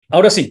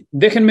Ahora sí,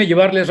 déjenme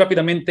llevarles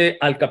rápidamente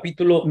al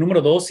capítulo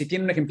número 2. Si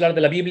tienen un ejemplar de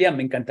la Biblia,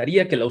 me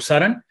encantaría que la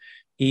usaran.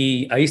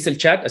 Y ahí está el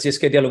chat, así es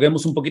que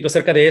dialoguemos un poquito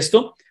acerca de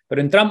esto.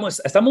 Pero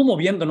estamos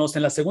moviéndonos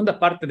en la segunda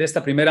parte de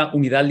esta primera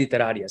unidad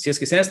literaria. Si es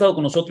que se han estado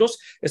con nosotros,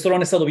 esto lo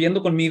han estado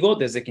viendo conmigo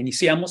desde que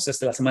iniciamos,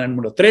 desde la semana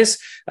número 3.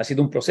 Ha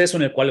sido un proceso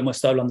en el cual hemos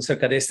estado hablando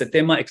acerca de este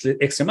tema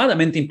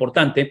extremadamente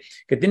importante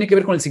que tiene que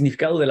ver con el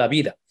significado de la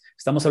vida.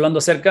 Estamos hablando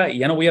acerca, y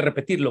ya no voy a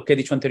repetir lo que he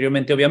dicho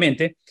anteriormente,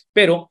 obviamente,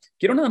 pero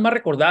quiero nada más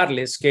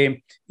recordarles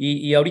que,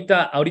 y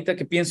ahorita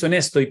que pienso en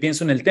esto y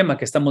pienso en el tema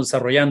que estamos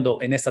desarrollando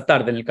en esta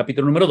tarde, en el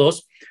capítulo número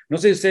 2, no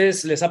sé si a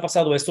ustedes les ha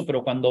pasado esto,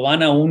 pero cuando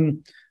van a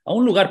un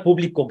lugar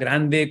público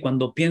grande,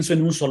 cuando pienso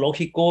en un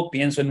zoológico,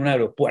 pienso en un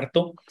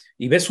aeropuerto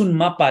y ves un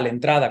mapa a la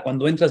entrada,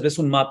 cuando entras ves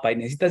un mapa y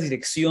necesitas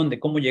dirección de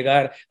cómo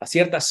llegar a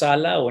cierta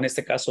sala, o en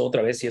este caso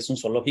otra vez si es un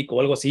zoológico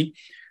o algo así,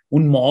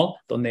 un mall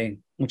donde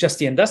muchas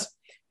tiendas,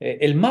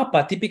 el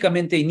mapa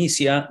típicamente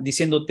inicia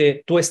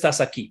diciéndote, tú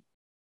estás aquí.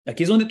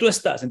 Aquí es donde tú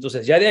estás.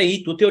 Entonces ya de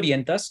ahí tú te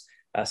orientas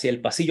hacia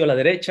el pasillo a la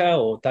derecha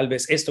o tal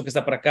vez esto que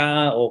está por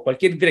acá o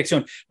cualquier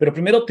dirección. Pero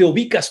primero te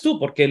ubicas tú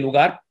porque el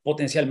lugar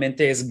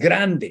potencialmente es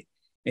grande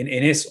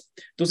en eso.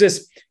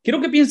 Entonces,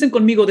 quiero que piensen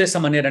conmigo de esa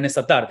manera en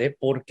esta tarde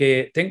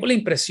porque tengo la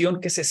impresión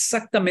que es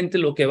exactamente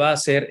lo que va a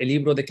hacer el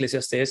libro de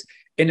Eclesiastés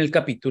en el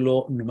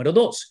capítulo número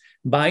 2.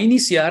 Va a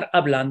iniciar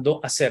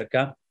hablando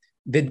acerca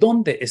de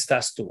dónde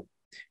estás tú.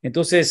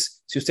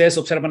 Entonces, si ustedes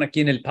observan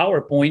aquí en el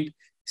PowerPoint,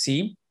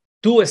 ¿sí?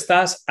 Tú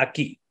estás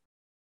aquí.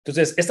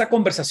 Entonces, esta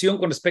conversación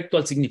con respecto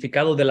al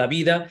significado de la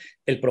vida,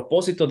 el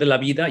propósito de la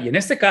vida, y en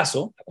este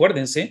caso,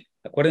 acuérdense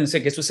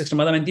que esto es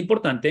extremadamente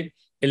importante,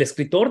 el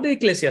escritor de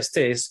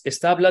Eclesiastés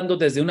está hablando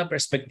desde una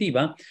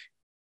perspectiva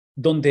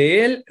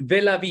donde él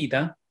ve la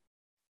vida,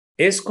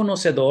 es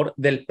conocedor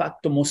del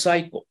pacto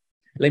mosaico.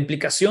 La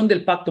implicación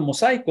del pacto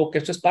mosaico, que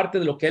esto es parte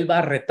de lo que él va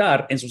a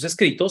retar en sus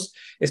escritos,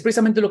 es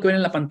precisamente lo que ven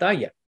en la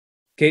pantalla.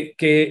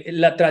 Que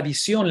la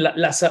tradición,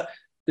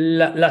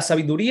 la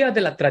sabiduría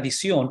de la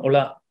tradición o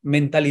la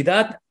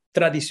mentalidad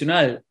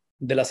tradicional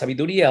de la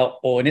sabiduría,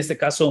 o en este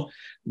caso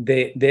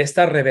de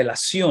esta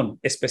revelación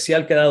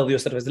especial que ha dado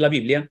Dios a través de la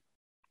Biblia,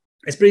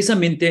 es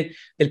precisamente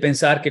el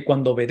pensar que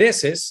cuando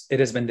obedeces,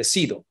 eres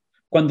bendecido.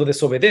 Cuando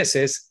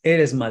desobedeces,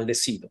 eres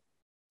maldecido.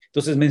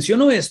 Entonces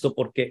menciono esto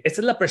porque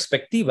esta es la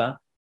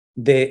perspectiva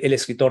del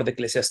escritor de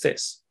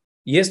Eclesiastés.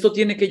 Y esto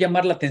tiene que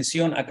llamar la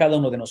atención a cada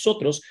uno de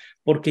nosotros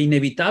porque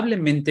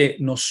inevitablemente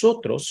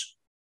nosotros,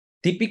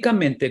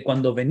 típicamente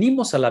cuando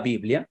venimos a la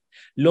Biblia,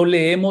 lo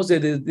leemos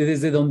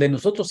desde donde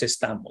nosotros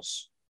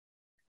estamos.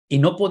 Y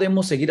no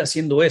podemos seguir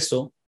haciendo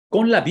eso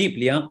con la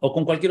Biblia o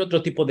con cualquier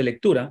otro tipo de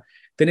lectura.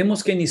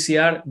 Tenemos que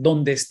iniciar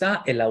donde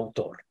está el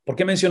autor. ¿Por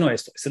qué menciono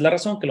esto? Esa es la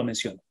razón que lo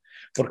menciono.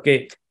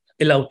 Porque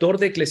el autor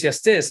de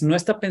Eclesiastés no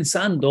está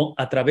pensando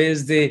a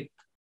través de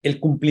el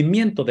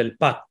cumplimiento del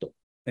pacto,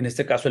 en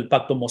este caso el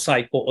pacto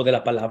mosaico o de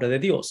la palabra de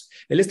Dios.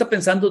 Él está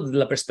pensando desde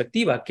la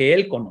perspectiva que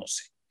él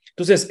conoce.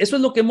 Entonces, eso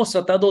es lo que hemos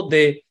tratado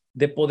de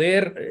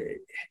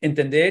poder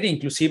entender.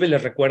 Inclusive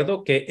les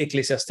recuerdo que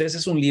Eclesiastés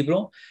es un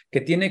libro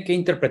que tiene que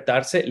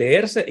interpretarse,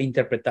 leerse e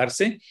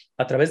interpretarse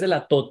a través de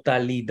la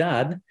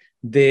totalidad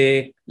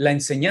de la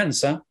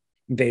enseñanza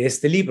de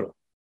este libro.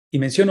 Y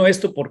menciono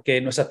esto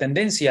porque nuestra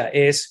tendencia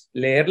es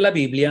leer la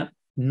Biblia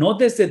no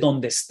desde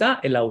donde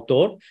está el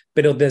autor,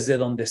 pero desde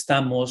donde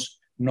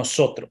estamos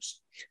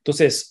nosotros.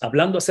 Entonces,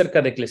 hablando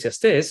acerca de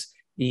Eclesiastés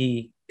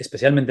y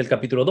especialmente el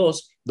capítulo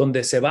 2,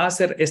 donde se va a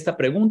hacer esta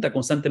pregunta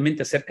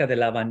constantemente acerca de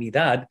la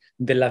vanidad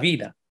de la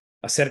vida,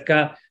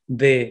 acerca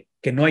de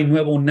que no hay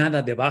nuevo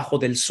nada debajo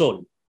del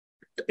sol.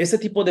 Este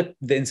tipo de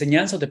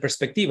enseñanza o de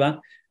perspectiva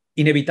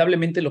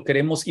inevitablemente lo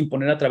queremos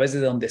imponer a través de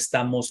donde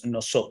estamos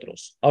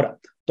nosotros. Ahora,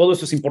 todo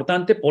esto es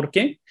importante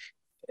porque,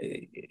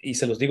 y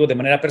se los digo de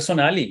manera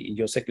personal, y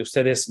yo sé que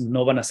ustedes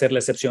no van a ser la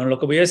excepción en lo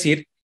que voy a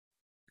decir,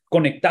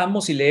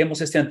 conectamos y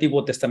leemos este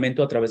Antiguo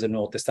Testamento a través del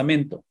Nuevo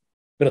Testamento,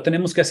 pero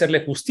tenemos que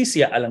hacerle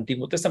justicia al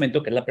Antiguo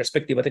Testamento, que es la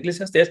perspectiva de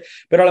Eclesiastés,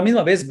 pero a la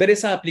misma vez ver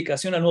esa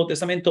aplicación al Nuevo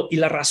Testamento. Y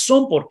la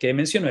razón por qué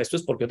menciono esto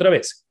es porque, otra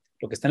vez,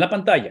 lo que está en la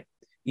pantalla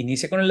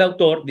inicia con el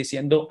autor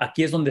diciendo,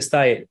 aquí es donde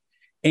está él.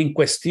 En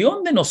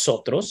cuestión de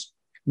nosotros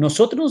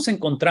nos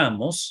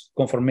encontramos,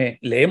 conforme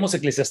leemos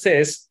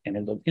Eclesiastés en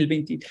el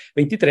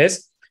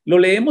 2023, lo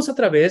leemos a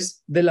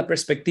través de la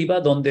perspectiva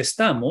donde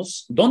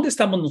estamos. ¿Dónde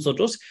estamos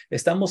nosotros?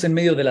 Estamos en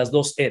medio de las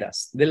dos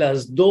eras, de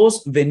las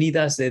dos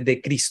venidas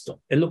de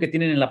Cristo. Es lo que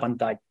tienen en la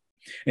pantalla.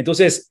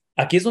 Entonces,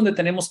 aquí es donde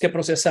tenemos que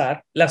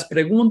procesar las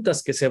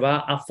preguntas que se va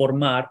a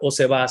formar o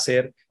se va a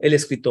hacer el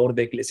escritor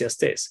de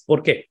Eclesiastés.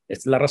 ¿Por qué?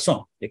 Esta es la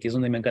razón. Y aquí es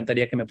donde me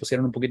encantaría que me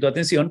pusieran un poquito de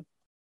atención.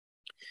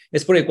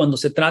 Es porque cuando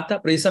se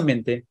trata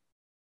precisamente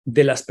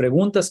de las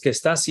preguntas que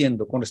está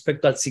haciendo con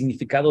respecto al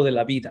significado de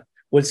la vida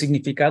o el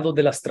significado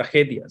de las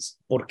tragedias,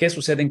 por qué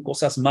suceden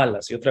cosas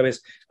malas. Y otra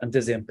vez,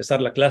 antes de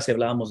empezar la clase,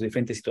 hablábamos de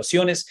diferentes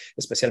situaciones,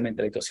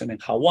 especialmente la situación en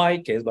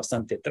Hawái, que es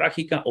bastante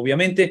trágica,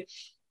 obviamente,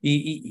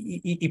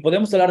 y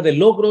podemos hablar de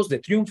logros, de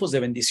triunfos, de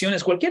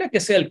bendiciones, cualquiera que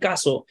sea el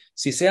caso,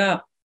 si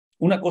sea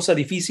una cosa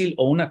difícil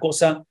o una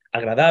cosa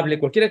agradable,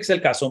 cualquiera que sea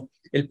el caso,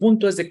 El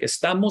punto es de que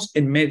estamos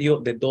en medio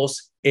de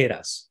dos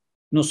eras.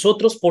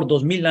 Nosotros por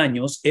 2000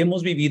 años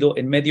hemos vivido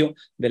en medio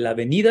de la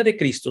venida de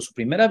Cristo, su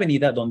primera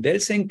venida, donde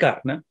Él se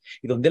encarna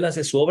y donde Él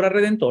hace su obra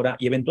redentora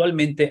y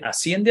eventualmente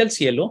asciende al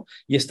cielo,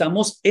 y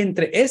estamos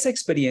entre esa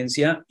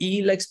experiencia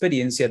y la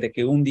experiencia de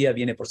que un día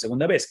viene por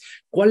segunda vez.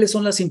 ¿Cuáles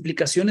son las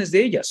implicaciones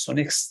de ellas? Son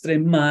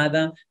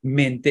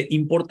extremadamente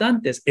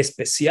importantes,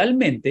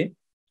 especialmente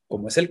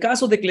como es el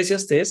caso de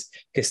Eclesiastés,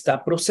 que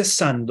está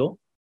procesando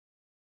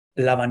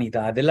la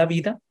vanidad de la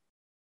vida,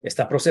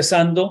 está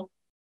procesando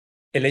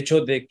el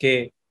hecho de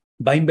que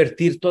va a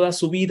invertir toda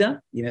su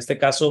vida, y en este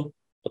caso,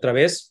 otra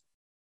vez,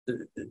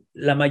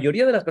 la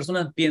mayoría de las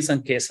personas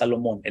piensan que es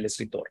Salomón el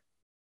escritor.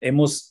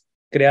 Hemos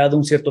creado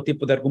un cierto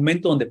tipo de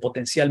argumento donde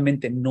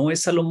potencialmente no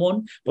es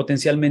Salomón,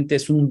 potencialmente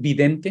es un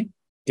vidente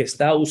que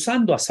está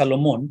usando a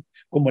Salomón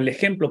como el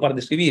ejemplo para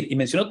describir. Y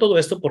menciono todo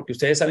esto porque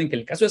ustedes saben que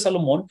el caso de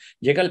Salomón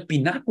llega al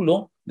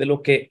pináculo de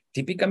lo que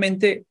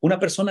típicamente una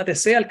persona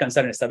desea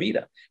alcanzar en esta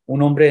vida.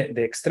 Un hombre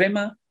de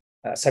extrema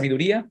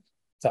sabiduría,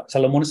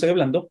 Salomón estoy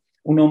hablando,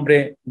 un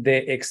hombre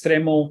de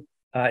extrema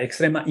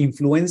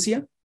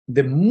influencia,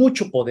 de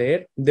mucho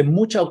poder, de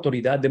mucha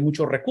autoridad, de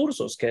muchos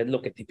recursos, que es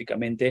lo que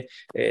típicamente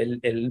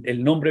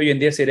el nombre hoy en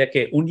día sería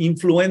que un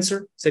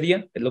influencer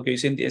sería, es lo que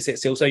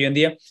se usa hoy en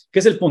día. ¿Qué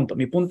es el punto?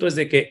 Mi punto es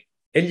de que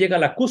él llega a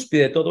la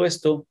cúspide de todo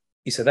esto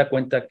y se da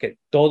cuenta que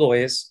todo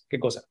es, ¿qué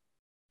cosa?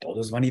 Todo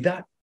es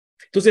vanidad.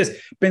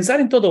 Entonces, pensar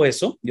en todo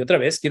eso, y otra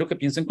vez quiero que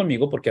piensen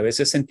conmigo porque a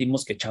veces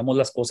sentimos que echamos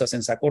las cosas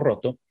en saco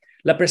roto.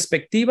 La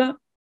perspectiva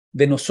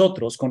de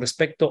nosotros con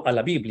respecto a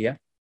la Biblia,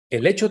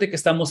 el hecho de que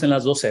estamos en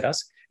las dos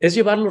eras, es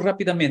llevarlo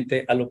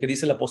rápidamente a lo que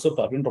dice el apóstol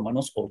Pablo en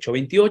Romanos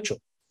 8:28,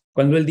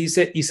 cuando él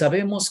dice, y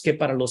sabemos que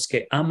para los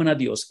que aman a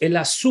Dios, él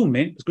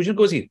asume, escuchen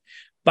qué decir,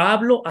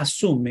 Pablo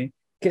asume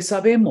que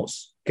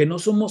sabemos, que no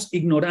somos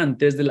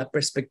ignorantes de la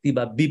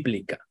perspectiva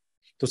bíblica.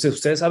 Entonces,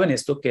 ustedes saben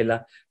esto, que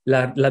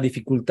la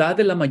dificultad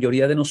de la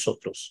mayoría de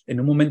nosotros en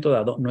un momento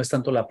dado no es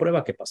tanto la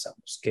prueba que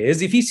pasamos, que es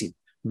difícil,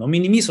 no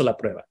minimizo la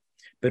prueba,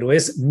 pero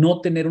es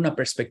no tener una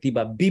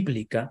perspectiva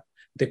bíblica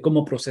de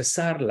cómo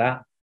procesar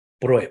la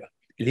prueba.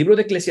 El libro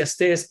de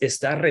Eclesiastés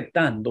está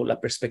retando la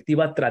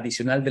perspectiva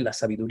tradicional de la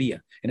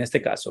sabiduría, en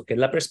este caso, que es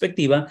la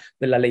perspectiva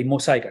de la ley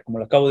mosaica, como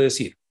lo acabo de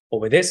decir.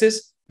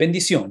 Obedeces,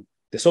 bendición;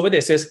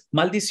 desobedeces,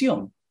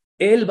 maldición.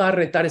 Él va a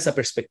retar esa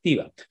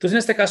perspectiva. Entonces, en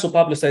este caso,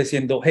 Pablo está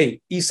diciendo,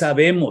 hey, y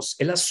sabemos,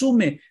 él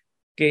asume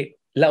que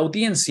la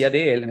audiencia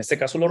de él, en este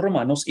caso los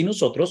romanos, y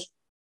nosotros,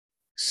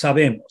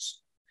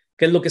 sabemos.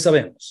 ¿Qué es lo que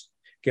sabemos?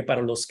 Que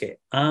para los que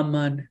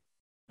aman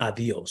a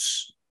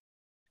Dios.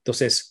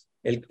 Entonces,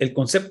 el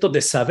concepto de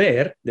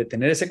saber, de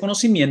tener ese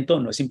conocimiento,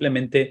 no es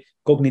simplemente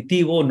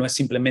cognitivo, no es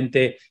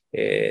simplemente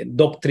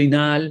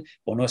doctrinal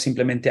o no es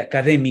simplemente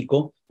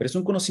académico, pero es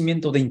un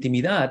conocimiento de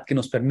intimidad que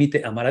nos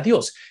permite amar a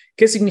Dios.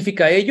 ¿Qué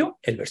significa ello?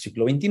 El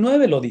versículo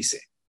 29 lo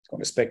dice con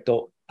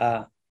respecto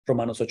a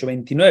Romanos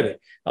 8:29.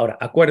 Ahora,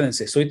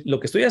 acuérdense, lo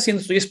que estoy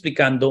haciendo, estoy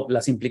explicando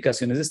las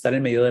implicaciones de estar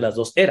en medio de las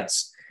dos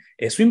eras.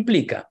 Eso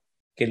implica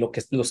que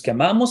los que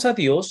amamos a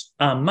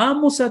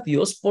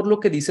Dios por lo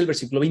que dice el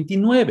versículo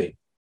 29.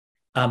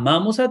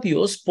 Amamos a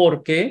Dios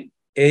porque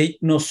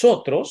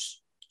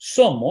nosotros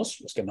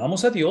somos, los que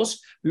amamos a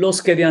Dios,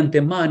 los que de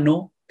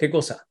antemano, ¿qué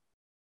cosa?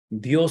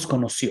 Dios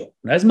conoció.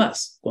 Una vez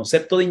más,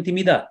 concepto de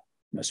intimidad.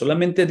 No es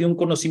solamente de un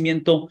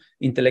conocimiento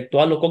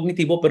intelectual o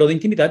cognitivo, pero de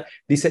intimidad.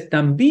 Dice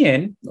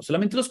también, no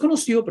solamente los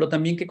conoció, pero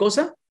también, ¿qué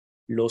cosa?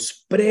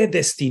 Los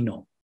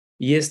predestinó.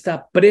 Y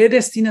esta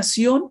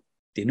predestinación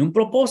tiene un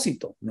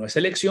propósito, no es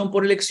elección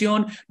por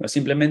elección, no es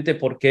simplemente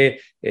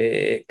porque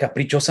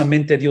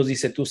caprichosamente Dios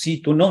dice tú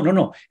sí, tú no, no,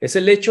 no. Es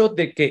el hecho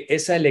de que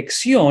esa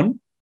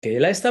elección que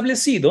Él ha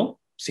establecido,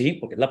 sí,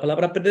 porque la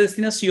palabra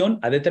predestinación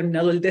ha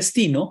determinado el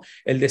destino.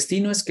 El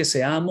destino es que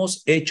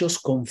seamos hechos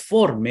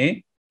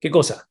conforme, ¿qué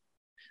cosa?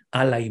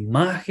 A la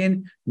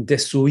imagen de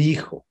su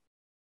Hijo.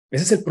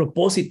 Ese es el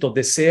propósito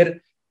de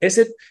ser.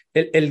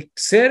 El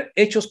ser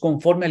hechos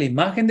conforme a la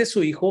imagen de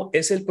su Hijo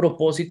es el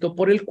propósito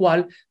por el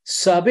cual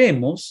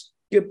sabemos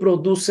que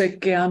produce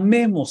que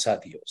amemos a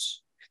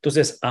Dios.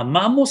 Entonces,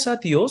 amamos a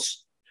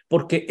Dios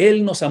porque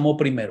Él nos amó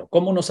primero.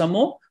 ¿Cómo nos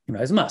amó?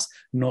 Una vez más,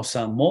 nos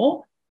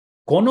amó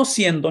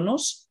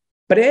conociéndonos,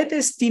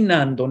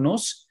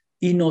 predestinándonos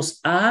y nos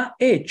ha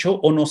hecho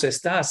o nos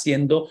está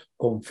haciendo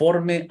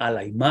conforme a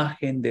la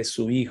imagen de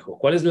su Hijo.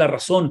 ¿Cuál es la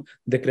razón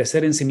de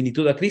crecer en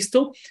similitud a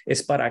Cristo?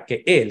 Es para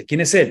que Él,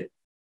 ¿quién es Él?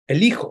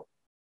 El Hijo,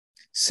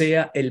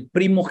 sea el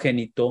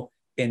primogénito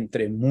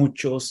entre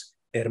muchos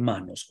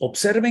hermanos.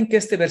 Observen que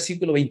este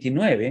versículo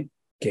 29,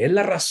 que es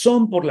la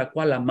razón por la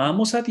cual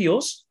amamos a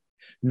Dios,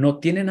 no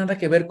tiene nada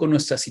que ver con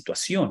nuestra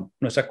situación,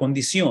 nuestra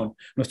condición,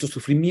 nuestro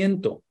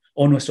sufrimiento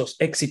o nuestros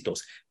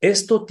éxitos.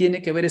 Esto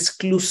tiene que ver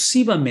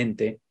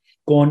exclusivamente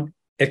con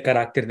el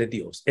carácter de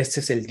Dios. Este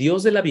es el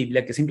Dios de la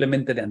Biblia que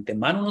simplemente de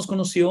antemano nos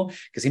conoció,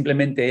 que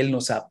simplemente Él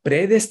nos ha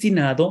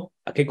predestinado.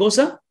 ¿A qué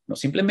cosa? No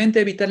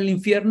simplemente evitar el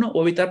infierno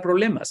o evitar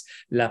problemas.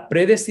 La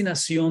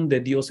predestinación de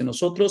Dios en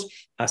nosotros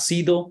ha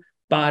sido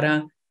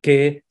para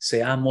que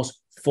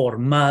seamos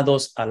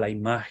formados a la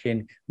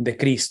imagen de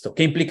Cristo.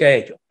 ¿Qué implica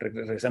ello?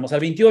 Regresamos al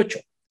 28.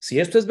 Si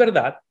esto es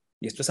verdad,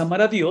 y esto es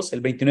amar a Dios,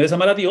 el 29 es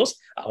amar a Dios,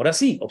 ahora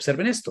sí,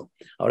 observen esto.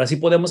 Ahora sí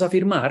podemos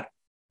afirmar,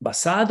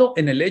 basado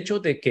en el hecho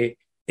de que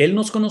Él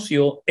nos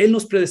conoció, Él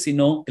nos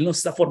predestinó, Él nos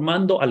está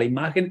formando a la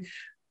imagen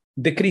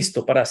de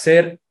Cristo para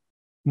ser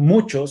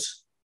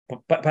muchos,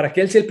 para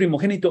que Él sea el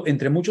primogénito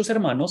entre muchos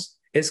hermanos,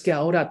 es que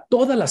ahora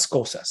todas las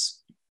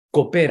cosas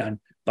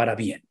cooperan para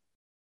bien.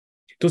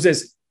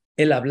 Entonces,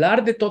 el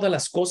hablar de todas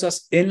las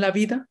cosas en la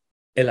vida,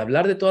 el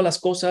hablar de todas las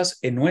cosas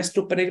en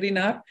nuestro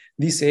peregrinar,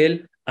 dice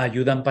él,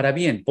 ayudan para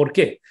bien. ¿Por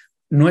qué?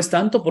 No es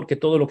tanto porque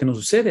todo lo que nos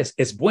sucede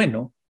es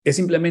bueno, es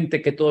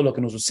simplemente que todo lo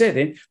que nos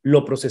sucede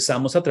lo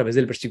procesamos a través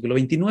del versículo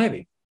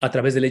 29, a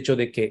través del hecho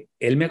de que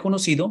Él me ha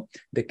conocido,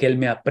 de que Él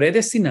me ha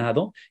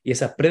predestinado, y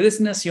esa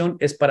predestinación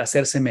es para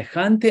ser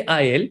semejante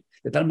a Él,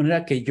 de tal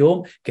manera que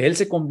Él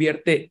se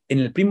convierte en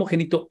el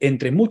primogénito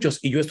entre muchos,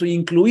 y yo estoy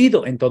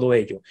incluido en todo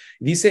ello.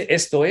 Dice,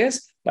 esto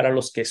es para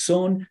los que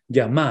son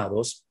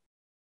llamados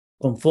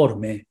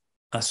conforme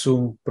a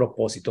su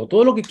propósito.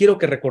 Todo lo que quiero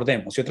que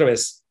recordemos, y otra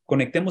vez,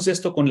 conectemos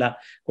esto con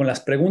las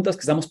preguntas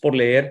que estamos por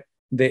leer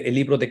del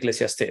libro de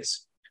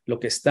Eclesiastés.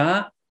 Lo que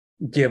está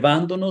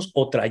llevándonos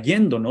o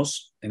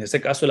trayéndonos, en este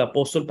caso el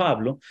apóstol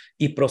Pablo,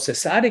 y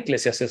procesar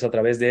Eclesiastés a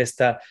través de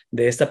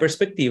esta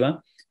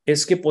perspectiva,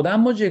 es que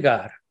podamos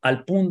llegar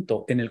al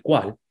punto en el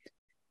cual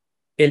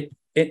el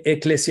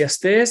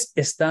Eclesiastés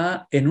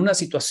está en una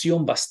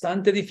situación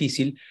bastante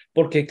difícil,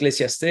 porque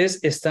Eclesiastés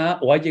está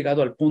o ha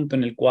llegado al punto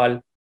en el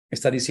cual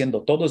está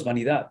diciendo todo es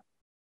vanidad,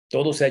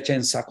 todo se echa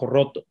en saco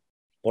roto.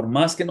 Por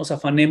más que nos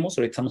afanemos,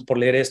 ahorita estamos por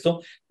leer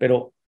esto,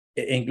 pero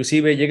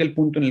inclusive llega el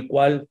punto en el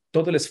cual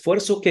todo el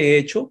esfuerzo que he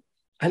hecho,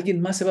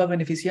 alguien más se va a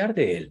beneficiar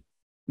de él.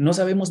 No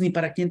sabemos ni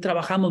para quién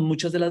trabajamos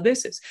muchas de las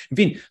veces. En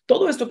fin,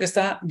 todo esto que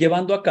está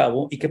llevando a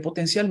cabo y que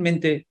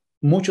potencialmente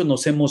muchos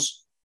nos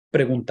hemos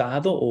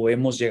preguntado o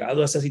hemos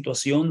llegado a esa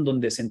situación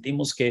donde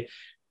sentimos que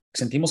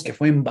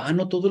fue en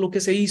vano todo lo que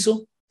se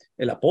hizo.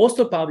 El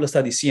apóstol Pablo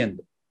está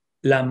diciendo,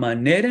 la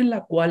manera en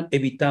la cual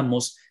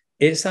evitamos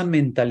esa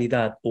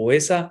mentalidad o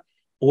esa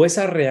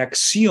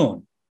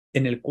reacción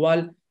en el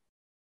cual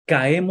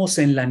caemos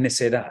en la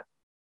necedad,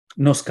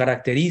 nos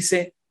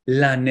caracterice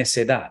la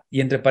necedad.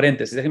 Y entre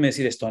paréntesis, déjenme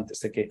decir esto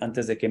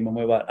antes de que me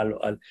mueva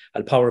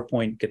al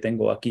PowerPoint que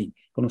tengo aquí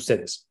con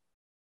ustedes.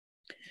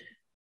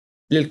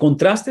 El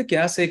contraste que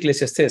hace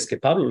Eclesiastés, que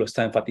Pablo lo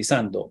está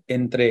enfatizando,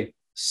 entre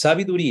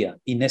sabiduría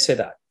y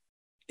necedad,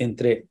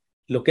 entre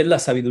lo que es la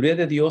sabiduría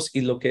de Dios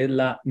y lo que es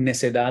la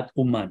necedad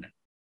humana.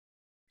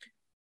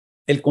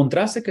 El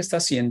contraste que está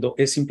haciendo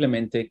es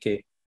simplemente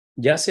que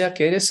ya sea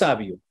que eres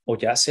sabio o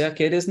ya sea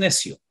que eres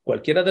necio,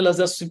 cualquiera de las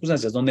dos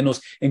circunstancias donde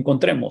nos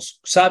encontremos,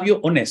 sabio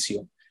o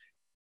necio,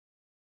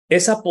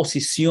 esa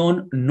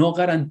posición no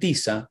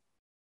garantiza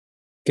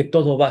que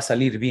todo va a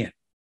salir bien.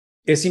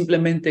 Es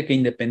simplemente que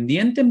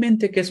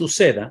independientemente que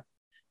suceda,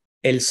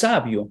 el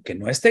sabio, que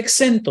no está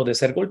exento de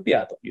ser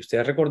golpeado, y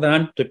ustedes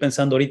recordarán, estoy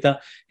pensando ahorita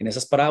en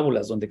esas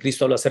parábolas donde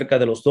Cristo habla acerca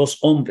de los dos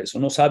hombres,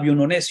 uno sabio,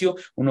 uno necio,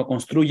 uno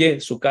construye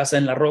su casa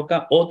en la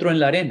roca, otro en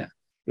la arena.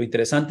 Lo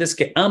interesante es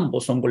que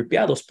ambos son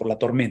golpeados por la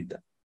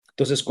tormenta.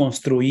 Entonces,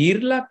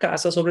 construir la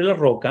casa sobre la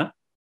roca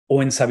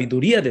o en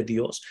sabiduría de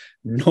Dios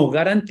no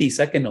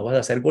garantiza que no vas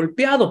a ser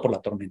golpeado por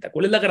la tormenta.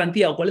 ¿Cuál es la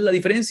garantía o cuál es la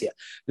diferencia?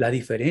 La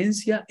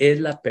diferencia es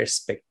la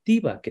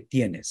perspectiva que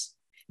tienes,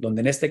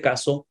 donde en este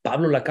caso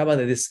Pablo la acaba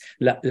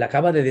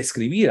de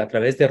describir a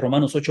través de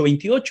Romanos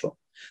 8:28,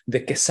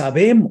 de que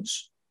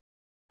sabemos,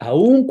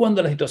 aun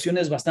cuando la situación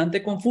es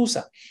bastante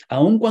confusa,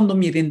 aun cuando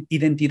mi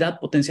identidad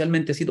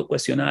potencialmente ha sido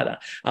cuestionada,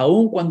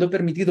 aun cuando he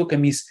permitido que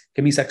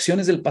mis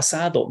acciones del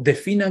pasado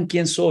definan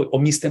quién soy o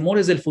mis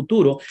temores del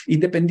futuro,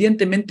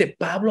 independientemente,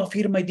 Pablo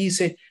afirma y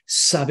dice,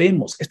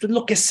 sabemos, esto es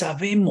lo que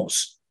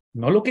sabemos,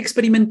 no lo que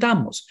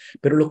experimentamos,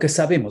 pero lo que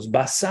sabemos,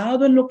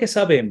 basado en lo que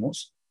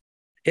sabemos,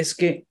 es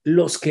que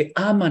los que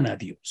aman a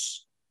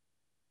Dios,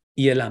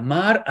 y el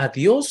amar a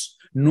Dios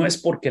no es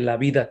porque la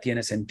vida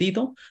tiene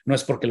sentido, no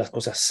es porque las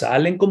cosas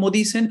salen como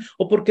dicen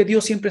o porque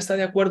Dios siempre está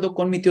de acuerdo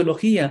con mi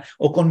teología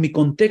o con mi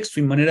contexto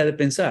y manera de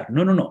pensar.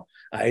 No, no, no.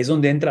 Ahí es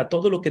donde entra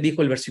todo lo que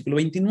dijo el versículo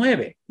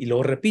 29. Y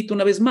lo repito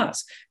una vez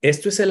más.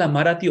 Esto es el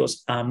amar a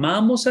Dios.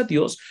 Amamos a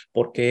Dios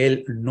porque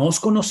Él nos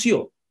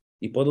conoció.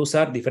 Y puedo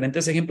usar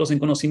diferentes ejemplos en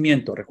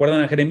conocimiento.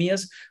 ¿Recuerdan a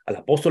Jeremías, al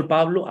apóstol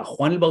Pablo, a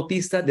Juan el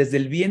Bautista? Desde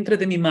el vientre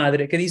de mi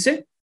madre, ¿qué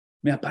dice?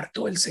 Me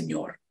apartó el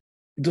Señor.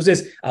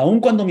 Entonces, aun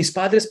cuando mis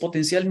padres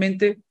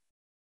potencialmente,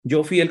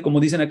 yo fui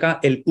como dicen acá,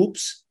 el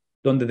ups,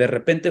 donde de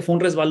repente fue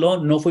un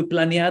resbalón, no fue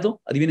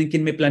planeado, adivinen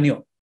quién me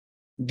planeó.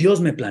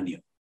 Dios me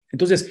planeó.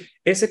 Entonces,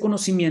 ese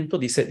conocimiento,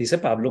 dice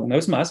Pablo, una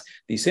vez más,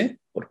 dice,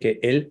 porque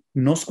Él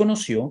nos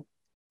conoció,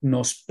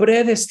 nos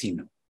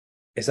predestinó.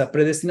 Esa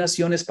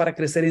predestinación es para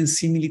crecer en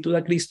similitud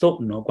a Cristo,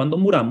 no cuando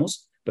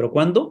muramos, pero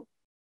cuando,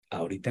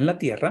 ahorita en la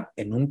tierra,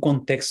 en un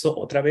contexto,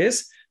 otra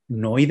vez,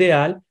 no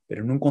ideal,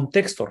 pero en un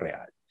contexto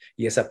real.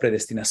 Y esa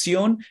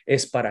predestinación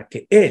es para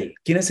que Él,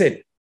 ¿quién es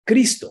Él?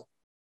 Cristo.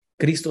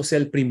 Cristo sea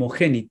el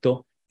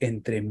primogénito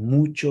entre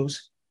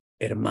muchos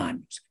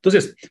hermanos.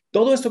 Entonces,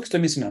 todo esto que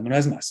estoy mencionando, una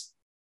vez más,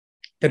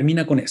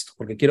 termina con esto,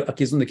 porque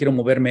aquí es donde quiero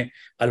moverme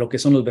a lo que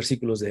son los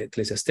versículos de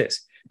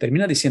Eclesiastés.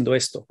 Termina diciendo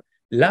esto: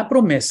 la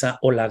promesa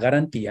o la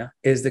garantía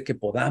es de que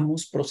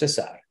podamos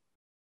procesar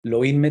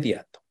lo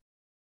inmediato,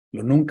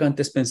 lo nunca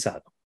antes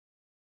pensado,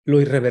 lo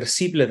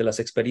irreversible de las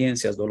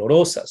experiencias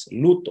dolorosas,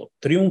 luto,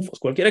 triunfos,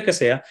 cualquiera que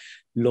sea,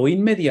 lo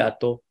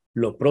inmediato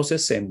lo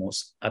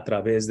procesemos a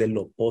través de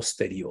lo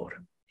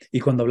posterior. Y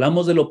cuando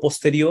hablamos de lo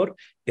posterior,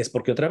 es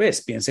porque otra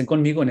vez, piensen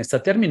conmigo en este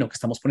término que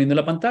estamos poniendo en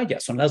la pantalla.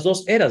 Son las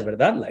dos eras,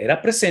 ¿verdad? La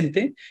era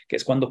presente, que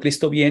es cuando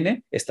Cristo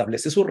viene,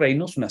 establece su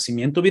reino, su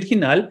nacimiento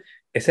virginal.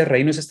 Ese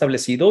reino es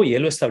establecido y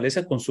Él lo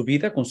establece con su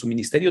vida, con su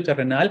ministerio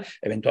terrenal,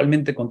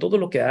 eventualmente con todo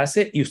lo que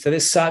hace. Y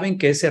ustedes saben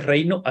que ese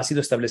reino ha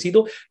sido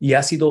establecido y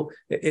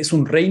es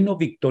un reino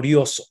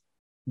victorioso,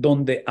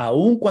 donde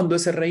aun cuando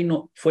ese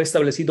reino fue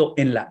establecido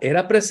en la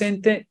era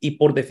presente, y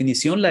por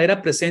definición la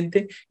era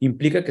presente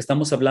implica que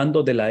estamos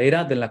hablando de la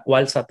era de la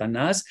cual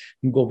Satanás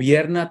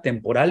gobierna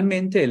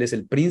temporalmente, él es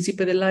el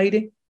príncipe del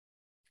aire,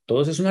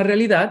 todo eso es una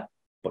realidad.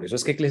 Por eso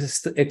es que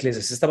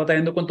Eclesiastés está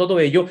batallando con todo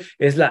ello.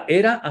 Es la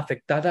era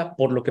afectada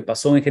por lo que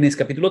pasó en Génesis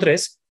capítulo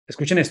 3.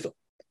 Escuchen esto: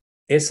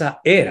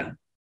 esa era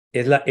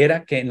es la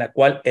era en la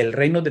cual el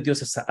reino de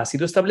Dios ha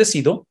sido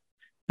establecido,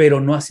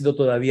 pero no ha sido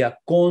todavía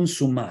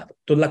consumado.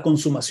 Entonces, la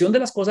consumación de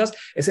las cosas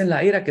es en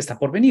la era que está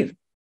por venir.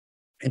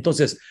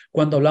 Entonces,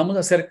 cuando hablamos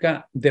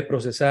acerca de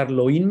procesar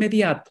lo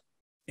inmediato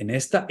en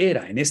esta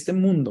era, en este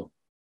mundo,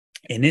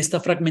 en esta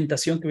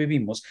fragmentación que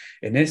vivimos,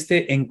 en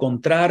este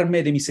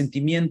encontrarme de mis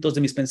sentimientos, de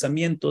mis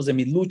pensamientos, de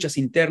mis luchas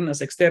internas,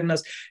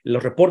 externas,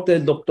 los reportes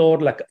del doctor,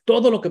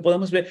 todo lo que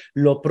podamos ver,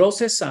 lo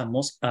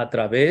procesamos a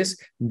través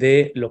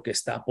de lo que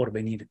está por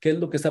venir. ¿Qué es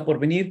lo que está por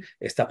venir?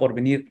 Está por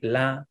venir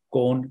la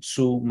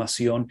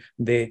consumación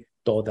de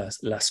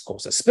todas las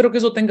cosas. Espero que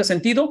eso tenga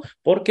sentido,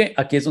 porque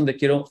aquí es donde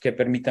quiero que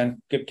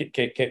permitan,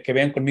 que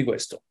vean conmigo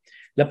esto.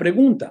 La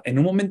pregunta, en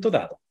un momento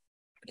dado,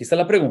 aquí está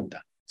la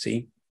pregunta,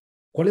 ¿sí?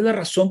 ¿Cuál es la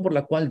razón por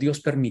la cual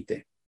Dios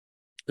permite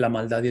la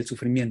maldad y el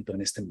sufrimiento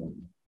en este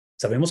mundo?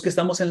 Sabemos que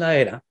estamos en la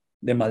era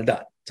de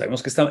maldad.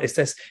 Sabemos que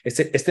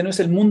este no es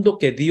el mundo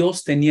que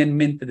Dios tenía en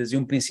mente desde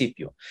un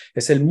principio.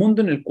 Es el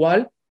mundo en el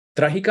cual,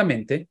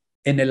 trágicamente,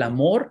 en el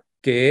amor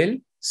que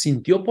Él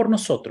sintió por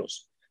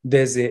nosotros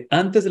desde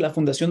antes de la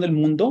fundación del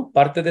mundo,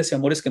 parte de ese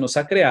amor es que nos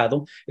ha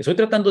creado. Estoy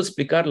tratando de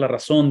explicar la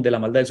razón de la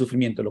maldad y el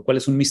sufrimiento, lo cual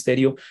es un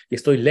misterio y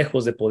estoy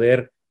lejos de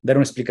poder dar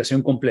una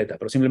explicación completa,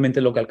 pero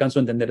simplemente lo que alcanzo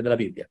a entender de la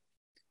Biblia.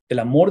 El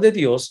amor de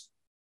Dios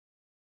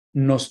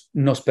nos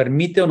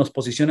permite o nos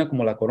posiciona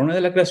como la corona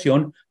de la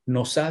creación,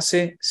 nos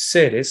hace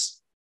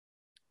seres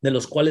de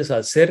los cuales,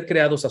 al ser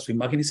creados a su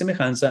imagen y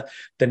semejanza,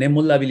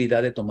 tenemos la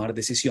habilidad de tomar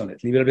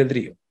decisiones, libre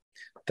albedrío.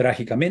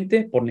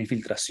 Trágicamente, por la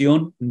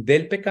infiltración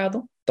del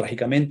pecado,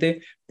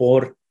 trágicamente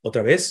por,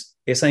 otra vez,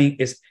 esa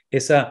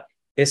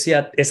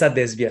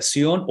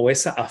desviación o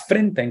esa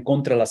afrenta en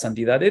contra de la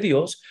santidad de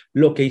Dios,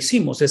 lo que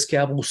hicimos es que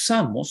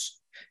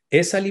abusamos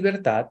esa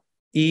libertad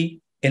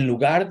y, en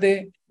lugar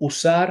de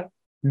usar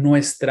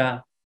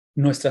nuestra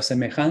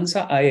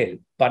semejanza a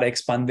Él para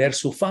expander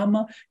su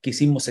fama,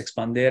 quisimos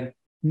expander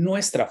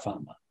nuestra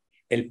fama.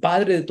 El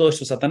padre de todo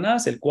esto es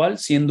Satanás, el cual,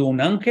 siendo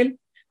un ángel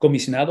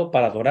comisionado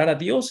para adorar a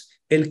Dios,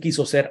 él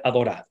quiso ser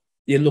adorado.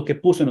 Y es lo que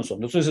puso en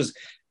nosotros. Entonces,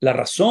 la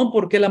razón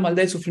por qué la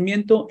maldad y el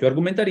sufrimiento, yo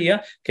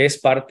argumentaría que es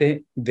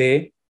parte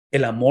del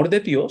amor de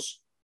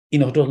Dios y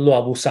nosotros lo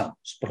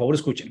abusamos. Por favor,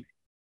 escúchenme.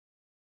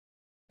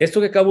 Esto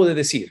que acabo de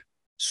decir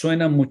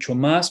suena mucho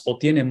más o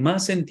tiene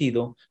más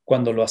sentido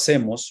cuando lo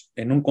hacemos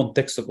en un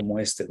contexto como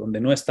este, donde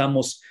no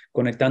estamos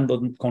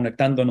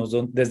conectándonos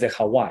desde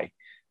Hawái,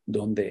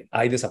 donde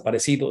hay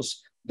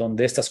desaparecidos,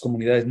 donde estas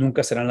comunidades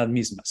nunca serán las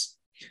mismas.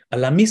 A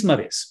la misma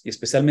vez, y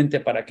especialmente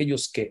para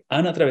aquellos que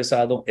han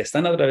atravesado,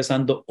 están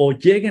atravesando o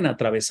lleguen a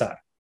atravesar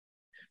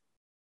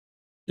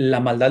la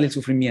maldad y el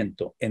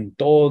sufrimiento en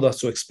todo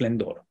su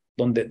esplendor,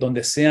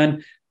 donde sean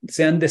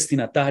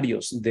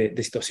destinatarios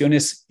de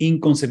situaciones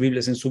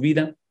inconcebibles en su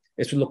vida,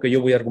 eso es lo que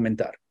yo voy a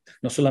argumentar.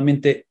 No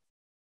solamente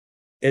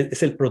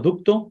es el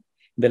producto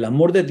del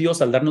amor de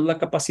Dios al darnos la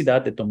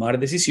capacidad de tomar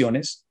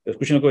decisiones, pero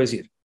escuchen lo que voy a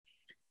decir,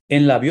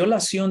 en la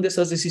violación de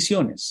esas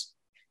decisiones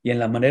y en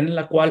la manera en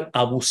la cual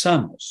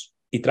abusamos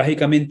y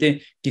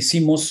trágicamente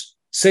quisimos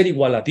ser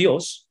igual a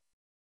Dios,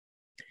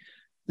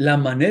 la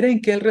manera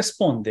en que Él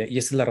responde, y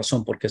esa es la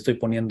razón por qué estoy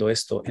poniendo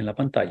esto en la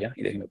pantalla,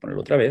 y déjenme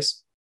ponerlo otra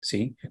vez,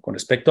 ¿sí? Con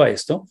respecto a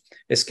esto,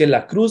 es que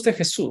la cruz de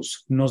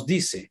Jesús nos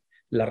dice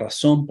la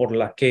razón por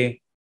la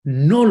que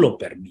no lo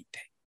permite.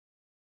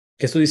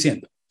 ¿Qué estoy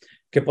diciendo?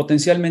 Que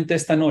potencialmente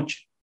esta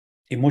noche,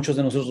 y muchos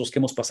de nosotros los que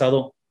hemos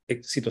pasado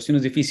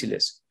situaciones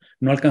difíciles,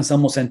 no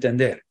alcanzamos a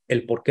entender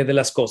el porqué de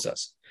las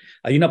cosas.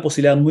 Hay una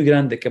posibilidad muy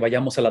grande que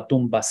vayamos a la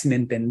tumba sin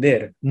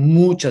entender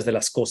muchas de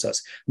las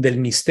cosas del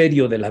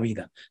misterio de la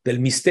vida,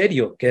 del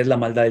misterio que es la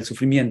maldad del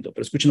sufrimiento.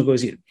 Pero escuchen lo que voy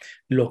a decir.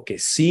 Lo que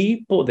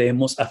sí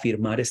podemos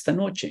afirmar esta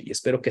noche, y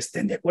espero que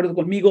estén de acuerdo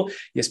conmigo,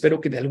 y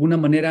espero que de alguna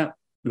manera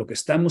lo que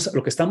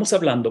estamos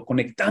hablando,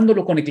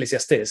 conectándolo con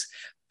Eclesiastés,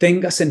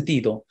 tenga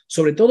sentido,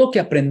 sobre todo que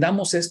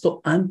aprendamos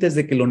esto antes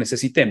de que lo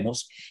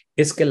necesitemos,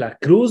 es que la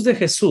cruz de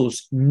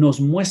Jesús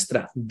nos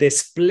muestra,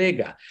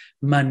 despliega,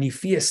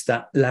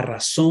 manifiesta la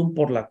razón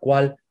por la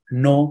cual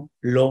no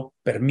lo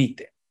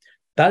permite.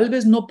 Tal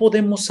vez no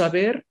podemos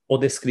saber o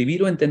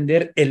describir o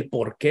entender el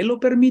por qué lo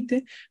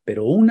permite,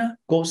 pero una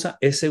cosa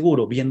es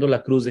seguro viendo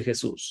la cruz de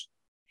Jesús,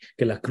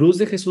 que la cruz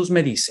de Jesús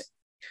me dice,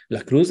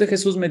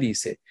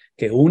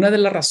 que una de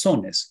las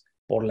razones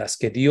por las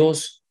que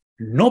Dios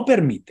no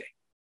permite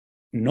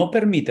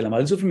la maldad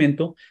del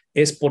sufrimiento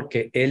es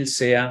porque Él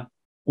sea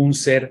un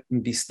ser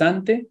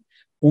distante,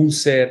 un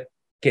ser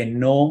que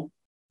no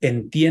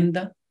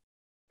entienda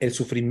el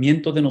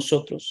sufrimiento de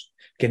nosotros,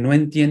 que no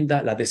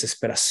entienda la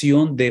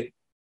desesperación de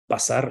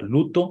pasar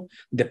luto,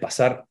 de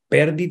pasar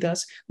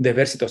pérdidas, de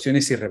ver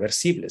situaciones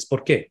irreversibles.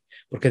 ¿Por qué?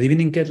 Porque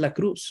adivinen qué es la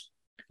cruz.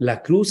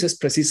 La cruz es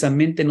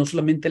precisamente no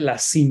solamente la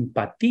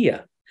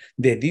simpatía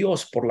de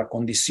Dios por la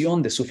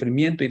condición de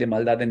sufrimiento y de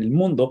maldad en el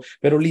mundo,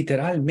 pero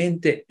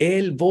literalmente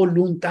Él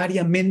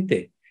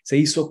voluntariamente se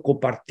hizo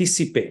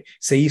copartícipe,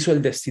 se hizo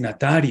el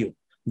destinatario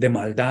de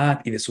maldad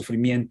y de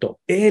sufrimiento.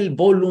 Él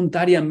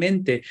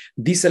voluntariamente,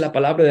 dice la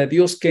palabra de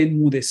Dios, que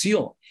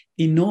enmudeció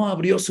y no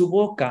abrió su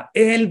boca.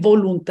 Él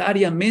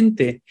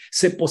voluntariamente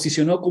se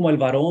posicionó como el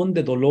varón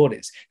de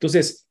dolores.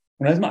 Entonces,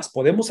 una vez más,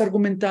 podemos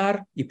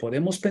argumentar y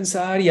podemos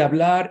pensar y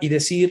hablar y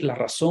decir la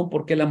razón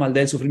por qué la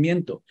maldad y el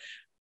sufrimiento.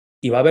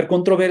 Y va a haber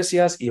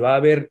controversias y va a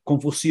haber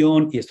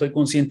confusión y estoy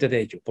consciente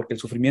de ello, porque el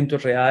sufrimiento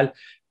es real,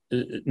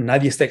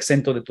 nadie está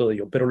exento de todo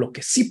ello. Pero lo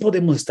que sí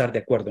podemos estar de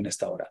acuerdo en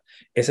esta hora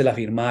es el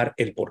afirmar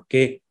el por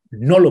qué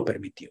no lo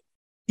permitió.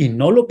 Y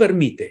no lo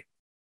permite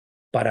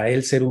para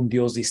Él ser un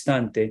Dios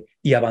distante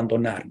y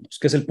abandonarnos.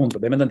 ¿Qué es el punto?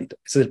 Véame tantito,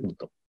 ese es el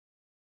punto.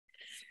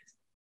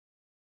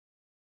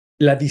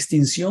 La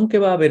distinción que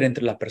va a haber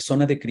entre la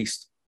persona de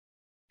Cristo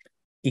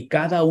y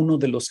cada uno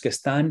de los que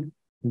están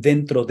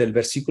dentro del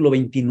versículo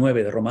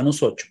 29 de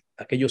Romanos 8,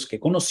 aquellos que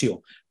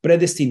conoció,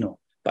 predestinó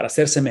para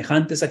ser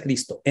semejantes a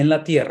Cristo en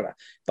la tierra,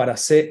 para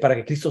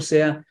que Cristo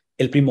sea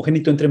el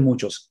primogénito entre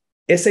muchos.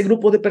 Ese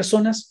grupo de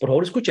personas, por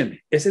favor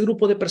escúchenme, ese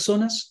grupo de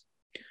personas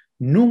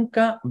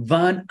nunca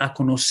van a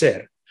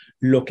conocer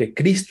lo que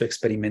Cristo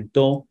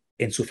experimentó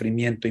en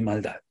sufrimiento y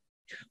maldad.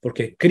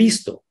 Porque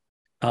Cristo,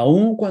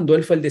 aun cuando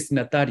Él fue el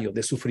destinatario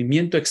de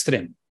sufrimiento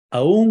extremo,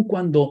 aun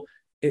cuando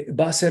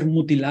va a ser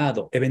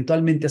mutilado,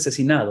 eventualmente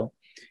asesinado,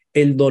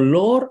 el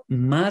dolor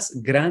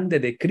más grande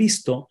de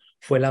Cristo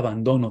fue el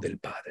abandono del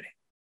Padre.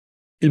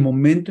 El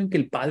momento en que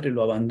el Padre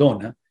lo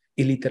abandona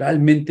y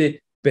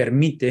literalmente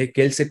permite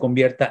que Él se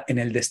convierta en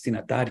el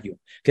destinatario,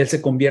 que Él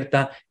se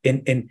convierta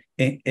en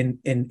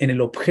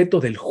el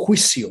objeto del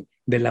juicio,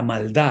 de la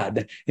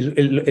maldad,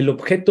 el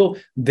objeto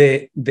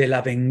de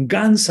la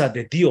venganza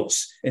de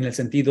Dios, en el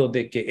sentido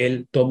de que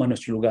Él toma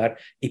nuestro lugar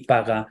y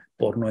paga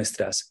por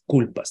nuestras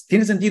culpas.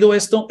 ¿Tiene sentido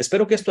esto?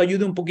 Espero que esto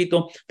ayude un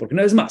poquito, porque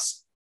una vez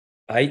más,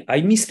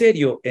 hay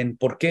misterio en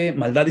por qué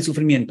maldad y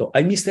sufrimiento.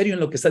 Hay misterio en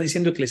lo que está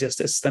diciendo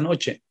Eclesiastés esta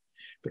noche,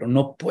 pero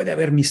no puede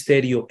haber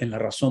misterio en la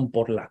razón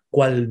por la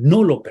cual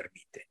no lo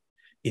permite.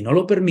 Y no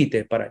lo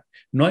permite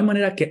no hay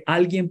manera que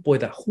alguien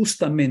pueda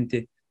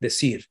justamente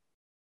decir,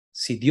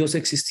 si Dios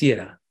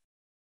existiera,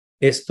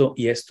 esto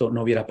y esto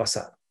no hubiera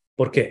pasado.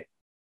 ¿Por qué?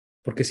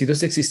 Porque si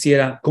Dios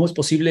existiera, ¿cómo es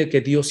posible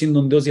que Dios, siendo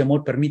un Dios de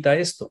amor, permita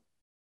esto?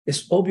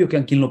 Es obvio que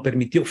a quien lo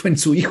permitió fue en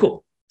su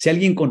Hijo. Si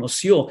alguien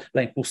conoció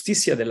la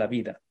injusticia de la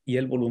vida y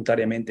Él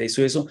voluntariamente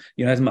hizo eso,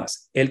 y una vez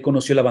más, Él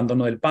conoció el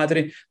abandono del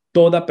Padre,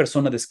 toda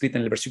persona descrita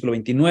en el versículo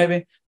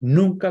 29,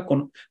 nunca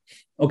con...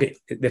 Ok,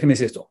 déjenme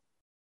decir esto.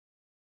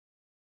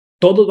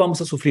 Todos vamos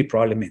a sufrir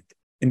probablemente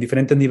en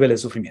diferentes niveles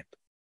de sufrimiento.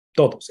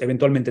 Todos,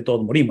 eventualmente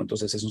todos morimos,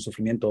 entonces es un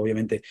sufrimiento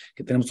obviamente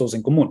que tenemos todos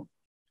en común.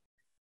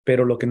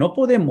 Pero lo que no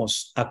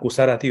podemos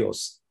acusar a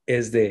Dios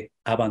es de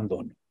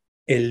abandono.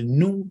 Él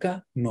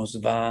nunca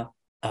nos va a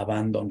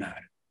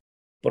abandonar,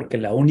 porque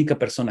la única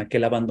persona que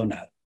Él ha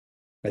abandonado,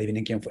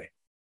 adivinen quién fue,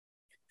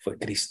 fue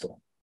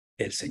Cristo,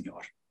 el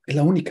Señor. Es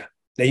la única.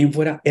 De ahí en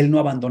fuera, Él no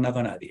ha abandonado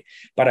a nadie.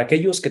 Para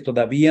aquellos que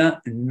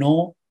todavía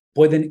no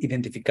pueden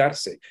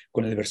identificarse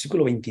con el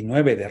versículo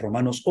 29 de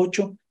Romanos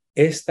 8,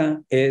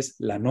 esta es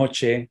la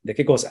noche ¿de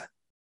qué cosa?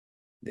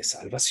 De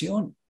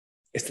salvación.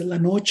 Esta es la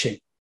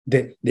noche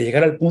de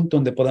llegar al punto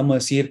donde podamos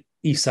decir,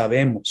 y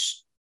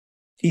sabemos,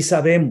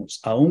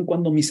 aun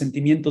cuando mis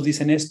sentimientos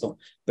dicen esto,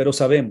 pero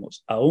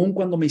sabemos, aun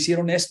cuando me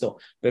hicieron esto,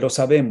 pero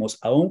sabemos,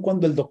 aun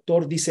cuando el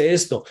doctor dice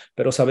esto,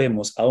 pero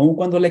sabemos, aun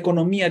cuando la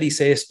economía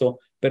dice esto,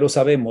 pero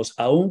sabemos,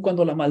 aun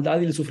cuando la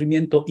maldad y el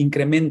sufrimiento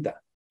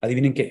incrementa.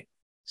 ¿Adivinen qué?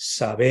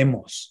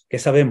 Sabemos. ¿Qué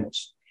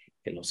sabemos?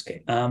 Que los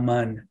que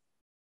aman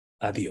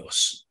a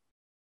Dios,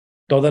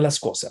 todas las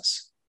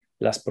cosas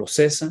las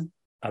procesan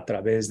a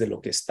través de lo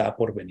que está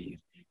por venir.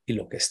 Y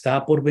lo que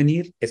está por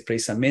venir es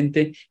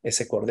precisamente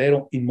ese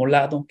cordero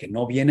inmolado que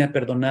no viene a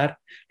perdonar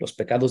los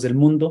pecados del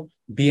mundo,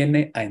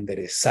 viene a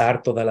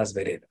enderezar todas las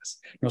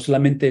veredas. No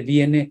solamente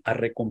viene a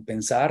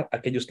recompensar a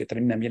aquellos que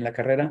terminan bien la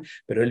carrera,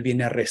 pero Él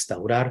viene a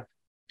restaurar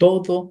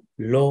todo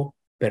lo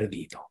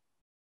perdido.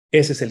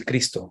 Ese es el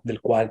Cristo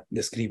del cual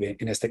describe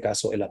en este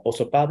caso el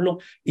apóstol Pablo,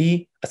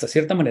 y hasta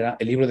cierta manera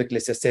el libro de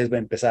Eclesiastés va a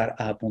empezar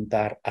a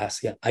apuntar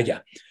hacia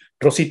allá.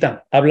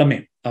 Rosita,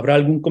 háblame. ¿Habrá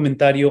algún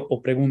comentario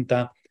o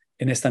pregunta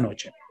en esta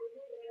noche?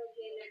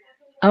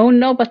 Aún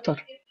no,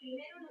 pastor.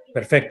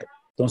 Perfecto.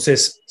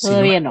 Entonces, si no hay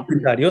Todavía no.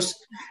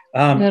 comentarios,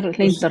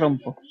 Le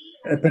interrumpo.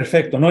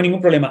 perfecto, no hay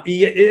ningún problema.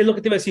 Y es lo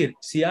que te iba a decir,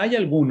 si hay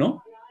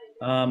alguno,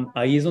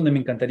 ahí es donde me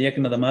encantaría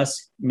que nada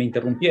más me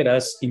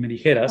interrumpieras y me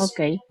dijeras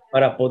Ok.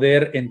 para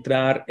poder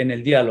entrar en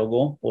el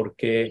diálogo,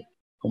 porque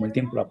como el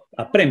tiempo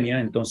apremia,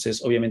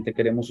 entonces obviamente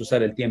queremos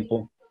usar el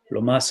tiempo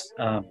lo más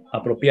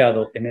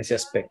apropiado en ese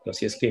aspecto.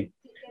 Así es que,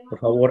 por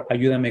favor,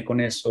 ayúdame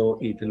con eso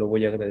y te lo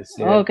voy a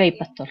agradecer Ok,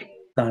 pastor.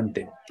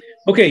 bastante.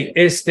 Ok,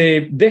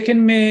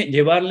 déjenme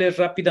llevarles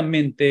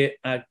rápidamente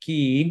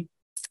aquí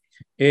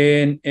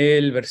en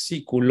el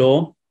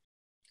versículo,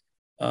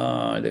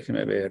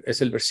 déjenme ver,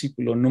 es el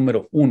versículo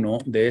número 1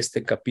 de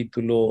este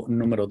capítulo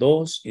número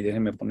 2, y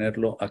déjenme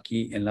ponerlo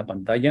aquí en la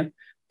pantalla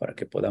para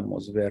que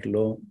podamos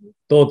verlo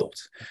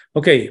todos.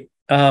 Ok,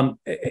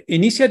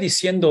 inicia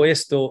diciendo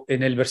esto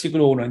en el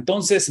versículo 1.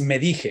 Entonces me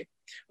dije,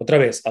 otra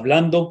vez,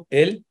 hablando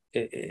él,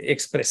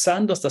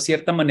 expresando hasta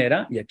cierta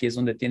manera, y aquí es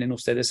donde tienen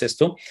ustedes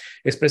esto,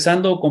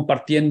 expresando o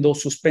compartiendo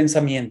sus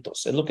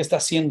pensamientos. Es lo que está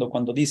haciendo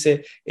cuando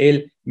dice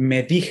él,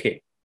 me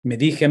dije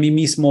a mí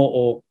mismo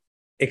o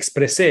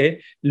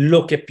expresé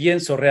lo que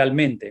pienso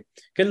realmente.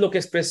 ¿Qué es lo que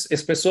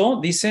expresó?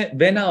 Dice,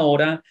 ven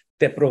ahora,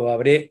 te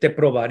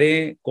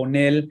probaré con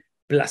el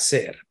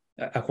placer.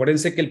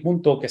 Acuérdense que el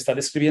punto que está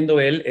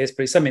describiendo él es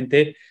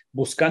precisamente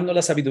buscando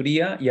la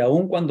sabiduría, y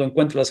aun cuando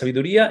encuentra la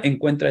sabiduría,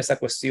 encuentra esa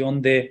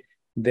cuestión de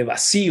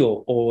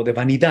vacío o de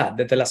vanidad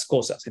de las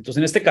cosas. Entonces,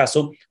 en este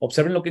caso,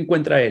 observen lo que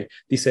encuentra él.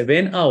 Dice,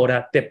 ven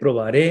ahora, te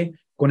probaré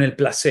con el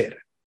placer.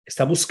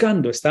 Está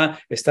buscando, está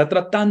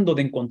tratando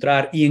de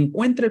encontrar y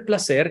encuentra el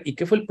placer. ¿Y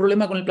qué fue el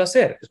problema con el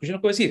placer? Escuchen lo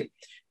que voy a decir.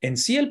 En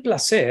sí el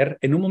placer,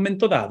 en un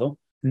momento dado,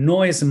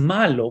 no es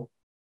malo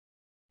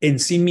en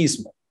sí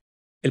mismo.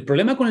 El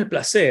problema con el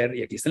placer,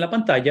 y aquí está en la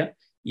pantalla,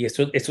 y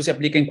esto se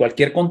aplica en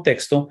cualquier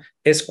contexto,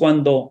 es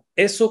cuando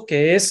eso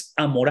que es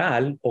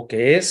amoral o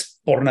que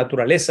es por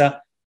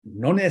naturaleza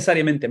no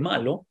necesariamente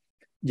malo,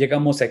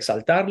 llegamos a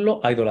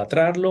exaltarlo, a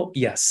idolatrarlo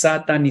y a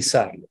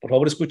satanizarlo. Por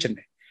favor,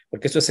 escúchenme,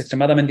 porque esto es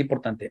extremadamente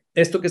importante.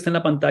 Esto que está en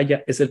la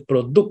pantalla es el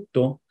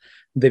producto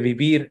de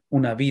vivir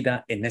una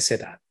vida en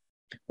necedad.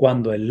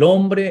 Cuando el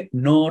hombre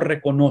no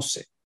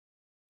reconoce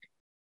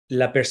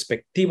la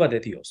perspectiva de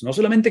Dios, no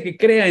solamente que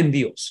crea en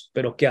Dios,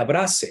 pero que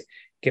abrace,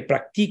 que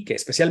practique,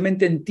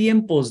 especialmente en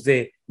tiempos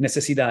de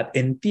necesidad,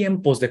 en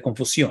tiempos de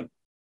confusión.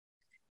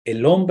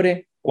 El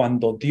hombre,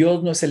 cuando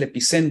Dios no es el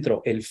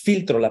epicentro, el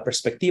filtro, la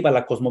perspectiva,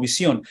 la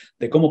cosmovisión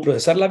de cómo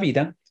procesar la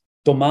vida,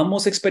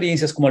 tomamos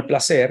experiencias como el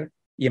placer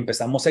y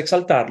empezamos a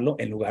exaltarlo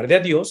en lugar de a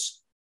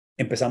Dios,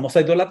 empezamos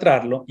a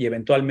idolatrarlo y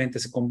eventualmente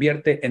se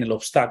convierte en el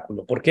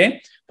obstáculo. ¿Por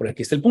qué? Porque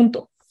aquí está el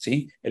punto,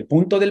 ¿sí? El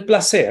punto del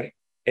placer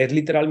es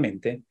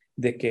literalmente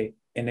de que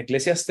en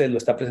Eclesiastés lo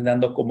está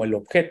presentando como el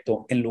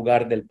objeto en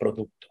lugar del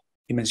producto.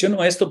 Y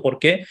menciono esto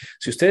porque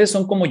si ustedes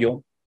son como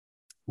yo,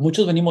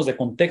 muchos venimos de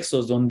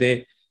contextos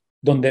donde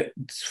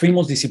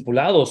fuimos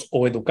discipulados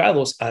o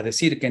educados a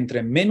decir que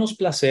entre menos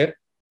placer,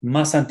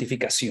 más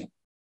santificación.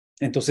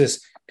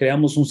 Entonces,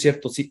 creamos un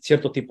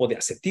cierto tipo de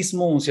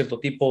ascetismo, un cierto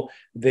tipo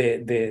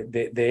de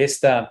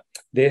esta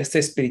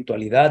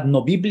espiritualidad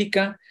no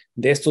bíblica,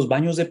 de estos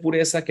baños de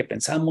pureza que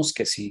pensamos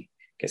que si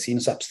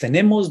nos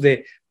abstenemos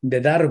de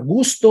dar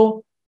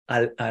gusto a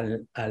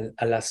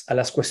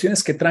las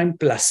cuestiones que traen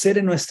placer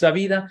en nuestra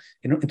vida,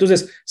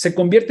 entonces se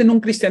convierte en un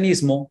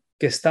cristianismo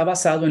que está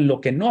basado en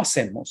lo que no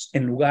hacemos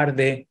en lugar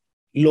de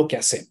lo que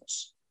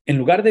hacemos. En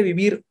lugar de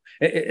vivir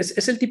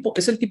es el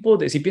tipo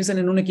de, si piensan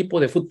en un equipo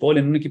de fútbol,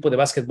 en un equipo de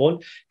básquetbol,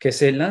 que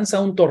se lanza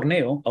a un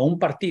torneo, a un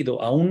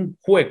partido, a un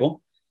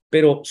juego,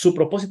 pero su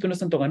propósito no es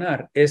tanto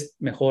ganar, es,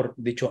 mejor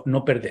dicho,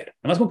 no perder.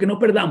 Nada más con que no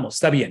perdamos,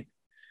 está bien.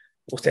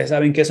 Ustedes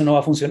saben que eso no va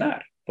a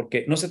funcionar,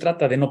 porque no se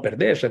trata de no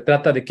perder, se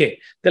trata de ¿qué?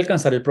 De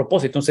alcanzar el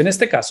propósito. Entonces, en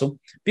este caso,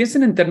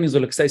 piensen en términos de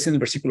lo que está diciendo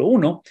el versículo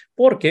 1,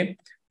 porque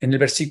en el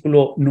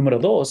versículo número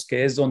 2,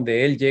 que es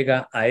donde él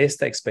llega a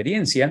esta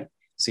experiencia,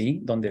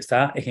 ¿sí? Donde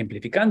está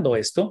ejemplificando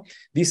esto,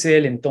 dice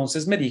él,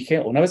 entonces me dije,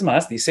 una vez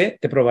más, dice,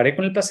 te probaré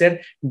con el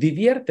placer,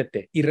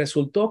 diviértete. Y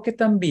resultó que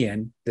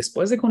también,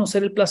 después de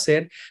conocer el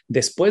placer,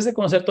 después de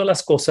conocer todas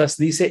las cosas,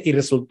 dice, y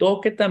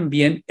resultó que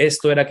también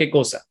esto era ¿qué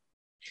cosa?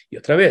 Y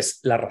otra vez,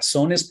 la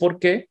razón es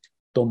porque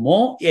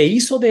tomó e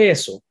hizo de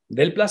eso,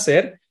 del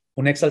placer,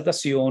 una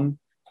exaltación,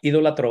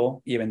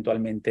 idolatró y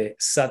eventualmente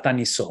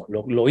satanizó.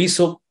 Lo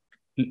hizo,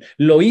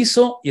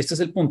 y este es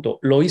el punto,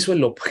 lo hizo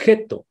el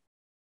objeto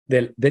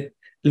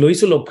lo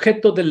hizo el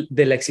objeto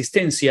de la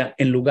existencia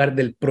en lugar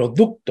del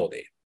producto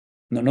de.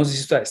 No sé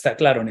si está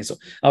claro en eso.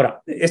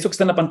 Ahora, esto que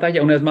está en la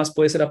pantalla, una vez más,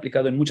 puede ser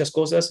aplicado en muchas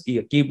cosas, y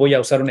aquí voy a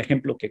usar un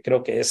ejemplo que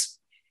creo que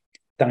es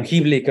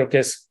tangible y creo que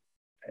es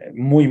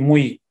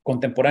muy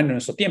contemporáneo en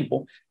nuestro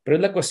tiempo, pero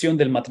es la cuestión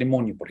del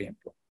matrimonio, por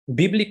ejemplo.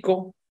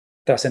 Bíblico,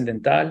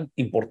 trascendental,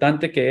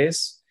 importante que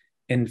es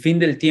en fin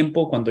del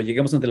tiempo, cuando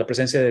lleguemos ante la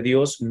presencia de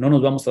Dios, no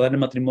nos vamos a dar el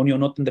matrimonio,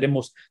 no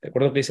tendremos, de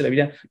acuerdo a lo que dice la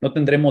Biblia, no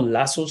tendremos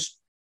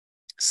lazos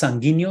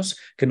sanguíneos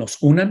que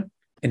nos unan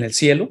en el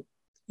cielo,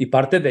 y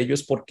parte de ello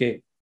es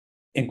porque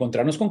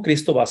encontrarnos con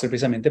Cristo va a ser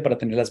precisamente para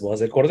tener las bodas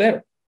del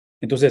Cordero.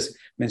 Entonces,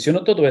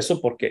 menciono todo eso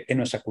porque en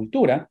nuestra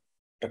cultura,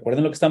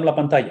 recuerden lo que está en la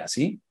pantalla,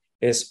 ¿sí?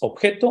 Es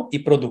objeto y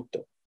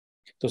producto.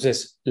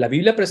 Entonces, la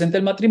Biblia presenta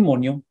el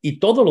matrimonio y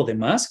todo lo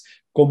demás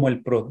como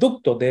el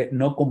producto de,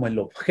 no como el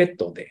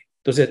objeto de.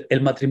 Entonces,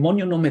 el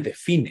matrimonio no me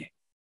define.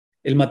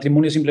 El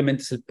matrimonio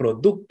simplemente es el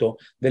producto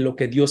de lo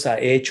que Dios ha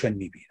hecho en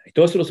mi vida. Y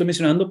todo esto lo estoy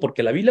mencionando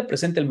porque la Biblia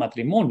presenta el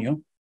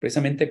matrimonio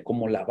precisamente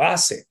como la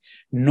base,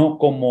 no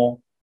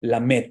como la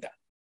meta,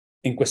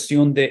 en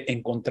cuestión de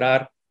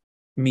encontrar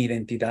mi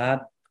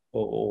identidad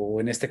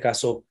o en este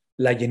caso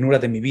la llenura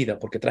de mi vida,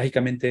 porque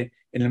trágicamente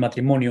en el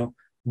matrimonio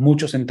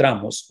muchos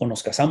entramos o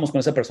nos casamos con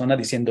esa persona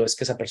diciendo es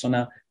que esa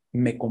persona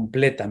me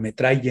completa, me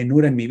trae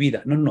llenura en mi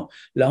vida. No, no,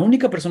 la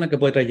única persona que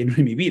puede traer llenura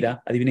en mi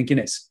vida, adivinen quién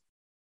es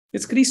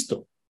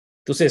Cristo.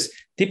 Entonces,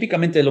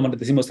 típicamente lo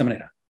decimos de esta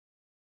manera: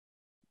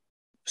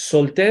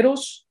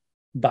 solteros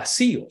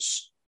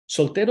vacíos,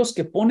 solteros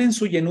que ponen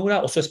su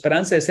llenura o su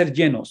esperanza de ser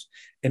llenos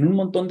en un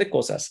montón de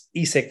cosas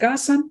y se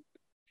casan,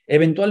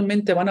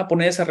 eventualmente van a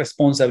poner esa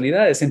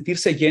responsabilidad de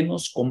sentirse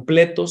llenos,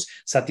 completos,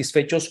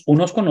 satisfechos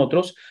unos con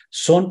otros.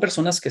 Son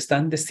personas que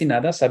están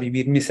destinadas a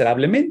vivir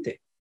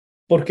miserablemente.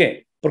 ¿Por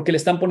qué? Porque le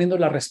están poniendo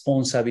la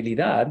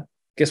responsabilidad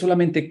que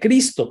solamente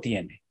Cristo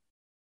tiene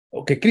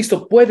o que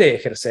Cristo puede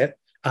ejercer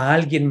a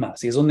alguien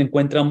más. Y es donde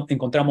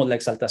encontramos la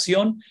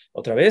exaltación,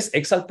 otra vez,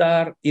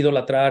 exaltar,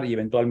 idolatrar y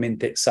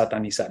eventualmente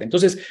satanizar.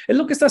 Entonces, es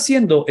lo que está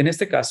haciendo en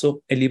este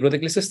caso el libro de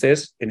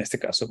Eclesiastés, en este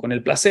caso con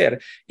el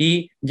placer,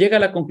 y llega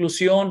a la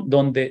conclusión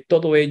donde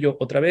todo ello,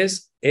 otra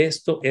vez,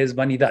 esto es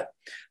vanidad.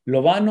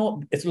 Lo vano,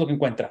 esto es lo que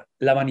encuentra,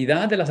 la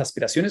vanidad de las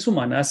aspiraciones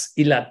humanas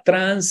y la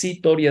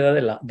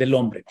transitoriedad del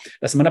hombre.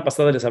 La semana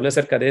pasada les hablé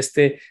acerca de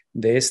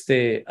este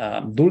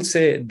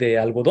dulce de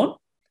algodón,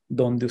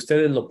 donde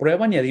ustedes lo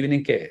prueban y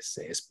adivinen qué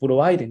es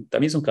puro aire,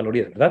 también son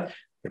calorías, ¿verdad?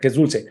 Porque es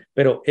dulce,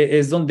 pero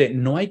es donde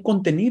no hay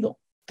contenido.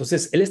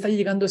 Entonces, él está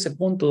llegando a ese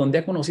punto donde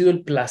ha conocido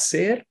el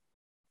placer,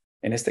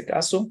 en este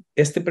caso,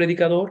 este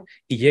predicador,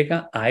 y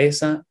llega a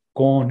esa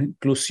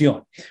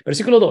conclusión.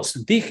 Versículo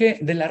 2, dije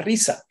de la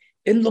risa,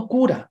 es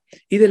locura,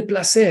 y del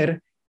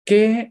placer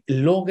que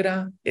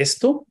logra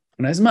esto,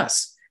 una vez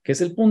más, que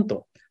es el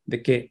punto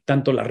de que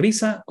tanto la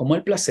risa como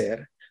el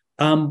placer,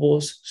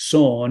 ambos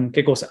son,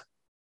 ¿qué cosa?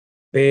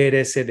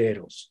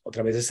 Perecederos.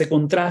 Otra vez ese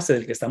contraste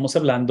del que estamos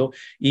hablando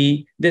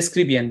y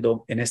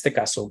describiendo, en este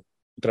caso,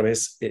 otra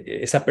vez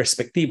esa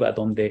perspectiva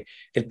donde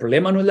el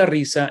problema no es la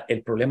risa,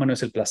 el problema no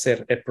es el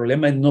placer, el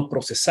problema es no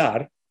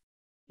procesar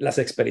las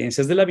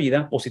experiencias de la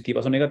vida,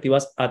 positivas o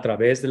negativas, a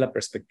través de la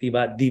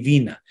perspectiva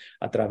divina,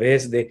 a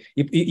través de,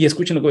 y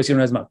escuchen lo que voy a decir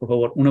una vez más, por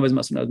favor, una vez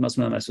más,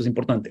 esto es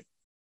importante.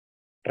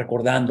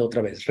 Recordando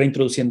otra vez,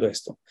 reintroduciendo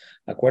esto.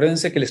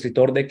 Acuérdense que el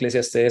escritor de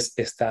Eclesiastés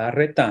está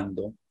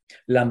retando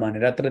la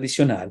manera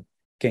tradicional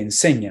que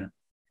enseña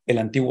el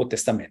Antiguo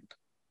Testamento.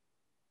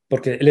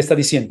 Porque él está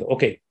diciendo,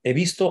 ok, he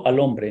visto al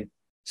hombre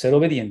ser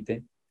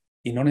obediente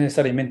y no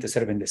necesariamente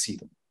ser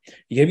bendecido.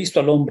 Y he visto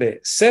al hombre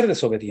ser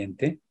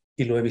desobediente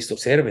y lo he visto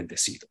ser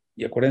bendecido.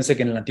 Y acuérdense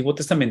que en el Antiguo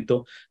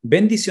Testamento,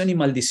 bendición y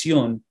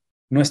maldición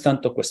no es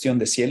tanto cuestión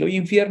de cielo y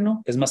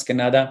infierno, es más que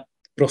nada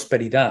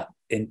prosperidad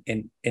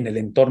en el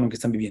entorno en que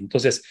están viviendo.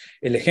 Entonces,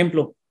 el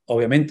ejemplo,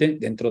 obviamente,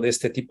 dentro de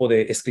este tipo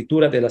de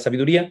escritura de la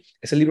sabiduría,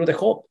 es el libro de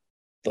Job,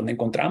 donde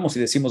encontramos y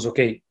decimos, ok,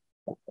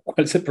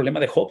 ¿cuál es el problema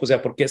de Job? O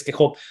sea, ¿por qué es que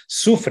Job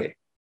sufre?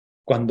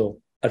 Cuando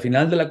al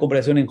final de la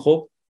conversación en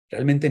Job,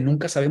 realmente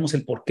nunca sabemos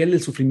el porqué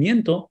del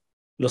sufrimiento.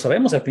 Lo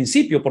sabemos al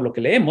principio por lo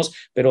que leemos,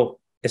 pero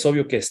es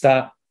obvio que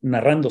está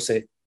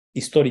narrándose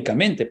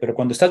históricamente. Pero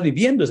cuando estás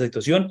viviendo esa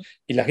situación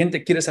y la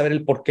gente quiere saber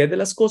el porqué de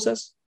las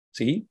cosas,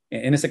 ¿sí?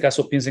 En este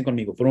caso, piensen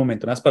conmigo por un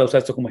momento, nada más para usar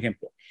esto como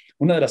ejemplo.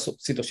 Una de las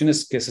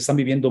situaciones que se están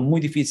viviendo muy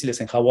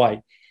difíciles en Hawái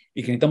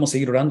y que necesitamos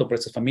seguir orando por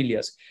estas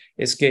familias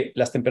es que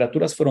las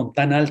temperaturas fueron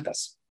tan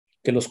altas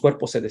que los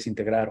cuerpos se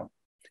desintegraron.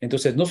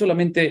 Entonces, no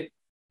solamente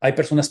hay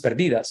personas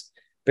perdidas,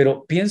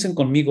 pero piensen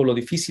conmigo lo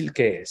difícil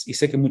que es, y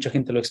sé que mucha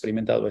gente lo ha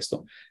experimentado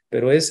esto,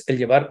 pero es el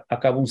llevar a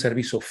cabo un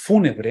servicio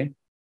fúnebre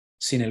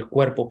sin el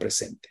cuerpo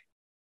presente,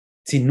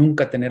 sin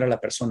nunca tener a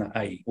la persona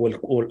ahí o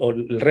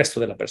el resto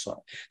de la persona.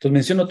 Entonces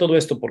menciono todo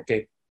esto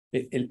porque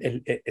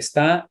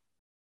está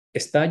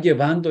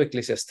llevando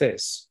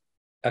Eclesiastés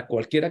a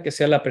cualquiera que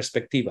sea la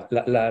perspectiva,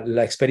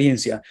 la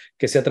experiencia,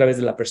 que sea a través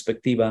de la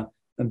perspectiva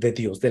de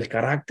Dios, del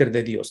carácter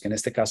de Dios, que en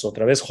este caso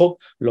otra vez Job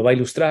lo va a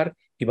ilustrar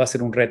y va a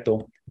ser un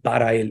reto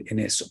para él en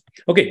eso.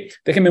 Ok,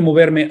 déjenme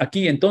moverme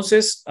aquí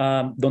entonces,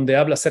 donde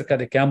habla acerca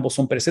de que ambos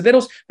son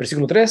perecederos.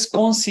 Versículo 3,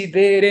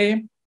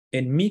 considere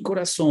en mi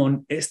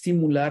corazón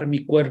estimular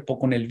mi cuerpo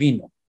con el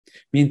vino,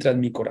 mientras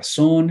mi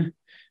corazón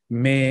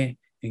me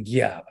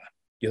guiaba.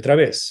 Y otra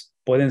vez,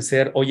 pueden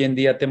ser hoy en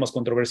día temas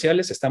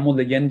controversiales. Estamos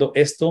leyendo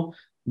esto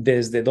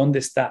desde dónde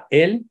está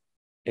él,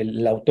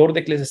 el autor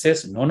de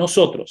Eclesiastés, no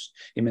nosotros.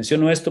 Y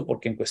menciono esto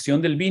porque en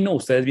cuestión del vino,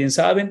 ustedes bien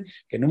saben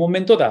que en un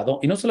momento dado,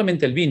 y no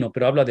solamente el vino,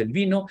 pero habla del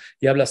vino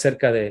y habla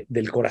acerca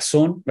del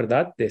corazón,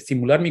 ¿verdad? De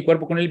estimular mi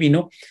cuerpo con el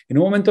vino. En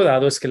un momento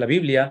dado es que la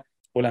Biblia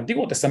o el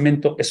Antiguo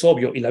Testamento es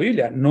obvio y la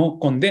Biblia no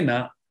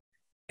condena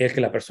el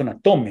que la persona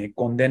tome,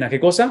 condena ¿qué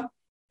cosa?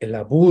 El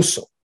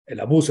abuso. El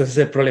abuso, ese es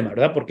el problema,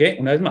 ¿verdad? ¿Por qué?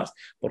 Una vez más,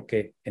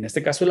 porque en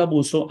este caso el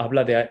abuso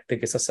habla de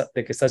que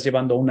estás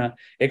llevando a una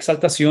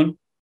exaltación,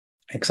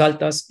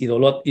 exaltas,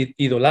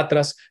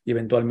 idolatras y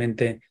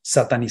eventualmente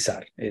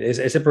satanizar.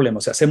 Ese es el problema.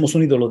 O sea, hacemos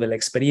un ídolo de la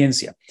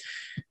experiencia.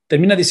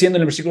 Termina diciendo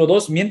en el versículo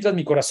 2, mientras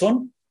mi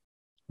corazón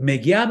me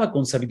guiaba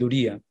con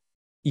sabiduría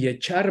y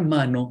echar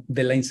mano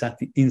de la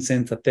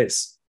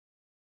insensatez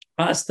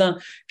hasta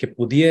que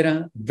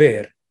pudiera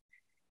ver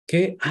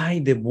qué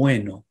hay de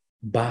bueno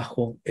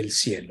bajo el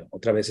cielo.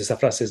 Otra vez, esa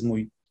frase es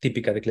muy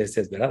típica de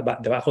Eclesiastés, ¿verdad?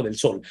 Debajo del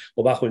sol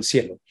o bajo el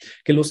cielo.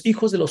 Que los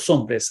hijos de los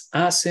hombres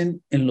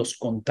hacen en los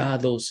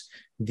contados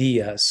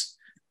días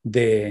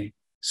de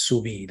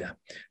su vida.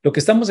 Lo que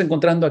estamos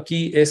encontrando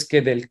aquí es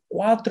que del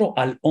 4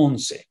 al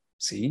 11,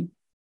 ¿sí?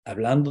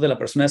 Hablando de la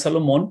persona de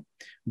Salomón,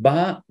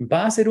 va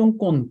a hacer un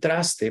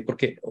contraste,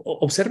 porque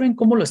observen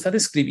cómo lo está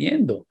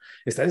describiendo.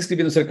 Está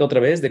describiendo acerca otra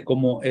vez de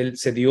cómo él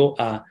se dio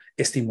a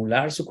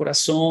estimular su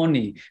corazón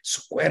y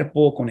su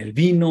cuerpo con el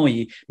vino,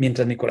 y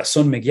mientras mi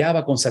corazón me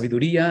guiaba con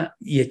sabiduría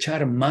y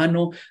echar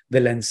mano de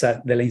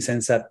la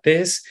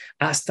insensatez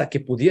hasta que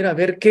pudiera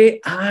ver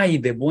qué hay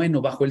de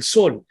bueno bajo el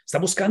sol. Está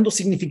buscando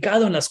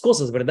significado en las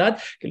cosas, ¿verdad?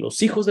 Que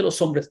los hijos de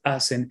los hombres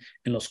hacen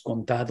en los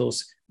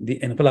contados.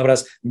 En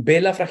palabras,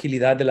 ve la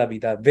fragilidad de la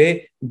vida,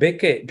 ve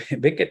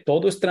que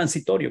todo es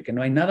transitorio, que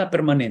no hay nada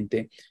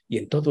permanente, y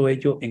en todo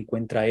ello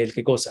encuentra él,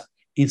 ¿qué cosa?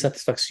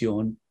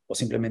 Insatisfacción, o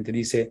simplemente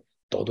dice,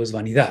 todo es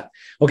vanidad.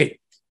 Ok,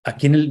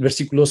 aquí en el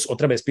versículos,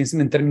 otra vez,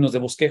 piensen en términos de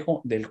bosquejo,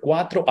 del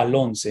 4 al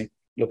 11,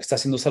 lo que está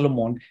haciendo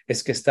Salomón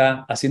es que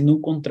está haciendo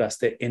un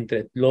contraste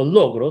entre los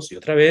logros, y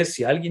otra vez,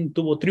 si alguien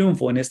tuvo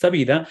triunfo en esta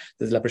vida,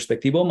 desde la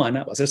perspectiva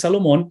humana, va a ser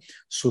Salomón,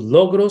 sus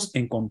logros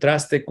en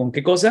contraste con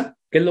 ¿qué cosa?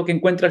 ¿Qué es lo que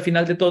encuentra al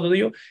final de todo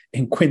ello?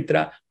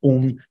 Encuentra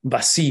un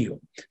vacío.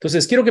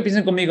 Entonces, quiero que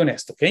piensen conmigo en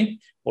esto, ¿ok?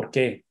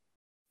 Porque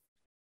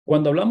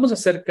cuando hablamos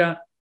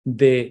acerca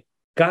de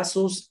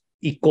casos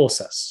y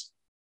cosas,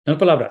 en otras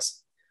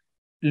palabras,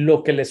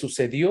 lo que le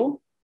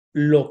sucedió,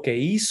 lo que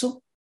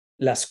hizo,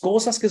 las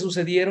cosas que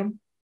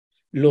sucedieron,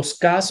 los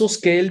casos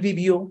que él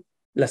vivió,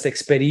 las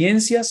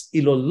experiencias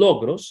y los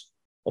logros,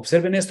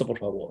 observen esto, por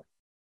favor.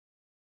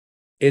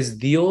 Es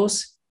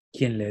Dios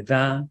quien le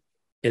da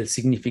el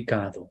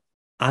significado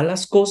a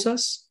las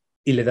cosas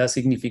y le da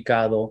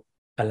significado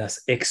a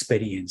las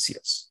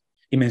experiencias.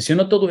 Y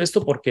menciono todo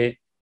esto porque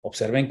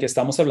observen que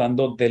estamos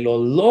hablando de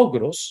los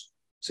logros,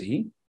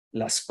 ¿sí?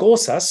 Las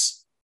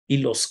cosas y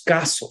los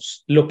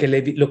casos, lo que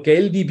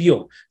él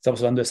vivió.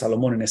 Estamos hablando de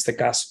Salomón en este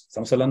caso.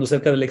 Estamos hablando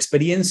acerca de la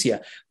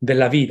experiencia de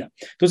la vida.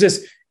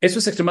 Entonces, eso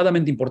es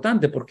extremadamente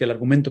importante porque el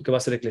argumento que va a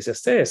hacer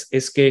Eclesiastés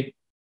es que,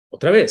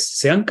 otra vez,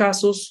 sean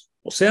casos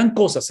o sean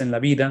cosas en la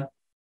vida,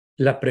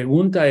 la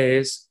pregunta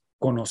es,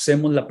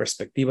 ¿conocemos la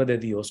perspectiva de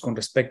Dios con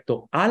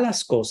respecto a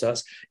las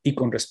cosas y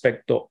con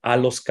respecto a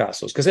los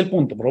casos? ¿Qué es el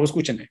punto? Por favor,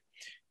 escúchenme.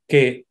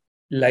 Que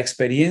la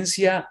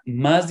experiencia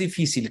más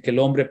difícil que el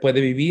hombre puede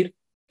vivir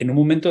en un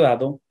momento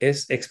dado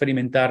es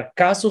experimentar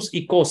casos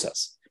y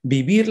cosas,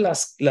 vivir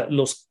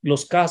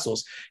los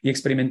casos y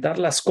experimentar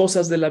las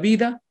cosas de la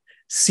vida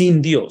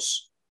sin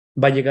Dios.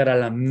 Va a llegar a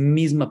la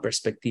misma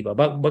perspectiva,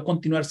 va a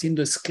continuar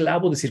siendo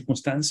esclavo de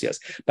circunstancias,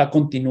 va a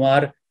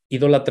continuar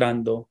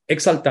idolatrando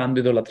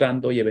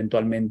y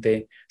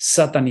eventualmente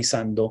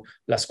satanizando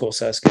las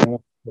cosas que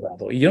hemos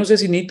dado. Y yo no sé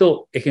si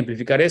necesito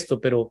ejemplificar esto,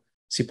 pero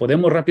si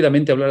podemos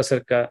rápidamente hablar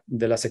acerca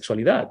de la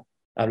sexualidad,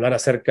 hablar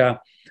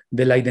acerca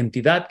de la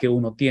identidad que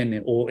uno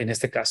tiene, o en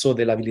este caso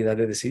de la habilidad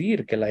de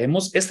decidir, que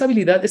esta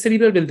habilidad, este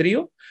libre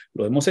albedrío,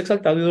 lo hemos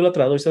exaltado,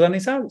 idolatrado y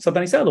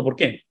satanizado. ¿Por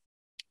qué?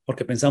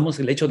 Porque pensamos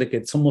el hecho de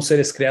que somos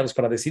seres creados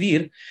para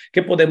decidir,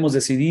 que podemos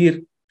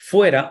decidir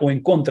fuera o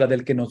en contra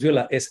del que nos dio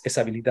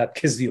esa habilidad,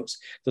 que es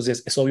Dios.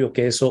 Entonces, es obvio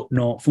que eso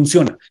no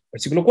funciona.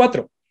 Versículo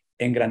 4.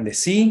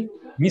 Engrandecí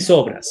mis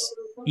obras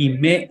y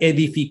me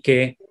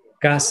edifiqué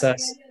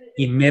casas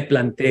y me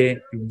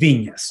planté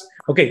viñas.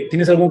 Ok,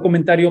 ¿tienes algún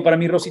comentario para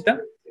mí,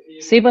 Rosita?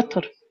 Sí,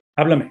 pastor.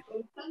 Háblame.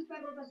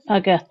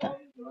 Acá está.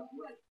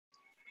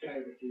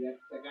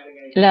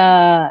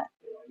 La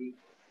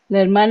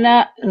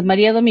hermana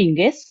María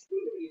Domínguez.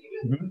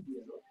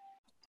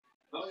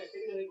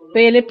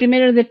 Voy a leer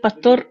primero el del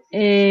pastor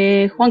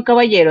Juan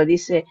Caballero.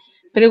 Dice,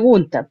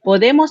 pregunta,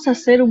 ¿podemos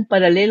hacer un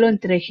paralelo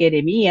entre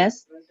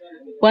Jeremías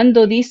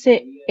cuando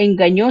dice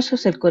engañoso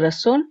es el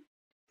corazón?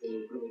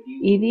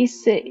 Y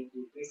dice,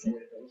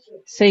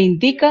 se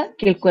indica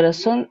que el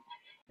corazón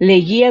le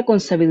guía con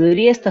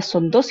sabiduría. Estas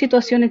son dos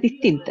situaciones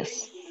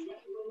distintas.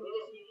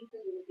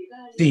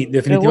 Sí, Pregunta, en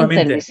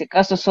definitivamente. ese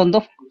caso son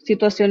dos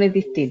situaciones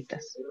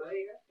distintas.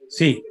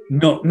 Sí,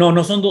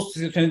 no son dos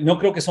situaciones, no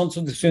creo que son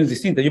situaciones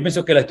distintas. Yo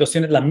pienso que la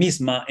situación es la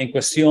misma en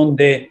cuestión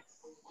de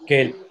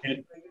que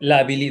la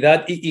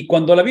habilidad, y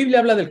cuando la Biblia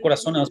habla del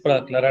corazón, nada más para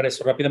aclarar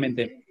eso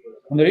rápidamente,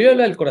 cuando la Biblia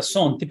habla del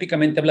corazón,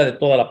 típicamente habla de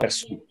toda la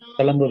persona,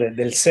 está hablando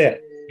del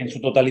ser en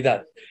su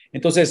totalidad.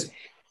 Entonces,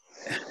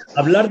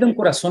 hablar de un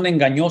corazón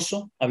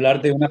engañoso,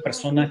 hablar de una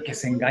persona que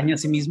se engaña a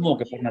sí mismo o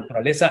que por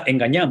naturaleza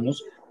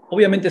engañamos,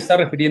 obviamente está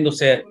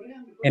refiriéndose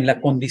en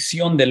la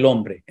condición del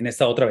hombre, en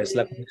esta otra vez,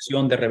 la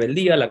condición de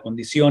rebeldía, la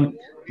condición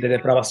de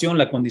depravación,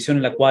 la condición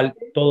en la cual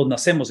todos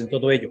nacemos en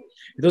todo ello.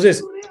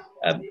 Entonces,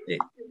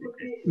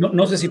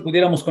 no sé si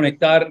pudiéramos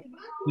conectar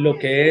lo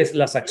que es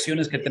las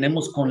acciones que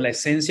tenemos con la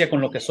esencia,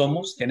 con lo que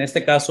somos, que en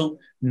este caso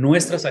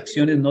nuestras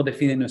acciones no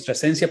definen nuestra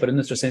esencia, pero es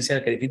nuestra esencia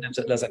la que define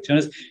las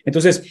acciones.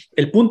 Entonces,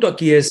 el punto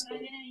aquí es,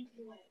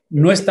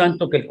 no es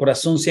tanto que el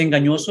corazón sea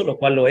engañoso, lo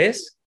cual lo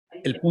es,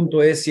 el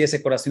punto es si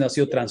ese corazón ha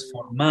sido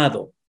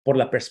transformado por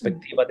la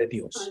perspectiva de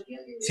Dios,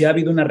 si ha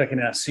habido una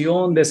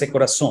regeneración de ese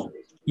corazón.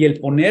 Y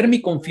el poner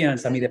mi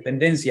confianza, mi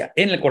dependencia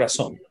en el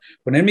corazón,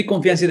 poner mi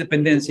confianza y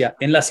dependencia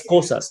en las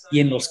cosas y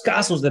en los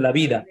casos de la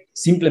vida,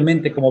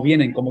 simplemente como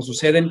vienen, como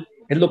suceden,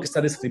 es lo que está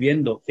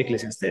describiendo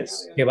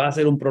Eclesiastés, que va a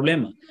ser un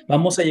problema.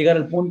 Vamos a llegar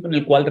al punto en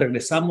el cual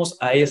regresamos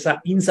a esa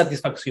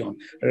insatisfacción,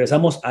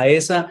 regresamos a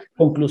esa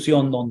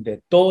conclusión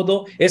donde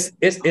todo es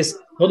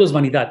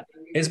vanidad,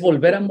 es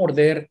volver a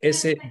morder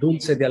ese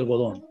dulce de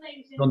algodón,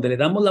 donde le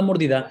damos la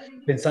mordida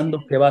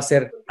pensando que va a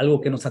ser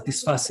algo que nos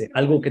satisface,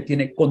 algo que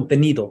tiene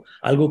contenido,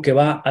 algo que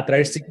va a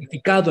traer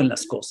significado en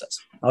las cosas.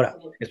 Ahora,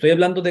 estoy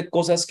hablando de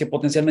cosas que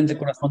potencialmente el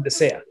corazón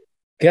desea.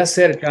 ¿Qué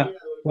acerca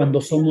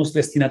cuando somos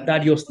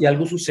destinatarios y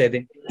algo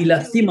sucede y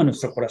lastima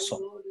nuestro corazón?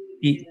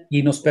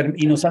 Y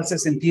nos hace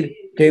sentir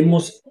que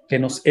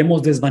nos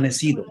hemos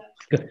desvanecido,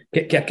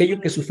 que aquello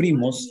que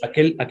sufrimos,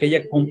 aquel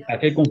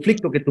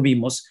conflicto que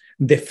tuvimos,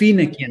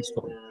 define quién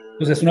soy.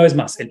 Entonces, una vez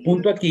más, el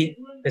punto aquí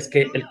es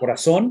que el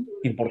corazón,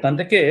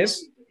 importante que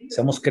es,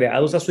 seamos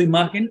creados a su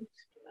imagen,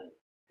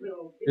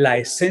 la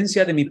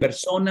esencia de mi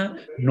persona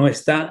no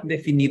está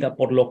definida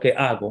por lo que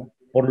hago,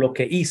 por lo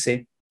que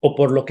hice o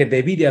por lo que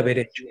debí de haber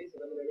hecho.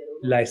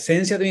 La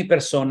esencia de mi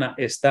persona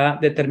está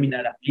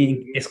determinada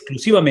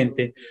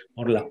exclusivamente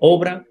por la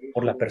obra,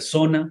 por la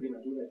persona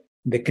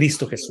de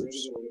Cristo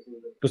Jesús.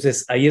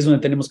 Entonces, ahí es donde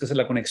tenemos que hacer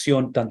la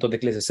conexión tanto de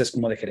Eclesiastés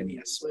como de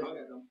Jeremías.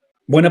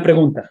 Buena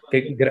pregunta.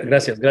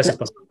 Gracias,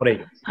 pastor, por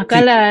ello. Acá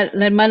Sí,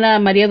 la hermana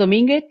María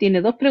Domínguez tiene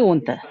dos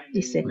preguntas.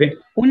 Dice, okay.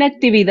 ¿una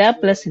actividad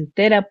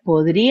placentera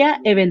podría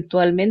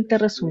eventualmente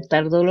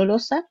resultar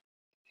dolorosa?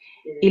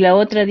 Y la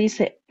otra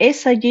dice,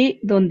 ¿es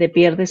allí donde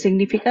pierde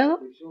significado?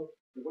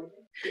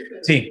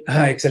 Sí,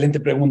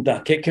 excelente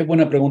pregunta. Qué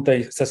buena pregunta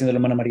está haciendo la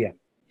hermana María.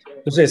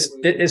 Entonces,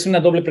 es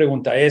una doble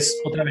pregunta. Es,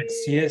 otra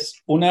vez, si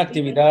es una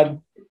actividad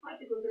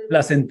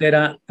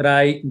placentera,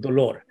 trae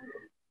dolor.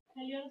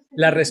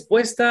 La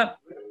respuesta,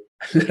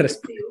 la,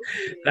 resp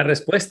la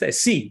respuesta es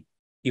sí,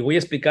 y voy a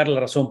explicar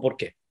la razón por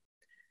qué.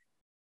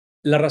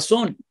 La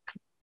razón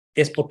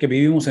es porque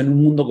vivimos en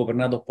un mundo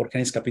gobernado por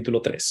Génesis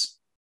capítulo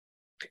 3.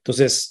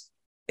 Entonces,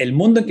 el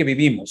mundo en que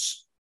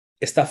vivimos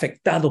está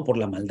afectado por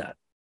la maldad.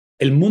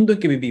 El mundo en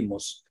que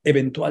vivimos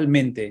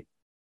eventualmente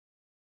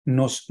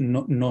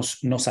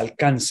nos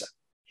alcanza.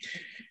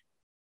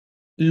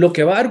 Lo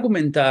que va a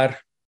argumentar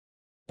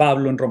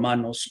Pablo en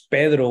Romanos,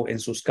 Pedro en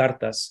sus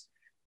cartas,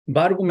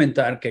 va a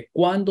argumentar que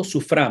cuando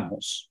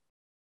suframos,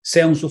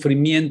 sea un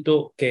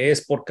sufrimiento que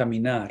es por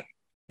caminar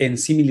en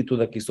similitud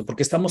a Cristo,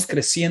 porque estamos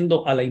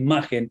creciendo a la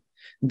imagen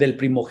del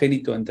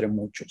primogénito entre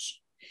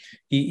muchos.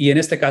 Y en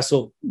este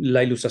caso,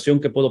 la ilustración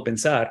que puedo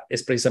pensar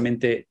es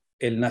precisamente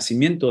el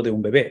nacimiento de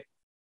un bebé.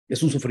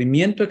 Es un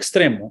sufrimiento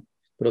extremo,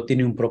 pero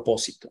tiene un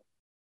propósito.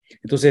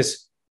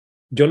 Entonces,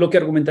 yo lo que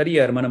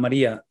argumentaría, hermana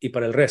María, y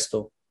para el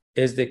resto,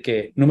 es de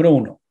que, número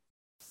uno,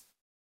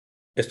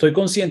 estoy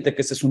consciente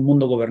que este es un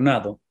mundo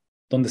gobernado,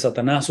 donde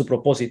Satanás, su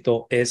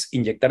propósito es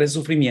inyectar ese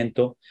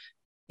sufrimiento,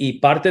 y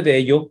parte de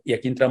ello, y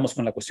aquí entramos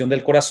con la cuestión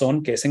del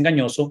corazón, que es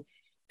engañoso,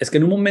 es que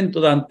en un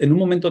momento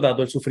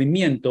dado el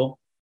sufrimiento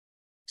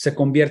se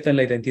convierte en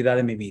la identidad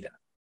de mi vida.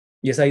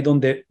 Y es ahí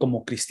donde,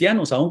 como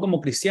cristianos, aún como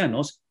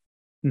cristianos,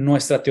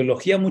 nuestra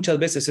teología muchas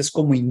veces es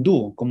como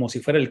hindú, como si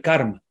fuera el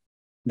karma,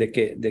 de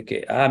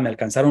que me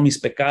alcanzaron mis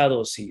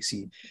pecados,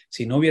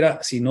 si no hubiera,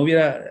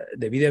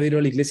 debí de haber ido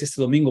a la iglesia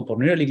este domingo, por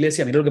no ir a la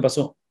iglesia, mira lo que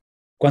pasó.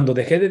 Cuando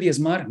dejé de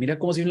diezmar, mira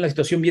cómo se viene la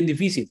situación bien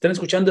difícil. Están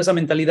escuchando esa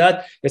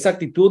mentalidad, esa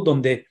actitud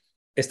donde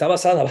está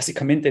basada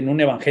básicamente en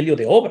un evangelio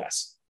de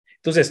obras.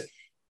 Entonces,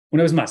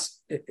 una vez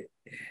más,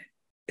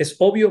 es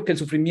obvio que el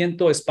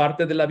sufrimiento es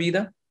parte de la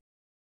vida.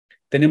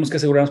 Tenemos que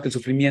asegurarnos que el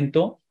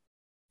sufrimiento,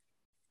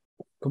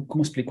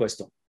 ¿cómo explico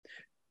esto?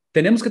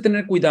 Tenemos que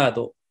tener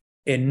cuidado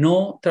en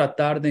no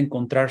tratar de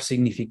encontrar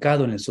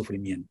significado en el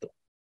sufrimiento.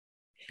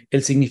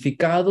 El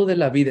significado de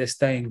la vida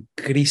está en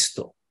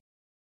Cristo,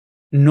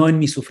 no en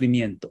mi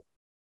sufrimiento,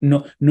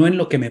 no en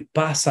lo que me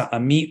pasa a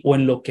mí o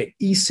en lo que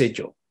hice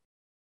yo.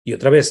 Y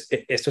otra vez,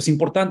 esto es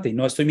importante y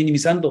no estoy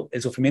minimizando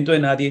el sufrimiento de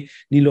nadie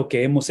ni lo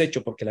que hemos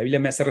hecho, porque la Biblia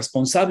me hace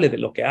responsable de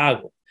lo que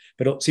hago.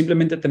 Pero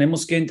simplemente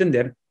tenemos que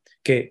entender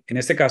que en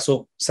este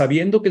caso,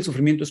 sabiendo que el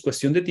sufrimiento es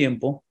cuestión de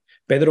tiempo,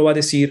 Pedro va a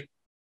decir,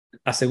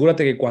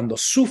 asegúrate que cuando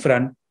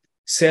sufran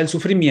sea el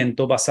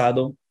sufrimiento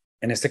basado,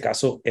 en este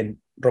caso,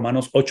 en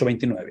Romanos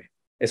 8:29.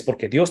 Es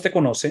porque Dios te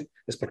conoce,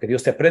 es porque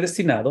Dios te ha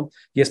predestinado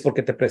y es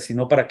porque te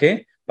predestinó ¿para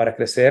qué? Para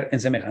crecer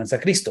en semejanza a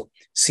Cristo.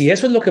 Si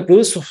eso es lo que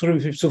produce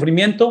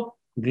sufrimiento,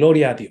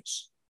 gloria a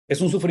Dios. Es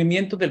un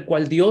sufrimiento del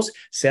cual Dios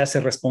se hace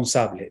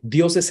responsable.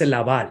 Dios es el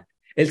aval.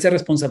 Él se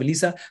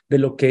responsabiliza de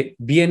lo que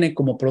viene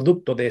como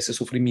producto de ese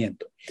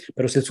sufrimiento.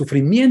 Pero si el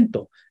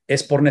sufrimiento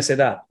es por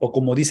necedad o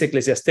como dice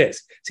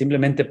Eclesiastés,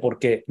 simplemente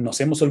porque nos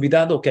hemos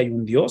olvidado que hay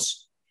un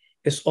Dios,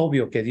 es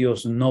obvio que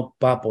Dios no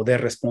va a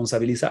poder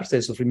responsabilizarse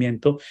del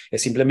sufrimiento,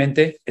 es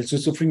simplemente el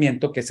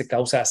sufrimiento que se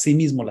causa a sí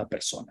mismo la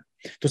persona.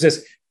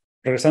 Entonces,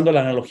 regresando a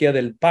la analogía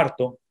del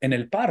parto, en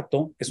el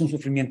parto es un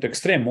sufrimiento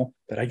extremo,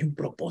 pero hay un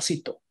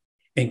propósito.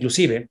 E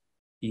inclusive,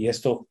 y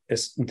esto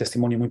es un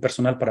testimonio muy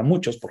personal para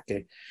muchos,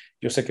 porque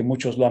yo sé que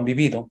muchos lo han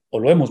vivido o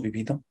lo hemos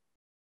vivido,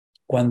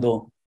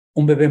 cuando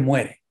un bebé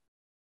muere,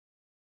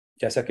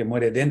 ya sea que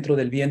muere dentro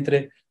del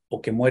vientre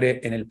o que muere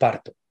en el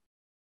parto,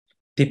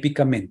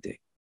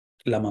 típicamente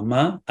la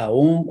mamá,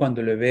 aun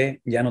cuando el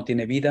bebé ya no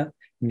tiene vida,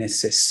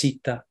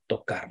 necesita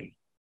tocarlo,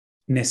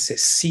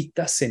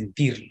 necesita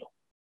sentirlo,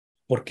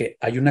 porque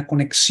hay una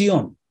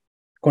conexión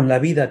con la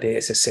vida de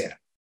ese ser.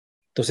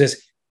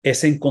 Entonces,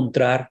 es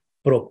encontrar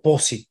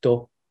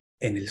propósito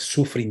en el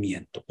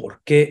sufrimiento.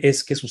 ¿Por qué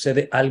es que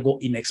sucede algo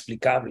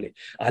inexplicable,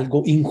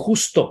 algo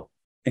injusto?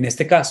 En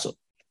este caso,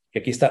 y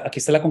aquí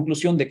está la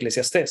conclusión de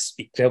Eclesiastés,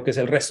 y creo que es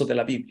el resto de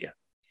la Biblia.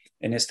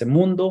 En este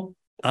mundo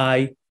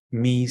hay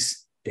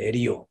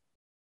misterio.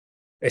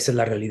 Esa es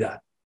la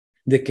realidad,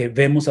 de que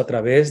vemos a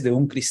través de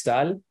un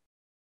cristal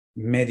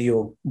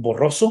medio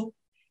borroso,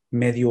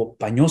 medio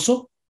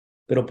pañoso,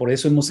 pero por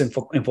eso hemos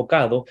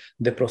enfocado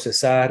de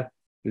procesar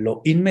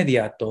lo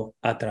inmediato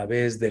a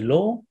través de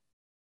lo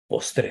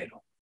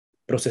postrero.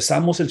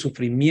 Procesamos el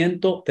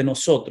sufrimiento de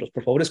nosotros.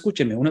 Por favor,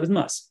 escúcheme una vez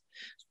más.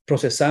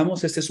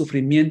 Procesamos este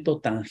sufrimiento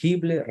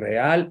tangible,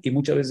 real y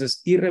muchas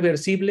veces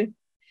irreversible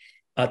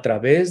a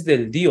través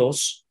del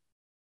Dios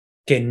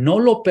que no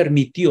lo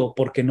permitió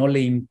porque no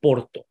le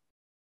importó.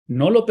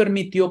 No lo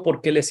permitió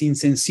porque él es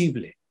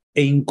insensible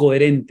e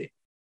incoherente.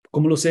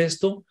 ¿Cómo lo sé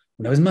esto?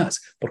 Una vez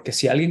más, porque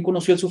si alguien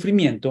conoció el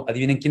sufrimiento,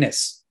 adivinen quién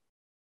es.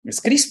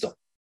 Es Cristo.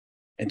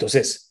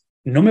 Entonces,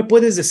 no me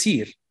puedes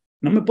decir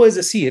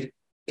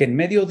que en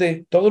medio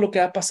de todo lo que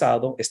ha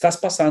pasado, estás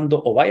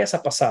pasando o vayas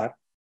a pasar,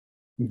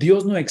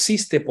 Dios no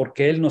existe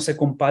porque Él no se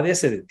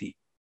compadece de ti.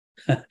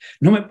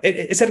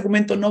 Ese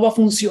argumento no va a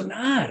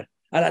funcionar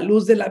a la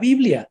luz de la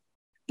Biblia,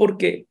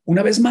 porque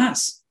una vez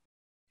más,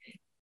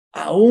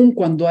 aun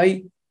cuando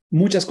hay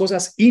muchas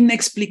cosas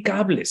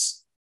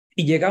inexplicables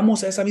y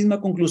llegamos a esa misma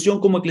conclusión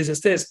como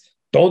Eclesiastés,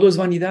 todo es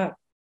vanidad,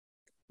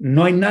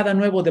 no hay nada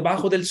nuevo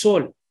debajo del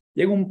sol.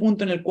 Llega un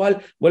punto en el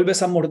cual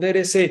vuelves a morder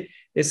ese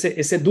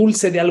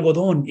dulce de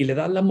algodón y le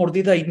das la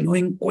mordida y no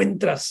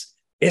encuentras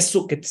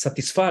eso que te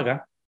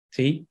satisfaga,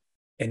 ¿sí?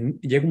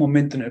 Llega un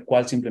momento en el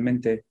cual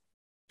simplemente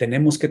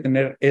tenemos que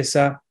tener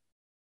esa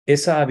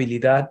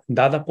habilidad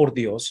dada por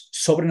Dios,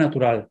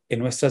 sobrenatural en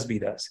nuestras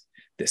vidas,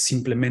 de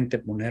simplemente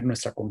poner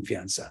nuestra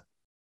confianza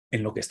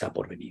en lo que está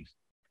por venir.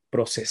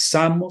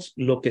 Procesamos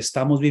lo que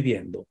estamos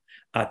viviendo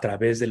a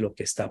través de lo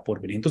que está por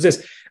venir.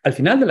 Entonces, al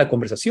final de la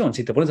conversación,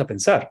 si te pones a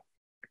pensar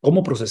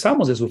cómo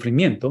procesamos el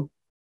sufrimiento,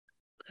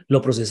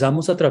 lo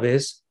procesamos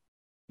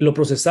lo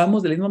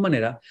procesamos de la misma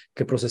manera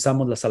que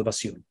procesamos la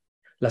salvación.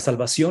 La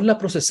salvación la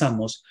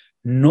procesamos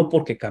no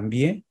porque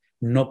cambié,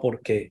 no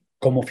porque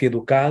como fui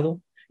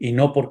educado y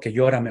no porque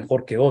yo era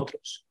mejor que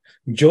otros.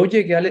 Yo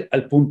llegué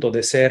al punto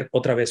de ser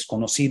otra vez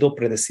conocido,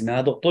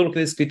 predestinado. Todo lo que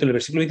he escrito en el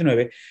versículo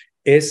 29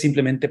 es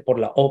simplemente por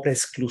la obra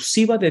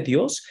exclusiva de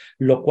Dios,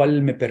 lo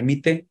cual me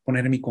permite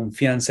poner mi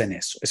confianza en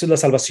eso. Esa es la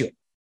salvación.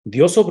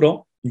 Dios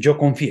obró, yo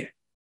confié.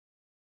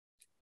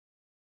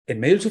 En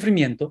medio del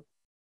sufrimiento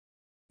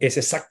es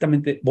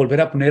exactamente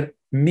volver a poner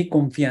mi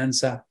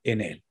confianza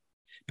en Él.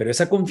 Pero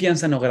esa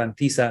confianza no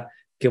garantiza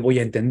que voy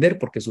a entender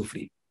por qué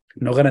sufrí.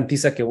 No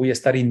garantiza que voy a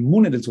estar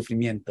inmune del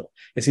sufrimiento.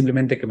 Es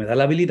simplemente que me da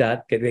la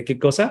habilidad ¿de qué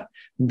cosa?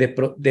 De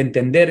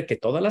entender que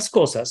todas las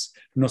cosas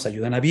nos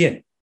ayudan a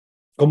bien.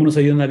 ¿Cómo nos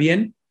ayudan a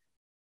bien?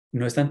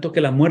 No es tanto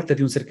que la muerte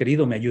de un ser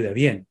querido me ayude a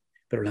bien,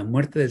 pero la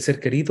muerte del ser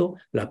querido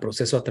la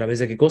proceso a través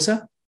de ¿qué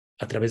cosa?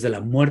 A través de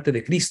la muerte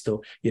de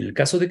Cristo. Y en el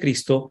caso de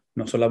Cristo,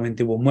 no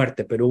solamente hubo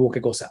muerte, pero hubo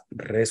 ¿qué cosa?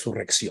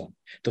 Resurrección.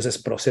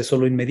 Entonces, proceso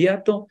lo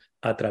inmediato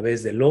a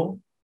través de lo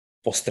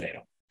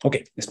postrero. Ok,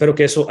 espero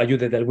que eso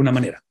ayude de alguna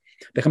manera.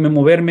 Déjame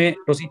moverme,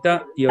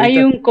 Rosita, y Hay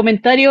ahorita... un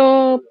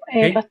comentario,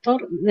 Ok,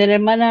 pastor, de la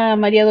hermana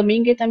María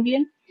Domínguez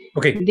también.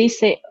 ok.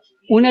 Dice,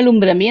 un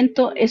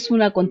alumbramiento es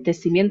un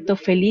acontecimiento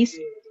feliz,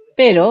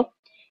 pero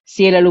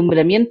si el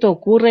alumbramiento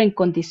ocurre en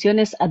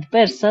condiciones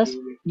adversas,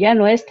 ya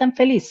no es tan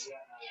feliz.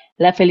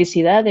 La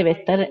felicidad debe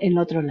estar en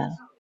otro lado.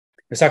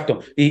 Exacto.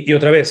 Y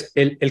otra vez,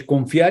 el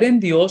confiar en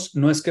Dios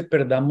no es que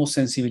perdamos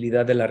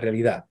sensibilidad de la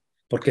realidad,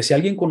 porque si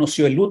alguien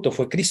conoció el luto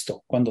fue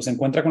Cristo. Cuando se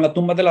encuentra con la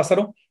tumba de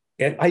Lázaro,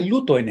 hay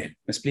luto en él.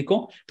 ¿Me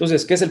explico?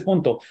 Entonces, ¿qué es el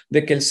punto?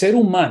 De que el ser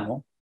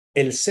humano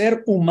el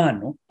ser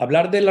humano,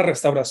 hablar de la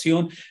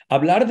restauración,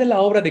 hablar de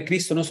la obra de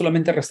Cristo, no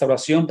solamente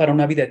restauración para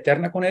una vida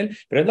eterna con Él,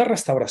 pero es la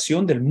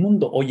restauración del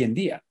mundo hoy en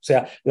día. O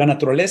sea, la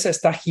naturaleza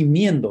está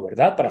gimiendo,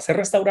 ¿verdad? Para ser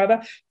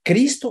restaurada.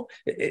 Cristo,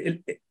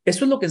 eso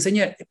es lo que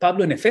enseña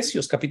Pablo en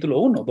Efesios capítulo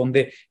 1,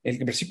 donde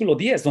el versículo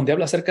 10, donde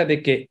habla acerca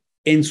de que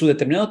en su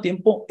determinado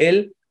tiempo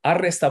Él ha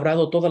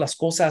restaurado todas las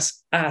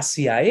cosas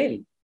hacia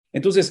Él.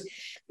 Entonces,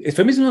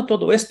 estoy mencionando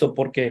todo esto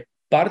porque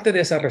parte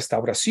de esa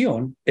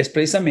restauración es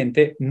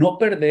precisamente no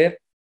perder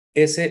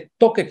ese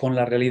toque con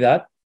la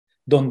realidad,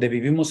 donde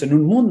vivimos en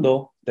un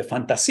mundo de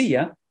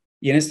fantasía,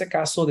 y en este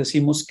caso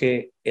decimos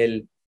que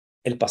el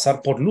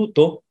pasar por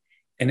luto,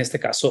 en este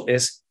caso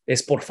es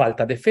por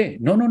falta de fe.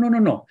 No, no, no,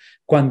 no, no.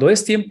 Cuando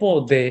es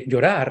tiempo de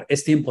llorar,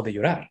 es tiempo de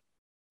llorar.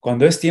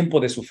 Cuando es tiempo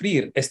de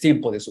sufrir, es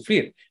tiempo de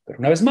sufrir. Pero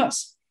una vez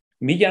más,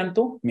 mi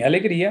llanto, mi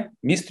alegría,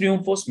 mis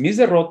triunfos, mis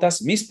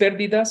derrotas, mis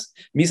pérdidas,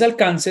 mis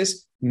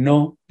alcances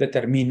no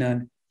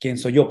determinan quién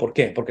soy yo. ¿Por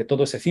qué? Porque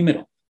todo es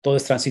efímero, todo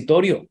es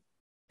transitorio,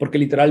 porque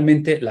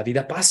literalmente la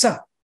vida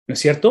pasa, ¿no es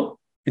cierto?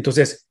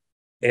 Entonces,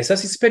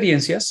 esas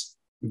experiencias,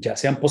 ya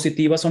sean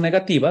positivas o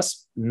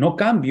negativas, no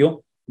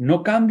cambio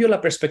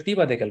la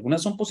perspectiva de que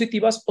algunas son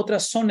positivas,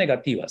 otras son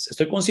negativas.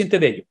 Estoy consciente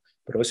de ello,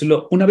 pero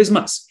decirlo una vez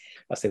más,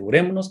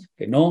 asegurémonos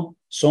que no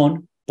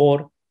son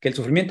que el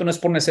sufrimiento no es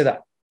por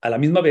necedad. A la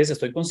misma vez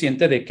estoy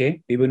consciente de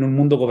que vivo en un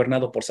mundo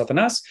gobernado por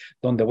Satanás,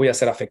 donde voy a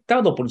ser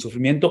afectado por el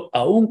sufrimiento,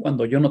 aun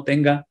cuando yo no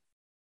tenga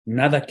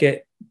nada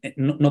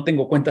no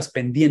tengo cuentas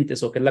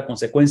pendientes o que es la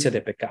consecuencia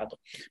de pecado.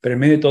 Pero en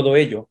medio de todo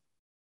ello,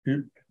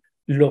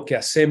 lo que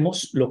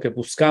hacemos, lo que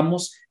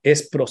buscamos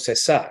es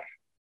procesar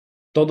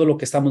todo lo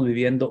que estamos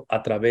viviendo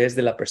a través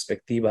de la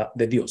perspectiva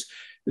de Dios.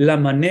 La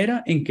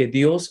manera en que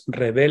Dios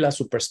revela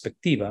su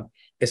perspectiva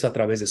es a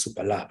través de su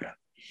palabra.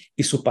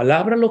 Y su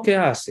palabra lo que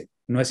hace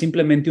no es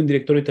simplemente un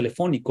directorio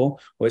telefónico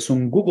o es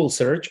un Google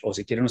Search, o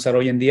si quieren usar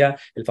hoy en día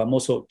el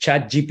famoso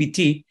Chat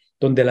GPT,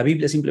 donde la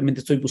Biblia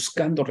simplemente estoy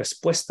buscando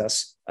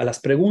respuestas a las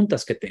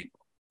preguntas que tengo.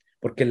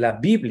 Porque la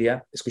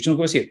Biblia, escuchen lo que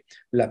voy a decir,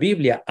 la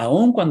Biblia,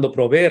 aun cuando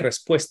provee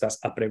respuestas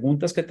a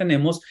preguntas que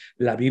tenemos,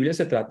 la Biblia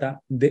se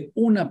trata de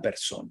una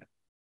persona.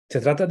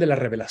 Se trata de la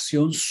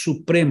revelación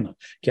suprema,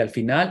 que al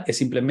final es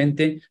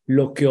simplemente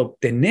lo que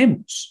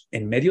obtenemos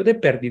en medio de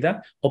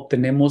pérdida,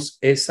 obtenemos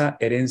esa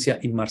herencia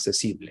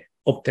inmarcesible,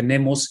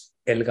 obtenemos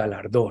el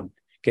galardón,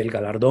 que el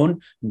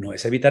galardón no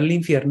es evitar el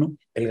infierno,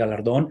 el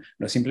galardón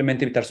no es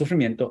simplemente evitar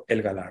sufrimiento,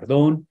 el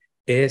galardón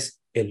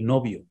es el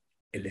novio,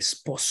 el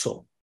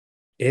esposo,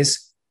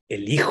 es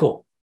el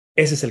hijo,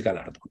 ese es el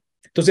galardón.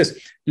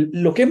 Entonces,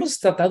 lo que hemos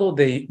tratado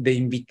de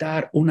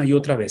invitar una y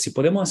otra vez, si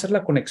podemos hacer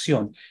la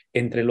conexión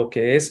entre lo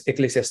que es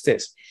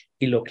Eclesiastés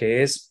y lo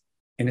que es,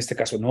 en este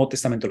caso, el Nuevo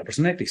Testamento, la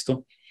persona de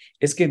Cristo,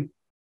 es que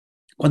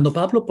cuando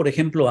Pablo, por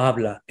ejemplo,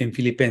 habla en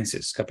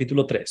Filipenses,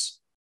 capítulo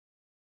 3,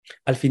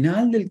 al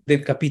final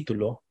del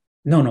capítulo,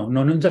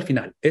 no es al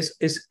final, es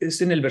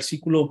en el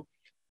versículo,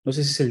 no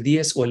sé si es el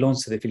 10 o el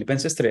 11 de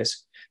Filipenses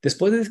 3,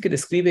 después de que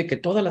describe que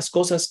todas las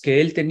cosas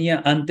que él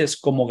tenía antes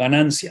como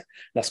ganancia,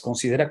 las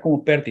considera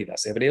como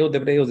pérdidas, hebreos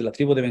de la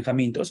tribu de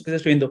Benjamín, todo eso que está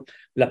escribiendo,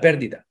 la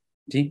pérdida,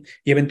 ¿sí?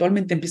 Y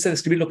eventualmente empieza a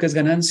describir lo que es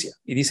ganancia,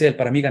 y dice él,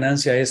 para mí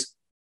ganancia es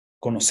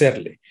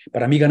conocerle,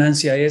 para mí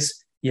ganancia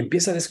es, y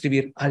empieza a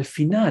describir, al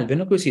final, ven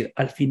lo que voy a decir,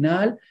 al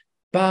final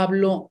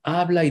Pablo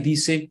habla y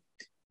dice,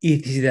 y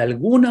si de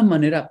alguna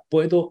manera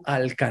puedo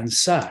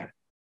alcanzar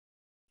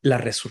la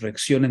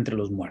resurrección entre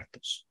los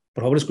muertos.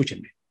 Por favor,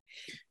 escúchenme.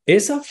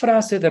 Esa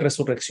frase de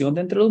resurrección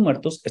de entre los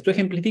muertos, esto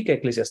ejemplifica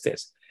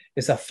Eclesiastés.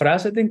 Esa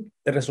frase de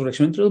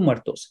resurrección entre los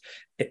muertos,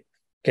 que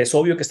es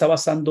obvio que está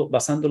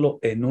basándolo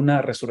en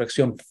una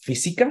resurrección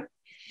física,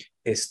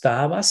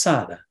 está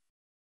basada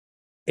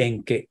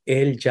en que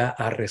Él ya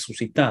ha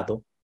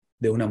resucitado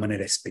de una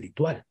manera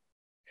espiritual.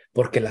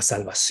 Porque la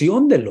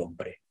salvación del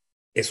hombre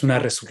es una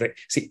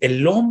resurrección. Sí,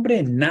 el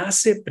hombre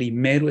nace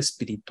primero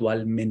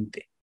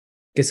espiritualmente.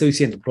 ¿Qué estoy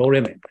diciendo? Por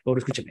favor,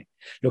 escúcheme.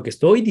 Lo que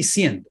estoy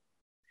diciendo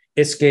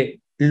es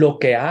que lo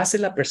que hace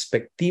la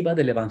perspectiva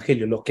del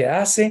evangelio, lo que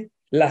hace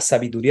la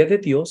sabiduría de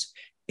Dios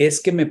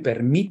es que me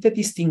permite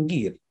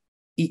distinguir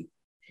y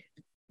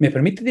me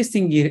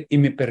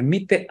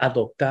permite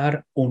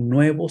adoptar un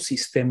nuevo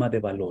sistema de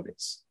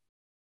valores.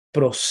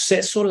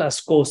 Proceso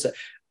las cosas.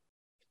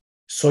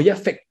 Soy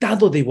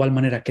afectado de igual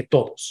manera que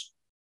todos.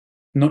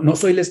 No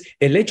soy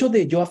el hecho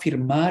de yo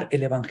afirmar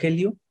el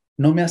evangelio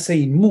no me hace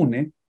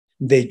inmune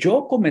de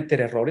yo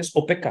cometer errores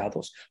o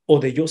pecados o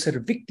de yo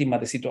ser víctima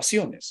de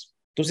situaciones.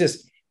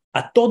 Entonces,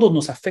 a todos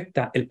nos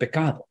afecta el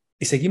pecado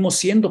y seguimos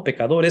siendo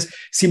pecadores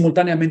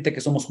simultáneamente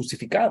que somos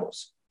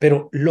justificados.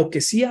 Pero lo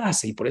que sí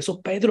hace, y por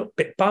eso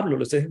Pablo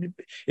lo está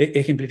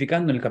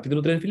ejemplificando en el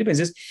capítulo 3 de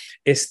Filipenses,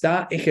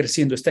 está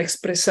ejerciendo, está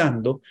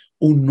expresando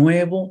un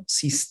nuevo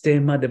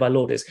sistema de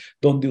valores,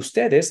 donde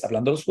ustedes,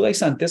 hablando de los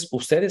judaizantes,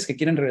 ustedes que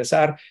quieren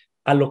regresar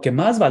a lo que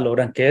más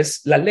valoran, que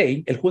es la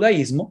ley, el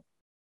judaísmo,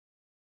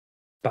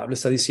 Pablo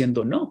está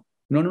diciendo, no.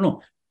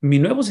 Mi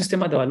nuevo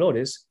sistema de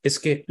valores es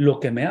que lo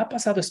que me ha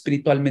pasado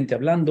espiritualmente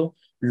hablando,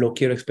 lo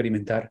quiero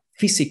experimentar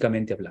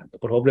físicamente hablando.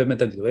 Por favor, me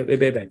entendido.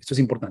 Esto es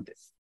importante.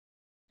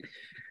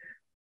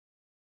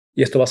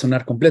 Y esto va a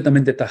sonar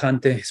completamente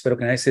tajante. Espero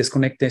que nadie se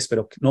desconecte.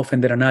 Espero no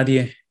ofender a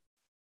nadie.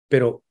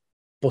 Pero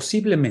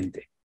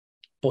posiblemente,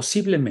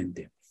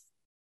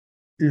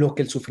 lo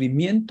que el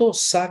sufrimiento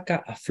saca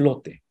a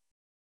flote,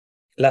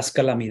 las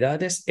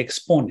calamidades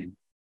exponen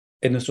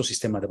en nuestro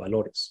sistema de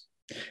valores.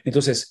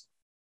 Entonces,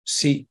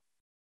 si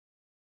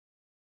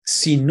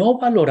no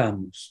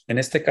valoramos, en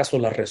este caso,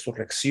 la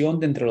resurrección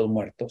de entre los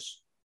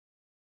muertos,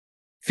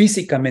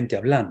 físicamente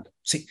hablando,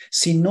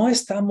 si no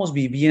estamos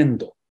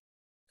viviendo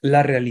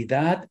la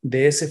realidad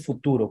de ese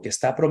futuro que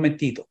está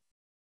prometido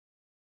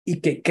y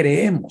que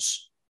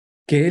creemos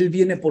que Él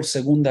viene por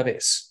segunda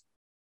vez,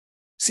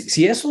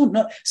 si eso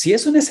no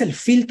es el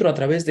filtro a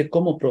través de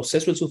cómo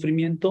proceso el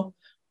sufrimiento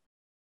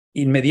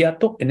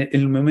inmediato, en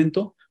el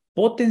momento,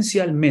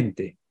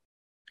 potencialmente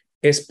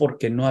es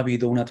porque no ha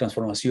habido una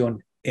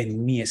transformación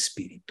en mi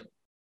espíritu.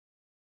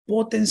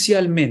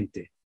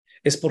 Potencialmente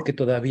es porque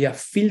todavía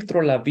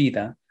filtro la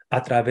vida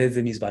a través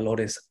de mis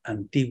valores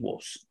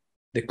antiguos,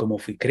 de cómo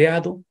fui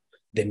creado,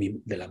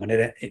 de la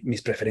manera,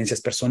 mis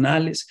preferencias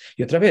personales.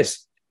 Y otra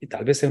vez,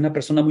 tal vez sea una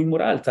persona muy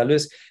moral, tal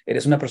vez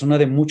eres una persona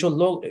de mucho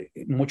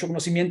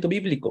conocimiento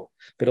bíblico,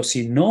 pero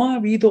si no ha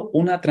habido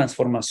una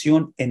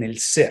transformación en el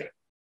ser,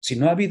 si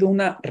no ha habido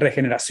una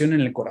regeneración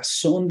en el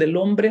corazón del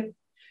hombre,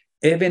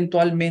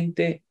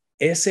 eventualmente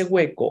ese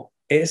hueco,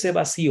 ese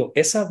vacío,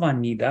 esa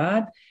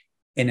vanidad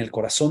en el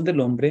corazón del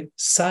hombre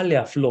sale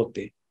a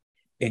flote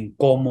en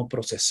cómo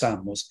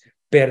procesamos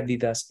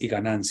pérdidas y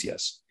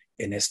ganancias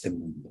en este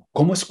mundo.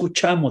 Cómo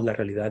escuchamos la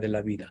realidad de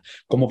la vida,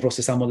 cómo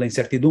procesamos la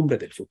incertidumbre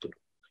del futuro,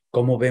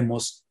 cómo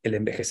vemos el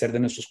envejecer de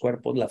nuestros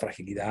cuerpos, la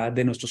fragilidad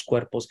de nuestros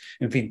cuerpos,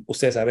 en fin,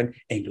 ustedes saben,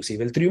 e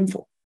inclusive el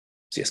triunfo,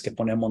 si es que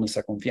ponemos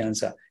nuestra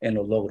confianza en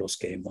los logros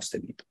que hemos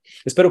tenido.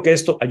 Espero que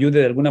esto ayude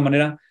de alguna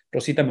manera.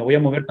 Rosita, me voy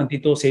a mover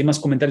tantito. Si hay más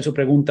comentarios o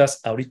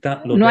preguntas,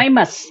 ahorita los No dejo. hay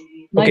más,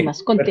 no hay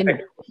más, continúa.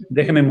 Perfecto.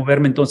 Déjeme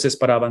moverme entonces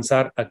para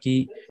avanzar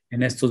aquí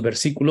en estos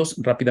versículos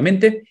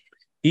rápidamente.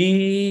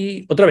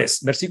 Y otra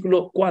vez,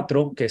 versículo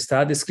 4, que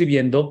está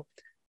describiendo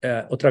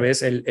otra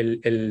vez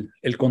el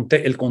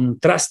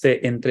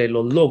contraste entre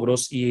los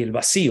logros y el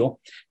vacío,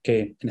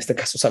 que en este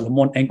caso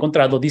Salomón ha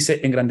encontrado. Dice: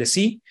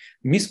 engrandecí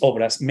mis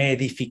obras, me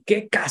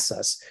edifiqué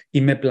casas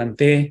y me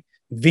planté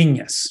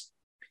viñas.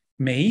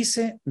 Me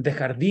hice de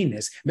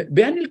jardines.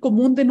 Vean el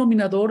común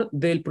denominador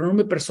del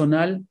pronombre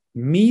personal,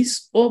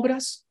 mis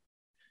obras.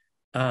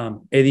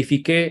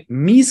 Edifiqué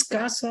mis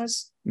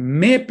casas,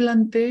 me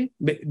planté.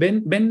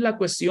 ¿Ven la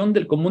cuestión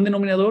del común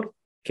denominador?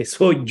 Que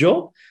soy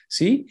yo,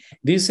 ¿sí?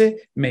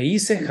 Dice: me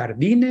hice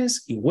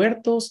jardines y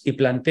huertos y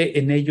planté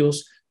en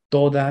ellos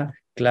toda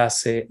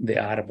clase de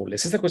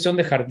árboles. Esta cuestión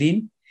de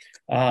jardín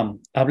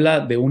habla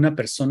de una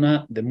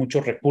persona de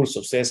muchos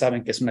recursos. Ustedes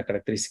saben que es una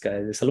característica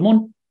de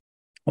Salomón.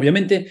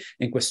 Obviamente,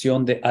 en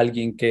cuestión de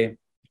alguien que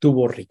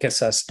tuvo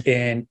riquezas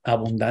en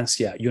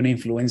abundancia y una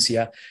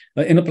influencia.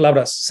 En otras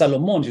palabras,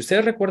 Salomón, si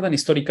ustedes recuerdan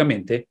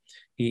históricamente,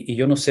 y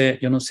yo no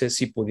sé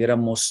si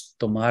pudiéramos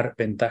tomar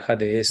ventaja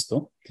de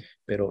esto,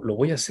 pero lo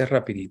voy a hacer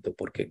rapidito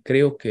porque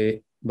creo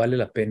que vale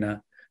la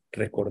pena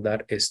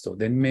recordar esto.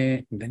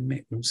 Denme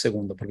un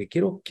segundo porque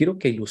quiero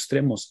que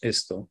ilustremos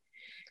esto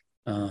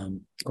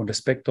con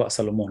respecto a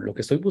Salomón. Lo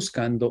que estoy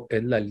buscando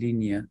es la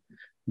línea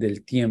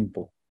del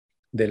tiempo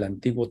del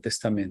Antiguo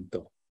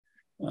Testamento.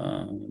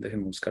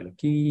 Déjenme buscarlo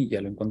aquí, ya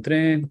lo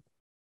encontré.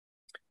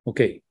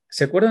 Ok,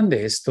 ¿se acuerdan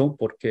de esto?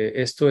 Porque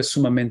esto es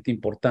sumamente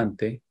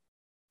importante.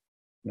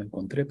 Lo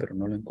encontré, pero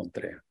no lo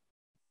encontré.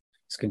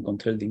 Es que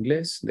encontré el de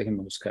inglés.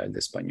 Déjenme buscar el de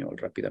español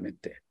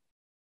rápidamente.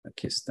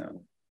 Aquí está.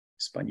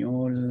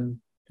 Español.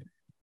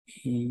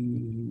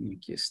 Y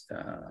aquí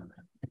está.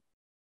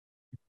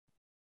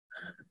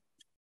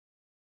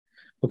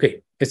 Ok,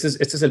 este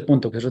es el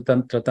punto que estoy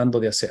tratando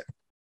de hacer.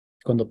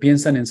 Cuando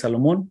piensan en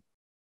Salomón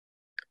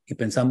y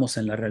pensamos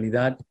en la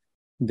realidad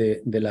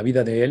de la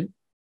vida de él,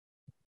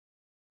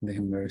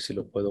 déjenme ver si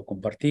lo puedo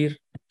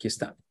compartir. Aquí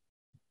está.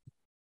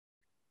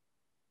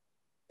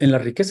 En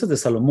las riquezas de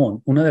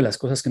Salomón, una de las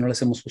cosas que no le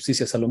hacemos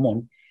justicia a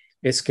Salomón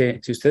es que,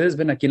 si ustedes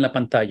ven aquí en la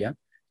pantalla,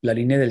 la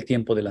línea del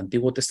tiempo del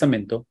Antiguo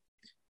Testamento,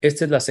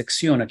 esta es la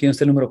sección, aquí en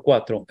este número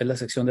 4, es la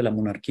sección de la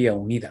monarquía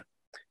unida.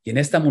 Y en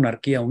esta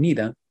monarquía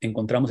unida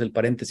encontramos el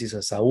paréntesis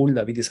a Saúl,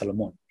 David y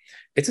Salomón.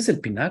 Este es el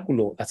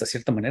pináculo, hasta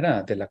cierta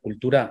manera, de la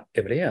cultura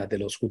hebrea, de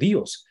los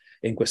judíos,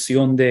 en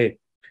cuestión de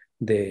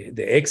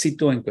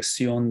éxito, en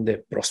cuestión de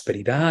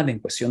prosperidad, en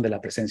cuestión de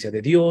la presencia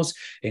de Dios,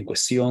 en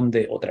cuestión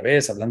de, otra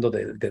vez, hablando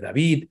de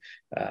David.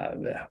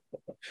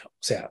 O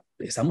sea,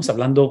 estamos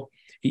hablando,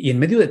 y en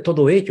medio de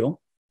todo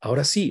ello,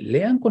 ahora sí,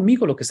 lean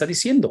conmigo lo que está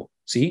diciendo,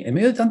 ¿sí? En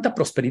medio de tanta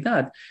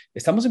prosperidad,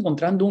 estamos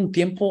encontrando un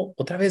tiempo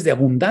otra vez de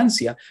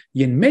abundancia,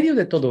 y en medio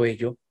de todo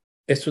ello,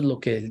 esto es lo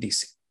que él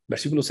dice.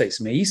 Versículo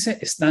 6, me hice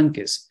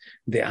estanques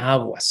de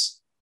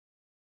aguas,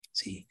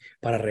 ¿sí?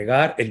 Para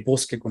regar el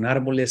bosque con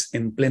árboles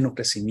en pleno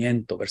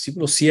crecimiento.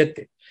 Versículo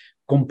 7,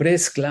 Compré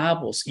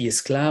esclavos y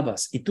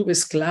esclavas y tuve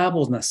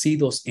esclavos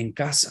nacidos en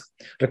casa.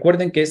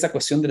 Recuerden que esta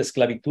cuestión de la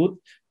esclavitud,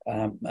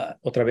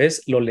 otra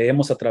vez, lo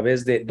leemos a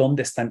través de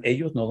dónde están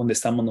ellos, no dónde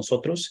estamos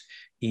nosotros.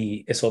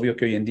 Y es obvio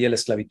que hoy en día la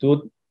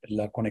esclavitud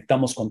la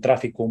conectamos con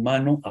tráfico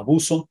humano,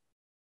 abuso,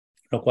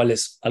 lo cual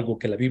es algo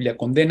que la Biblia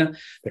condena.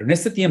 Pero en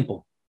este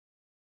tiempo,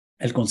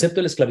 el concepto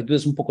de la esclavitud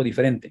es un poco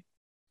diferente,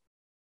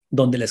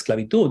 donde la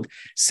esclavitud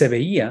se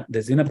veía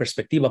desde una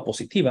perspectiva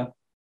positiva,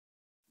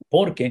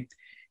 porque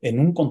en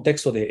un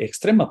contexto de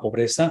extrema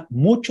pobreza,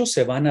 muchos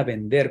se van a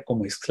vender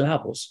como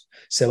esclavos,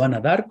 se van a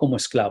dar como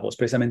esclavos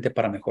precisamente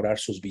para mejorar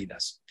sus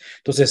vidas.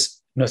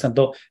 Entonces, no es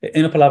tanto,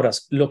 en otras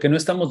palabras, lo que no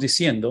estamos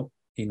diciendo,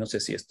 y no sé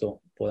si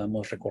esto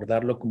podamos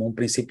recordarlo como un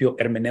principio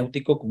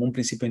hermenéutico, como un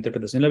principio de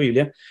interpretación de la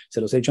Biblia,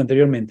 se los he dicho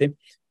anteriormente,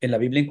 en la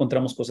Biblia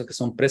encontramos cosas que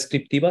son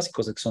prescriptivas y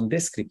cosas que son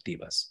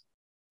descriptivas.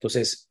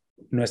 Entonces,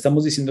 no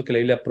estamos diciendo que la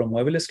Biblia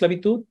promueve la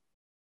esclavitud.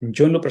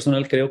 Yo en lo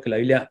personal creo que la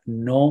Biblia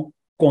no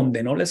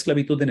condenó la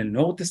esclavitud en el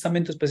Nuevo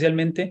Testamento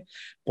especialmente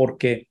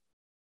porque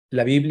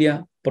la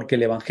Biblia, porque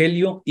el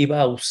Evangelio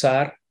iba a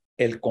usar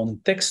el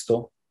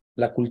contexto,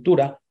 la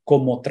cultura,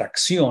 como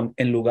tracción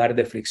en lugar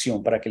de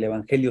fricción para que el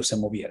Evangelio se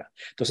moviera.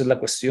 Entonces la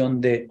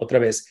cuestión de, otra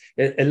vez,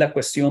 es la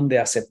cuestión de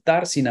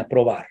aceptar sin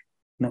aprobar.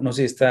 No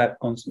sé si está,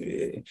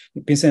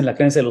 piensen en la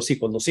creencia de los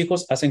hijos. Los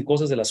hijos hacen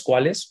cosas de las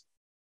cuales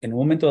en un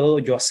momento dado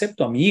yo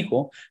acepto a mi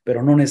hijo,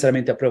 pero no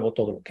necesariamente apruebo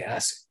todo lo que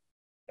hace,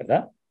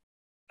 ¿verdad?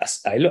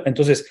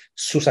 Entonces,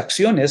 sus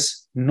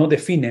acciones no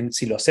definen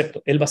si lo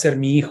acepto. Él va a ser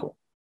mi hijo,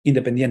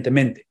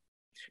 independientemente.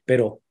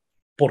 Pero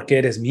porque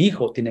eres mi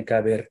hijo, tiene que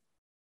haber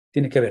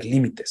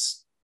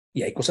límites.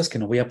 Y hay cosas que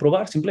no voy a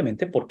aprobar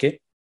simplemente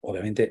porque,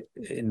 obviamente,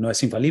 no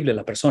es infalible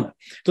la persona.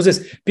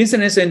 Entonces,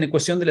 piensen en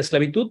cuestión de la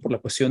esclavitud, por la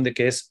cuestión de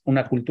que es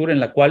una cultura en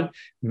la cual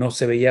no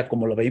se veía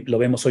como lo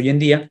vemos hoy en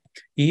día.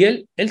 Y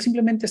él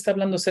simplemente está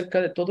hablando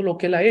acerca de todo lo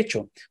que él ha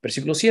hecho.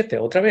 Versículo 7,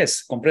 otra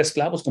vez, compré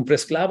esclavos, compré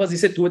esclavas.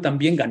 Dice, tuve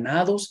también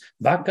ganados,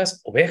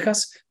 vacas,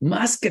 ovejas,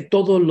 más que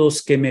todos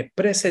los que me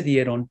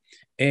precedieron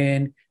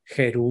en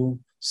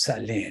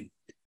Jerusalén.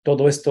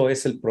 Todo esto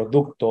es el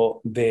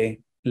producto de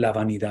la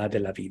vanidad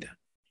de la vida,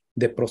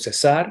 de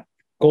procesar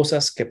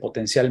cosas que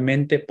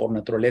potencialmente por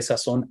naturaleza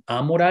son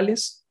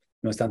amorales,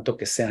 no es tanto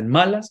que sean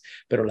malas,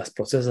 pero las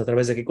procesas a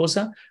través de qué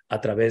cosa? A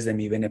través de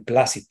mi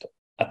beneplácito,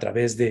 a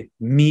través de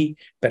mi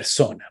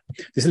persona.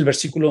 Dice el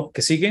versículo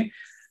que sigue,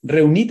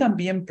 reuní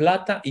también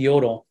plata y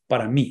oro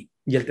para mí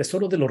y el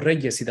tesoro de los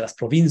reyes y de las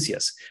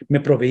provincias.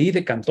 Me proveí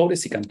de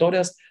cantores y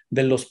cantoras,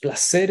 de los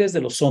placeres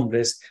de los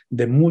hombres,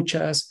 de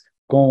muchas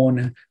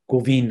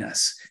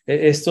concubinas.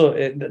 Esto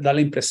da la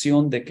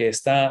impresión de que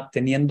está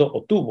teniendo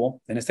o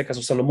tuvo, en este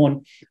caso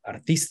Salomón,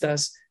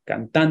 artistas,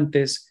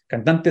 cantantes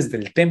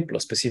del templo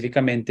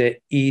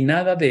específicamente, y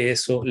nada de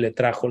eso le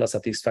trajo la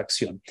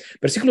satisfacción.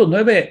 Versículos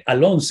 9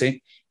 al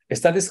 11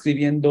 está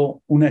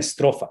describiendo una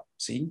estrofa,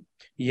 ¿sí?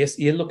 Y es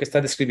lo que está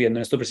describiendo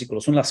en estos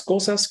versículos. Son las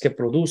cosas que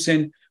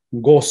producen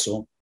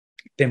gozo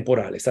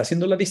temporal. Está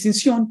haciendo la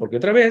distinción porque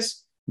otra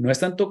vez no es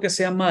tanto que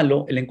sea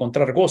malo el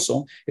encontrar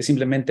gozo, es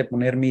simplemente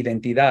poner mi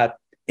identidad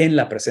en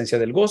la presencia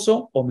del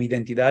gozo o mi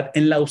identidad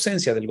en la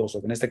ausencia del gozo,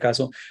 que en este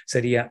caso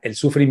sería el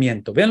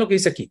sufrimiento. Vean lo que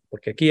dice aquí,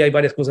 porque aquí hay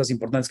varias cosas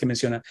importantes que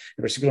menciona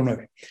el versículo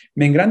 9.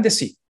 Me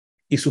engrandecí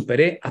y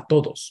superé a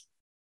todos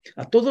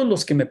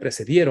los que me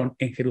precedieron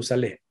en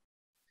Jerusalén.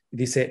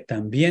 Dice,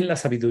 también la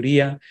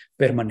sabiduría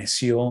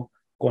permaneció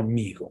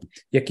conmigo.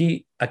 Y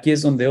aquí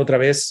es donde otra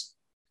vez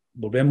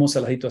volvemos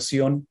a la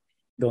situación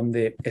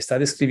donde está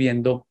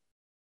describiendo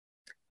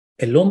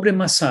el hombre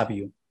más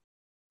sabio,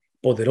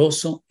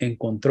 poderoso,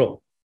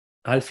 encontró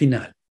al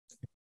final.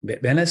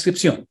 Vean la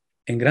descripción.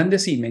 Me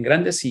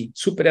engrandecí,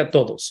 superé a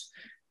todos.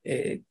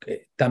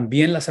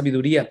 También la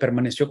sabiduría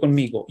permaneció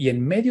conmigo. Y en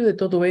medio de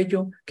todo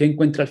ello, ¿qué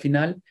encuentra al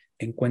final?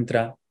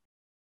 Encuentra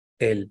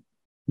el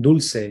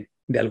dulce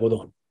de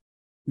algodón,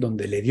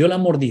 donde le dio la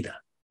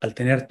mordida al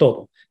tener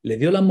todo, le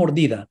dio la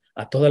mordida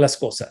a todas las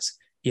cosas.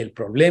 Y el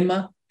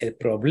problema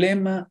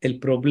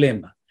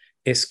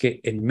es que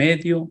en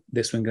medio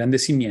de su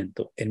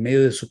engrandecimiento, en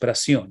medio de su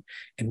superación,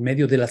 en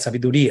medio de la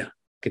sabiduría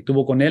que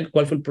tuvo con él,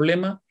 ¿cuál fue el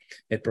problema?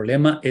 El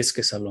problema es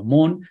que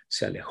Salomón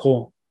se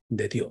alejó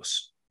de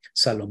Dios.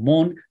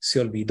 Salomón se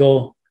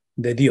olvidó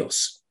de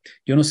Dios.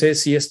 Yo no sé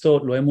si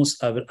esto lo hemos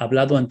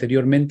hablado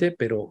anteriormente,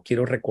 pero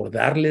quiero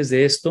recordarles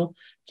de esto.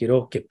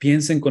 Quiero que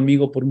piensen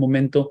conmigo por un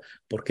momento,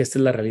 porque esta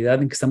es la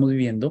realidad en que estamos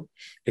viviendo.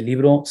 El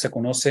libro se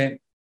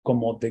conoce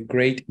como The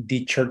Great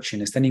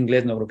De-Churching. Está en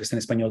inglés, no creo que esté en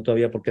español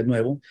todavía porque es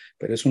nuevo,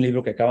 pero es un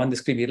libro que acaban de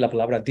escribir. La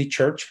palabra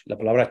De-Church, la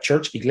palabra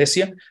church,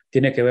 iglesia,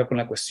 tiene que ver con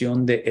la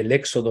cuestión del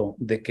éxodo,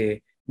 de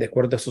que de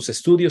acuerdo a sus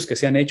estudios que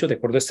se han hecho, de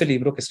acuerdo a este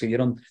libro que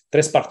escribieron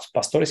 3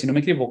 pastores, si no me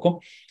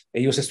equivoco,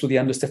 ellos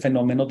estudiando este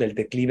fenómeno del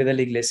declive de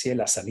la iglesia,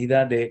 la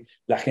salida de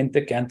la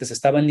gente que antes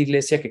estaba en la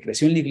iglesia, que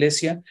creció en la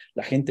iglesia,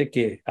 la gente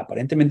que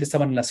aparentemente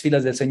estaban en las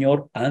filas del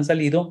Señor, han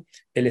salido.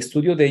 El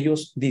estudio de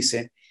ellos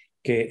dice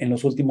que en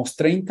los últimos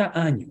 30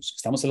 años,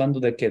 estamos hablando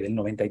de que del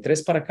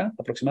 93 para acá,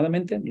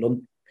 aproximadamente,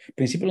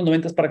 principios de los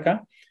 90 para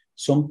acá,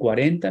 son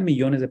 40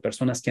 millones de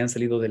personas que han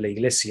salido de la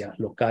iglesia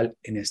local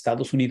en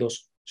Estados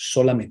Unidos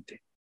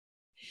solamente.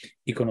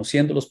 Y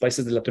conociendo los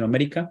países de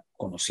Latinoamérica,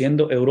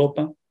 conociendo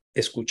Europa,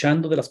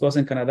 escuchando de las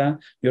cosas en Canadá,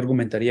 yo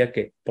argumentaría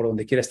que por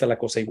donde quiera está la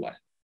cosa igual.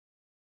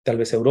 Tal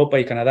vez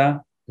Europa y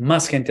Canadá,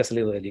 más gente ha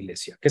salido de la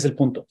iglesia. ¿Qué es el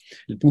punto?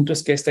 El punto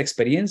es que esta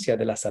experiencia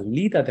de la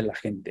salida de la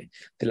gente,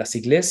 de las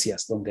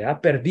iglesias donde ha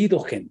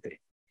perdido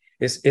gente,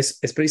 es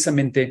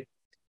precisamente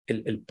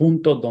el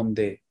punto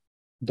donde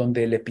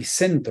el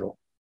epicentro,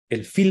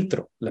 el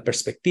filtro, la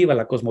perspectiva,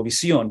 la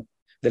cosmovisión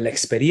de la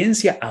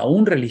experiencia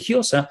aún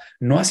religiosa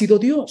no ha sido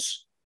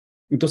Dios.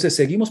 Entonces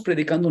seguimos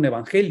predicando un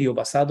evangelio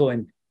basado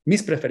en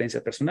mis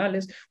preferencias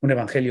personales, un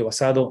evangelio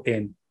basado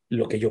en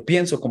lo que yo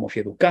pienso, cómo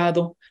fui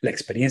educado, la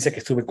experiencia que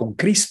estuve con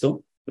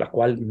Cristo, la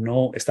cual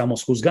no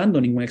estamos juzgando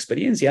ninguna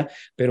experiencia,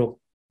 pero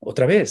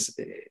otra vez,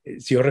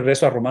 si yo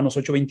regreso a Romanos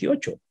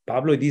 8:28,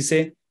 Pablo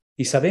dice,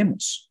 y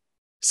sabemos,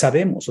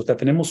 o sea,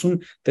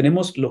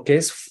 tenemos lo que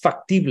es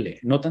factible,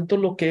 no tanto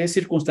lo que es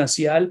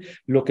circunstancial,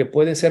 lo que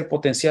puede ser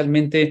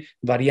potencialmente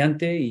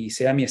variante y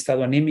sea mi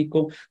estado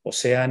anímico, o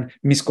sean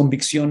mis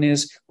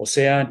convicciones, o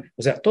sea,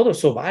 todo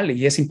eso vale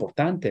y es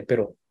importante,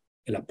 pero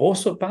el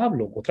apóstol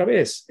Pablo, otra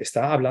vez,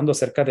 está hablando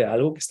acerca de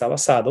algo que está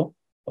basado,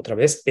 otra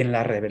vez, en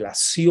la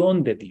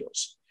revelación de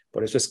Dios.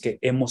 Por eso es que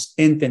hemos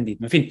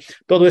entendido. En fin,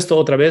 todo esto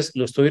otra vez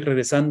lo estoy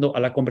regresando a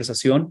la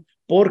conversación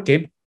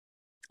porque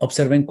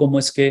observen cómo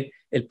es que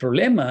el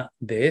problema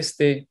de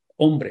este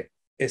hombre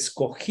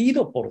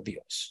escogido por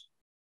Dios,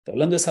 estoy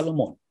hablando de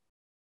Salomón,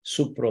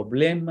 su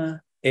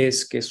problema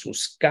es que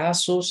sus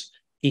casos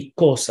y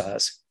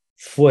cosas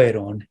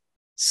fueron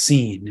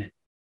sin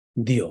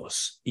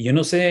Dios. Y yo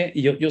no sé,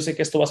 yo sé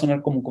que esto va a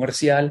sonar como un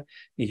comercial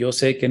y yo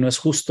sé que no es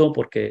justo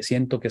porque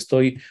siento que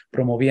estoy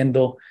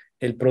promoviendo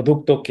el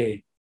producto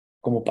que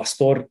como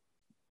pastor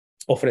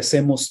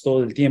ofrecemos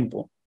todo el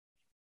tiempo,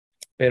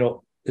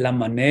 pero la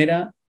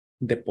manera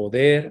de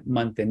poder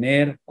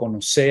mantener,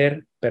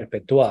 conocer,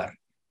 perpetuar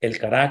el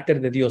carácter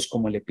de Dios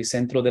como el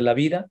epicentro de la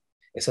vida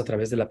es a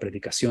través de la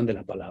predicación de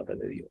la palabra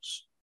de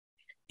Dios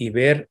y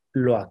ver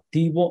lo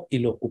activo y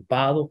lo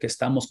ocupado que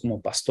estamos como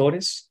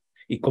pastores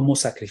y cómo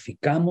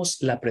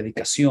sacrificamos la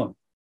predicación,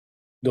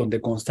 donde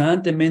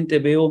constantemente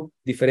veo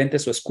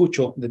diferentes o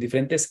escucho de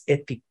diferentes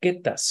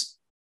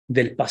etiquetas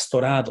del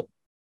pastorado.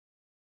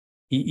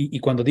 Y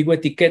cuando digo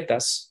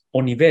etiquetas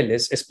o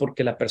niveles es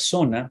porque la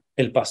persona,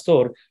 el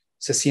pastor,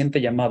 se siente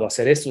llamado a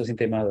hacer esto, se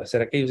siente llamado a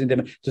hacer aquello.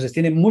 Entonces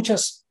tiene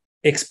muchas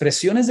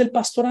expresiones del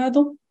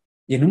pastorado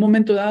y en un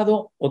momento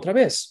dado, otra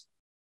vez,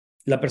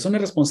 la persona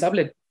es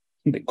responsable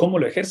de cómo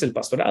lo ejerce el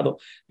pastorado,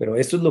 pero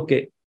esto es lo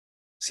que,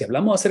 si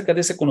hablamos acerca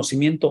de ese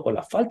conocimiento o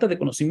la falta de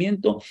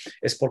conocimiento,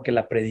 es porque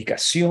la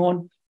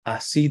predicación ha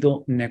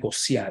sido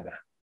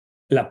negociada.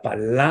 La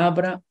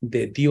palabra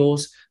de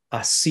Dios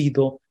ha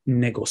sido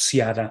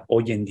negociada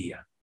hoy en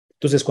día.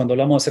 Entonces, cuando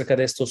hablamos acerca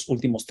de estos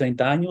últimos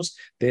 30 años,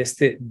 de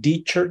este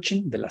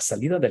de-churching, de la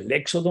salida del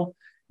éxodo,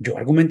 yo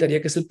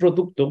argumentaría que es el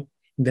producto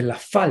de la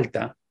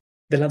falta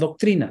de la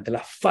doctrina, de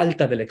la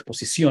falta de la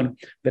exposición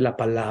de la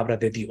palabra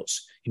de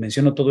Dios. Y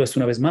menciono todo esto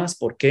una vez más,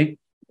 ¿por qué?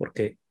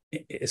 Porque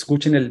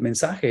escuchen el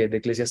mensaje de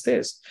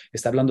Eclesiastés.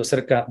 Está hablando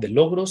acerca de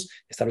logros,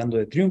 está hablando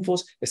de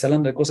triunfos, está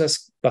hablando de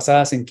cosas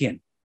basadas en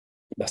 ¿quién?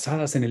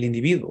 Basadas en el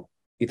individuo.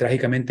 Y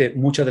trágicamente,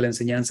 mucha de la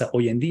enseñanza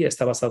hoy en día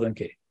está basado en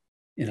 ¿qué?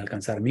 En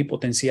alcanzar mi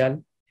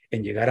potencial,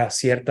 en llegar a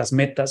ciertas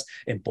metas,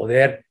 en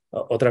poder,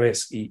 otra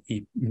vez,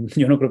 y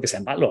yo no creo que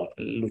sea malo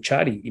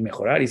luchar y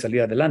mejorar y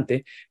salir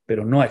adelante,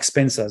 pero no a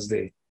expensas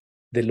de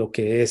lo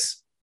que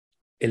es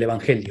el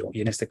evangelio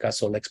y en este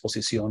caso la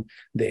exposición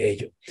de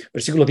ello.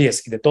 Versículo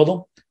 10, y de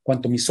todo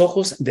cuanto mis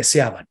ojos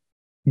deseaban,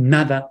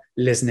 nada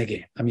les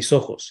negué a mis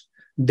ojos,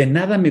 de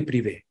nada me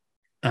privé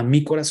a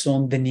mi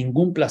corazón de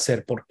ningún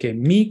placer, porque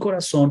mi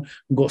corazón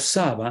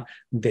gozaba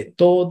de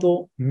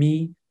todo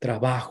mi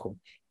trabajo.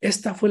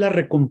 Esta fue la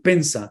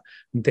recompensa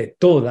de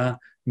toda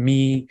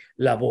mi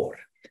labor.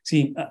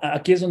 Sí,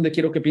 aquí es donde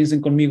quiero que piensen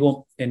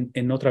conmigo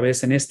en otra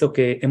vez en esto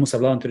que hemos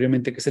hablado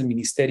anteriormente, que es el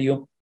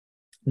ministerio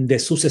de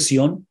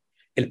sucesión,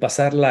 el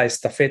pasar la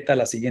estafeta a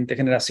la siguiente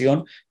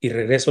generación, y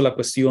regreso a la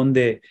cuestión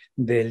del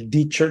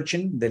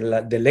de-churching,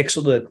 del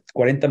éxodo de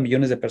 40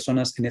 millones de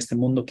personas en este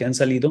mundo que han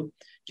salido.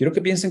 Quiero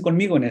que piensen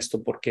conmigo en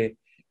esto, porque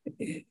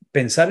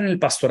pensar en el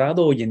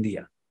pastorado hoy en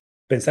día,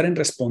 pensar en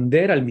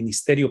responder al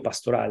ministerio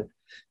pastoral,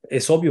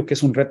 es obvio que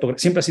es un reto,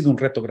 siempre ha sido un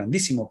reto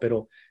grandísimo,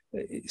 pero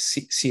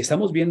si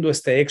estamos viendo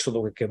este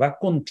éxodo que va a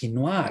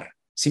continuar,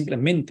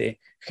 simplemente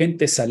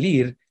gente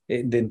salir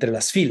de entre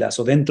las filas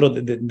o dentro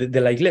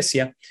de la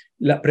iglesia,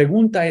 la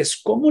pregunta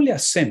es, ¿cómo le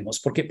hacemos?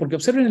 Porque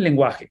observen el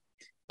lenguaje.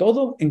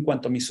 Todo en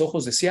cuanto a mis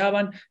ojos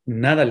deseaban,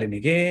 nada le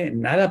negué,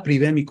 nada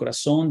privé a mi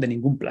corazón de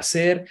ningún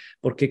placer,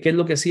 porque ¿qué es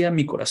lo que hacía?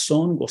 Mi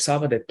corazón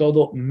gozaba de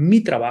todo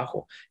mi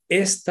trabajo.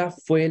 Esta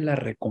fue la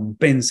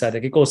recompensa de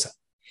 ¿qué cosa?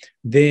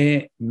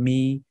 De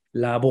mi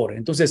labor.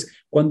 Entonces,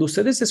 cuando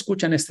ustedes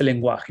escuchan este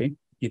lenguaje,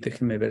 y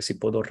déjenme ver si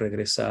puedo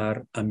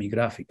regresar a mi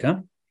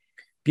gráfica,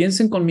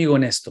 piensen conmigo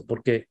en esto,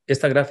 porque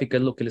esta gráfica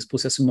es lo que les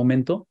puse hace un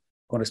momento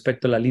con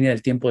respecto a la línea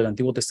del tiempo del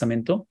Antiguo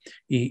Testamento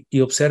y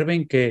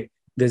observen que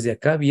desde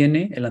acá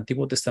viene el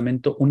Antiguo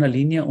Testamento una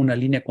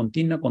línea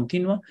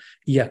continua,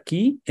 y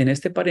aquí en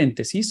este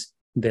paréntesis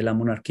de la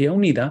monarquía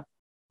unida,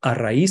 a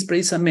raíz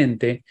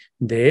precisamente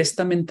de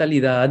esta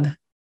mentalidad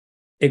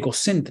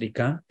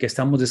egocéntrica que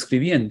estamos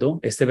describiendo,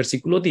 este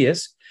versículo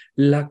 10,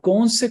 la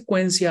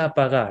consecuencia a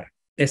pagar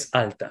es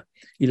alta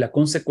y la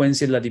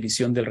consecuencia es la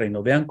división del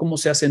reino. Vean cómo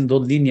se hacen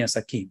dos líneas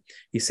aquí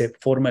y se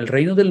forma el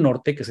reino del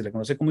norte, que se le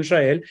conoce como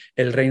Israel,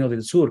 el reino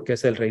del sur, que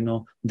es el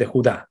reino de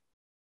Judá.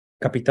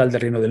 Capital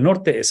del reino del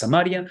norte es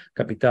Samaria,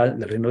 capital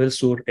del reino del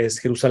sur es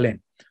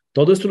Jerusalén.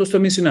 Todo esto lo estoy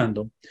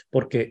mencionando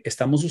porque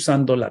estamos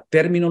usando la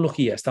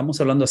terminología, estamos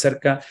hablando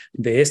acerca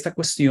de esta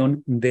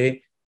cuestión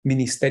de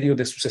ministerio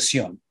de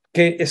sucesión.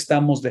 ¿Qué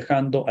estamos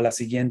dejando a la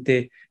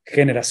siguiente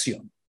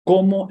generación?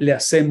 ¿Cómo le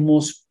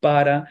hacemos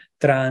para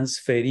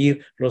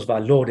transferir los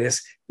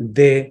valores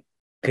de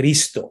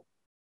Cristo,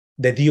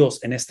 de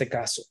Dios en este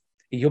caso?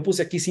 Y yo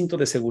puse aquí cinto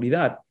de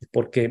seguridad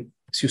porque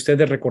si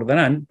ustedes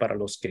recordarán, para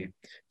los que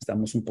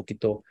estamos un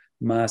poquito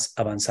más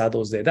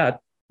avanzados de edad,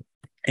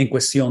 en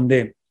cuestión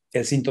de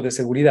el cinto de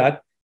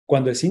seguridad,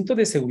 cuando el cinto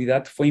de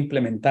seguridad fue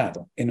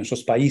implementado en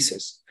nuestros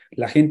países,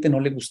 la gente no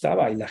le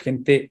gustaba y la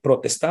gente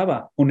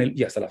protestaba con él,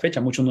 y hasta la fecha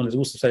a muchos no les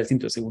gusta usar el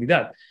cinto de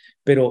seguridad,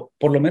 pero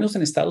por lo menos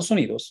en Estados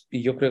Unidos,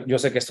 y yo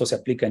sé que esto se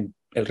aplica en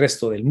el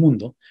resto del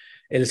mundo,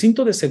 el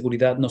cinto de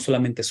seguridad no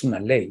solamente es una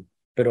ley,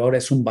 pero ahora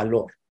es un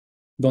valor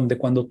donde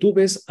cuando tú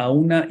ves a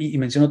una, y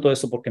menciono todo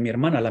esto porque mi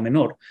hermana, la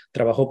menor,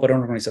 trabajó para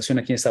una organización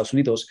aquí en Estados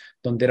Unidos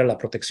donde era la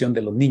protección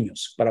de los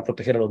niños, para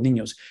proteger a los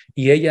niños,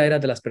 y ella era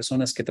de las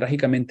personas que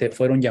trágicamente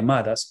fueron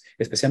llamadas,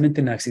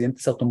 especialmente en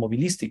accidentes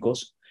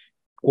automovilísticos,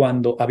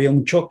 cuando había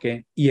un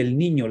choque y el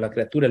niño, la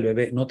criatura, el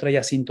bebé, no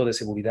traía cinto de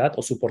seguridad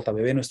o su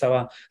portabebé no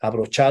estaba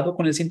abrochado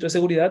con el cinto de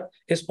seguridad,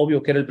 es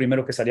obvio que era el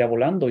primero que salía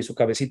volando y su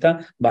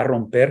cabecita va a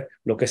romper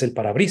lo que es el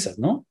parabrisas,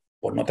 ¿no?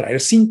 Por no traer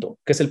cinto,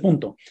 que es el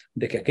punto,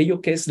 de que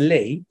aquello que es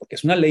ley, porque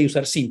es una ley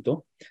usar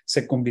cinto,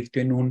 se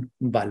convirtió en un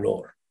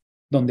valor,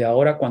 donde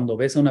ahora cuando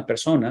ves a una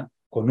persona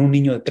con un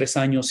niño de 3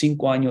 años,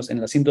 5 años en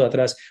el asiento de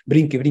atrás,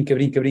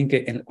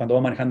 brinque, cuando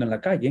va manejando en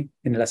la calle,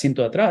 en el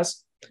asiento de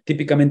atrás,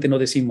 típicamente no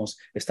decimos,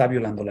 está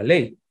violando la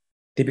ley,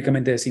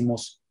 típicamente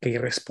decimos que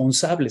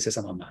irresponsable es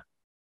esa mamá,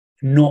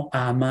 no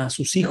ama a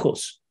sus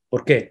hijos.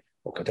 ¿Por qué?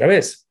 Porque otra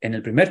vez, en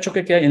el primer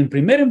choque que haya, en el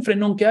primer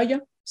enfrenón que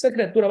haya, esa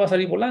criatura va a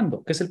salir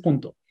volando, que es el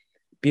punto.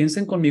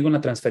 Piensen conmigo en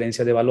la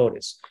transferencia de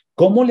valores.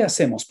 ¿Cómo le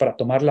hacemos para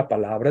tomar la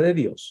palabra de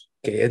Dios,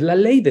 que es la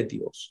ley de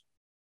Dios,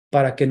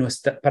 para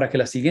que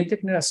la siguiente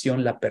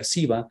generación la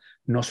perciba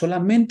no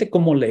solamente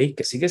como ley,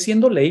 que sigue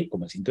siendo ley,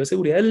 como el cinto de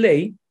seguridad es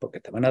ley, porque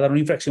te van a dar una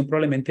infracción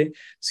probablemente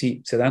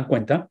si se dan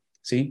cuenta,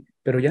 ¿sí?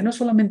 Pero ya no es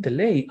solamente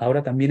ley,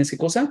 ahora también es ¿qué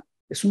cosa?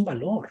 Es un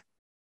valor.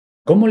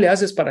 ¿Cómo le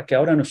haces para que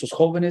ahora nuestros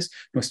jóvenes,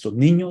 nuestros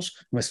niños,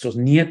 nuestros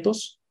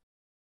nietos,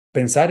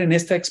 pensar en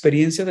esta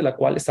experiencia de la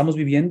cual estamos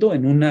viviendo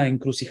en una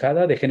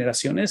encrucijada de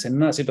generaciones, en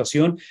una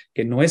situación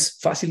que no es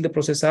fácil de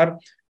procesar?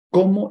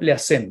 ¿Cómo le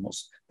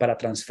hacemos para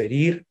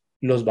transferir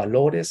los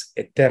valores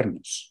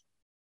eternos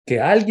que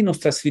alguien nos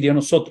transfirió a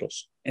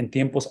nosotros en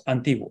tiempos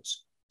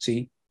antiguos?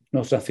 ¿Sí?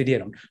 Nos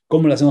transfirieron.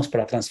 ¿Cómo lo hacemos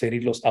para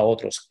transferirlos a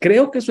otros?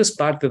 Creo que eso es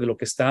parte de lo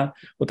que está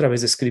otra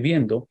vez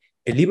describiendo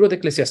el libro de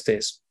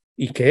Eclesiastés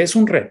y que es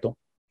un reto.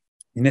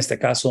 En este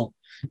caso,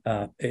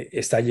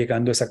 está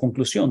llegando a esa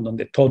conclusión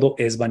donde todo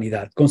es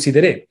vanidad.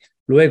 Consideré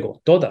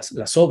luego todas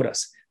las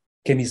obras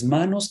que mis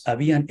manos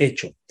habían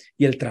hecho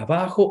y el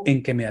trabajo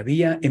en que me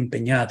había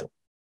empeñado.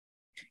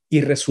 Y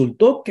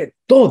resultó que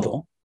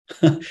todo,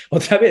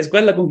 otra vez,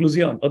 ¿cuál es la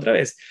conclusión? Otra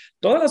vez,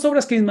 todas las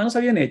obras que mis manos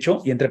habían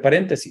hecho, y entre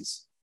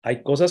paréntesis,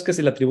 hay cosas que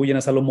se le atribuyen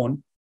a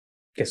Salomón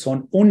que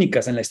son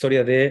únicas en la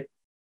historia de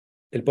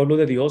el pueblo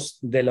de Dios,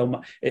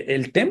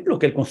 el templo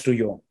que él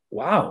construyó.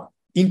 ¡Wow!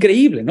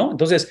 Increíble, ¿no?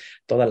 Entonces,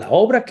 toda la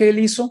obra que él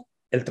hizo,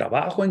 el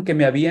trabajo en que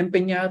me había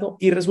empeñado,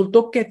 y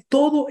resultó que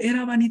todo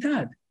era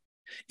vanidad.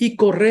 Y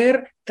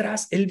correr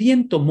tras el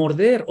viento,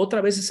 morder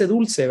otra vez ese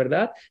dulce,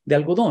 ¿verdad? De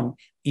algodón,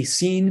 y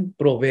sin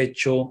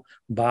provecho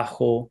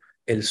bajo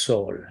el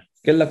sol.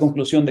 ¿Qué es la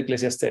conclusión de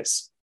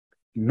Eclesiastés?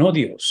 No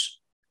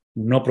Dios,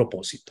 no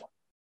propósito.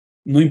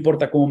 No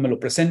importa cómo me lo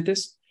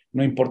presentes,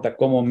 no importa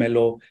cómo me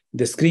lo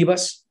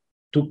describas,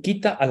 tú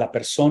quita a la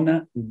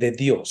persona de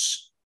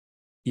Dios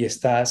y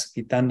estás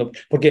quitando,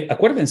 porque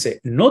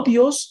acuérdense, no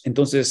Dios,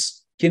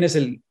 entonces, quién es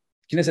el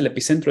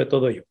epicentro de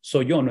todo ello?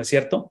 Soy yo, ¿no es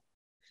cierto?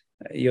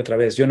 Y otra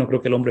vez, yo no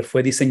creo que el hombre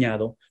fue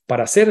diseñado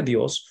para ser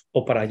Dios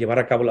o para llevar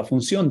a cabo la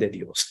función de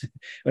Dios.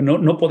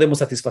 No podemos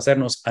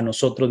satisfacernos a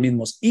nosotros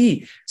mismos.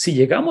 Y si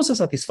llegamos a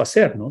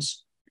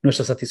satisfacernos,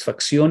 nuestra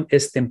satisfacción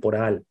es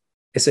temporal,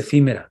 es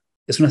efímera,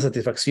 es una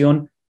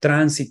satisfacción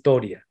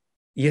transitoria.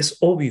 Y es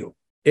obvio.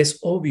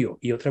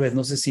 Y otra vez,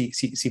 no sé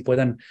si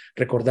puedan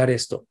recordar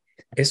esto.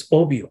 Es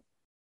obvio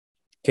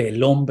que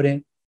el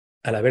hombre,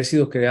 al haber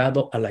sido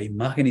creado a la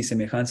imagen y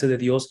semejanza de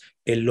Dios,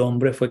 el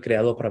hombre fue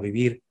creado para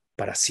vivir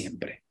para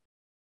siempre.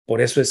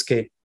 Por eso es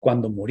que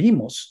cuando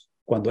morimos,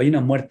 cuando hay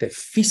una muerte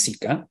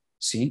física,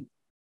 ¿sí?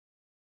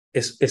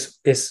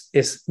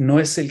 no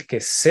es el que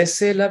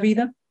cese la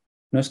vida,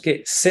 no es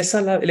que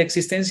cesa la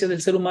existencia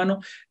del ser humano,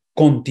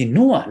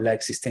 continúa la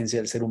existencia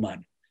del ser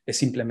humano. Es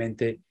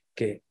simplemente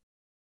que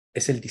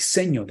es el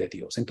diseño de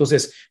Dios.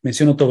 Entonces,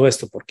 menciono todo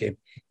esto porque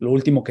lo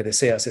último que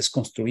deseas es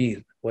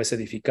construir o es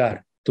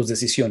edificar tus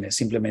decisiones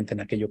simplemente en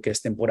aquello que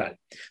es temporal.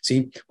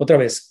 ¿Sí? Otra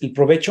vez, el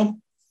provecho,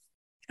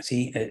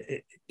 ¿sí?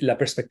 La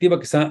perspectiva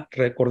que está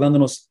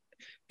recordándonos,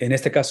 en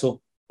este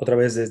caso, otra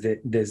vez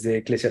desde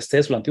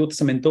Eclesiastés, el Antiguo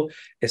Testamento,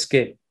 es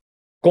que,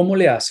 ¿cómo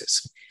le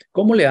haces?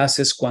 ¿Cómo le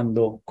haces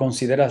cuando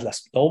consideras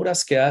las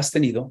obras que has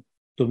tenido?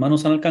 Tus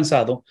manos han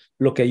alcanzado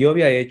lo que yo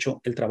había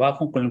hecho, el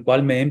trabajo con el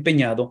cual me he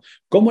empeñado.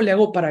 ¿Cómo le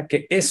hago para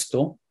que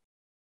esto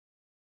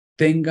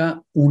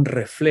tenga un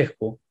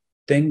reflejo,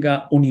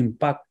 tenga un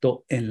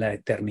impacto en la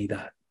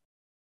eternidad?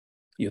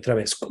 Y otra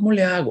vez, ¿cómo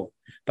le hago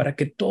para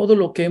que todo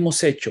lo que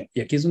hemos hecho,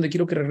 y aquí es donde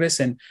quiero que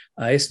regresen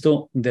a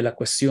esto de la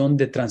cuestión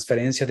de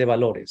transferencia de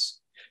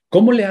valores,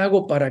 ¿cómo le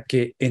hago para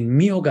que en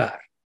mi hogar,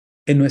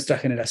 en nuestra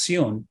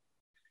generación,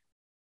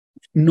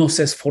 nos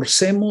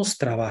esforcemos,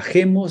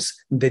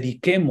 trabajemos,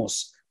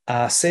 dediquemos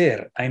a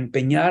hacer, a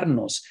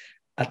empeñarnos,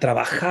 a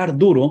trabajar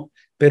duro,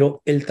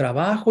 pero el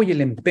trabajo y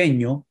el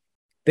empeño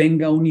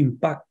tenga un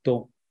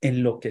impacto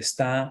en lo que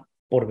está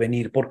por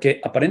venir?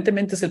 Porque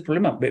aparentemente es el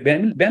problema.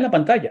 Vean la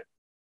pantalla.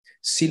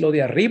 Si lo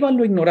de arriba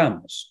lo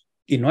ignoramos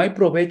y no hay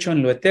provecho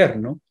en lo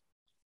eterno,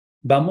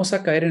 vamos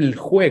a caer en el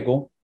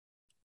juego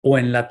o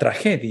en la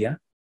tragedia,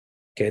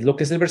 que es lo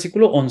que es el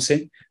versículo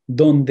 11,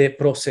 donde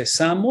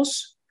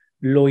procesamos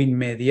lo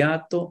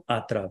inmediato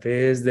a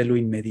través de lo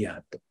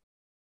inmediato,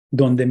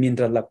 donde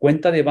mientras la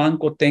cuenta de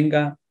banco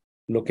tenga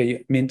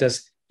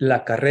mientras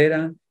la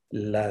carrera,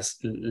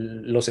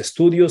 los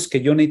estudios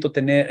que yo necesito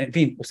tener, en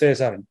fin, ustedes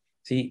saben,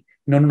 ¿sí?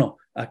 No.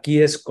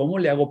 Aquí es cómo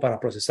le hago para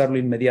procesar lo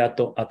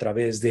inmediato a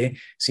través de,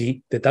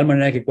 ¿sí? De tal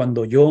manera que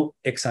cuando yo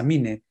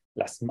examine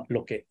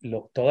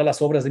todas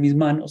las obras de mis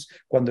manos,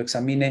 cuando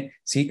examine,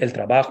 ¿sí? El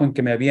trabajo en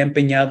que me había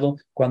empeñado,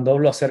 cuando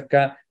hablo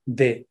acerca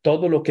de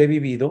todo lo que he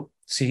vivido,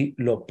 ¿sí?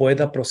 Lo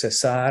pueda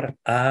procesar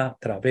a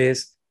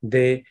través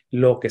de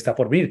lo que está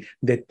por venir,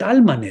 de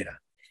tal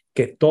manera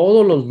que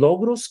todos los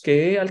logros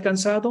que he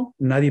alcanzado,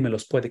 nadie me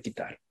los puede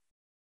quitar.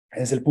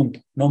 Ese es el punto.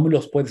 No me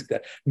los puedes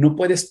quitar. No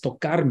puedes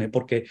tocarme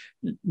porque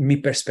mi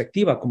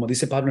perspectiva, como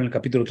dice Pablo en el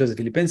capítulo 3 de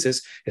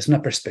Filipenses, es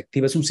una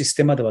perspectiva, es un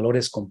sistema de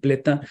valores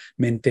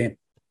completamente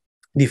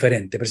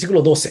diferente.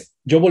 Versículo 12.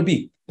 Yo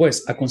volví,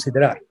 pues, a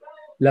considerar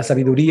la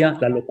sabiduría,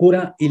 la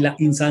locura y la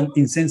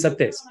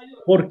insensatez.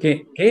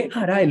 Porque, ¿qué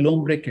hará el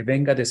hombre que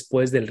venga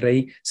después del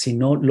rey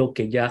sino lo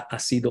que ya ha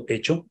sido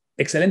hecho?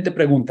 Excelente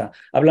pregunta.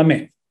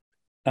 Háblame.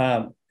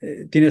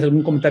 ¿Tienes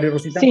algún comentario,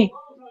 Rosita? Sí,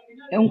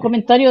 un Okay.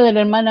 comentario de la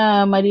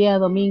hermana María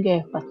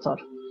Domínguez Pastor.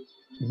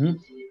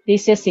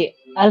 Dice así: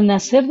 al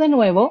nacer de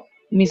nuevo,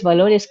 mis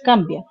valores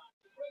cambian.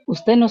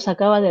 Usted nos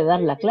acaba de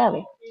dar la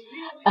clave.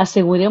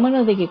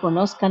 Asegurémonos de que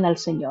conozcan al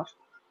Señor.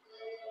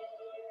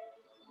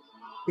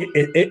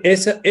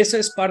 Esa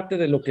es parte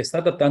de lo que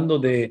está tratando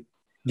de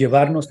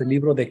llevarnos el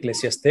libro de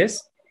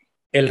Eclesiastés.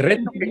 El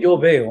reto que yo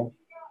veo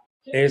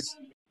es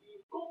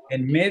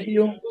en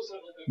medio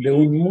de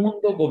un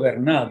mundo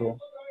gobernado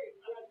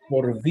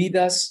por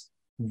vidas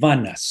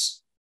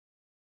vanas,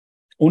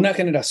 una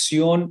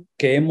generación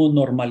que hemos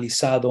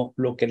normalizado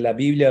lo que la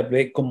Biblia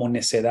ve como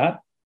necedad.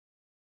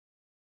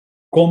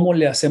 ¿Cómo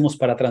le hacemos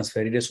para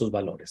transferir esos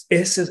valores?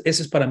 Ese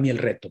es para mí el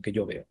reto que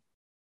yo veo.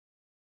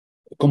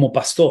 Como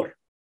pastor,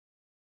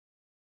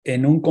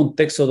 en un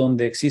contexto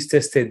donde existe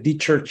este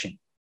de-churching,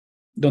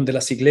 donde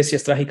las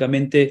iglesias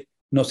trágicamente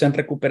no se han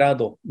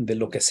recuperado de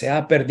lo que se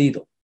ha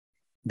perdido,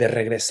 de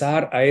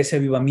regresar a ese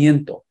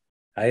avivamiento,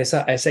 a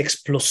esa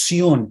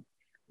explosión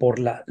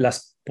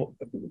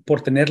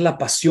por tener la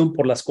pasión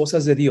por las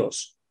cosas de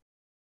Dios.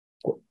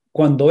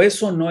 Cuando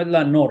eso no es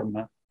la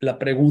norma, la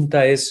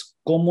pregunta es,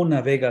 ¿cómo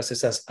navegas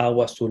esas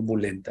aguas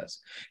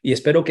turbulentas? Y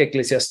espero que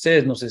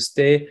Eclesiastés nos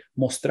esté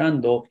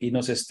mostrando y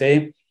nos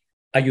esté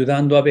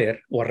ayudando a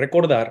ver o a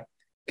recordar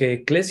que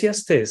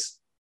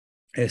Eclesiastés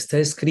está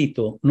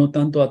escrito no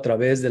tanto a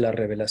través de la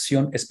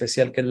revelación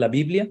especial que es la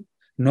Biblia,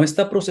 no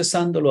está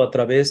procesándolo a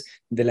través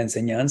de la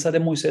enseñanza de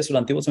Moisés o el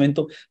Antiguo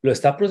Testamento, lo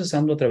está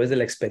procesando a través de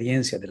la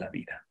experiencia de la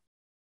vida.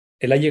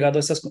 Él ha llegado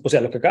a esas, o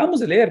sea, lo que acabamos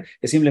de leer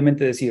es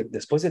simplemente decir,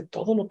 después de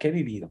todo lo que he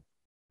vivido,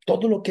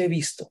 todo lo que he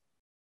visto,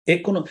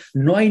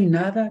 no hay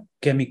nada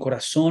que a mi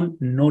corazón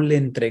no le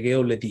entregué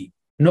o le di.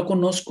 No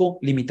conozco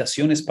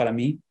limitaciones para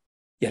mí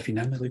y al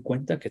final me doy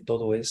cuenta que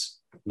todo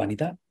es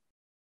vanidad,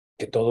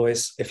 que todo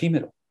es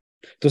efímero.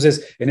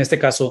 Entonces, en este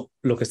caso,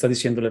 lo que está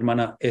diciendo la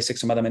hermana es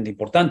extremadamente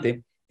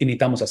importante y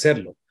necesitamos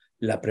hacerlo.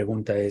 La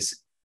pregunta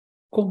es,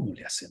 ¿cómo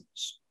le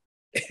hacemos?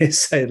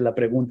 Esa es la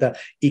pregunta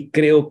y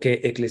creo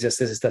que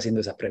Eclesiastés está haciendo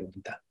esa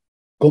pregunta.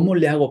 ¿Cómo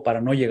le hago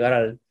para no llegar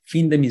al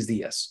fin de mis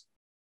días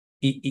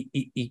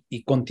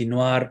y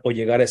continuar o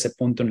llegar a ese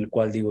punto en el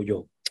cual digo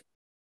yo,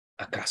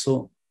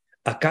 ¿acaso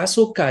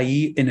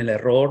caí en el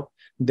error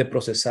de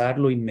procesar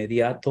lo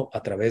inmediato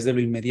a través de lo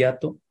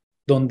inmediato?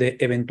 donde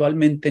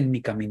eventualmente en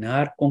mi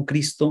caminar con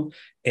Cristo,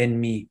 en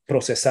mi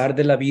procesar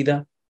de la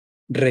vida,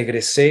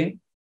 regresé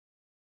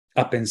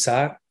a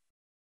pensar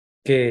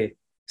que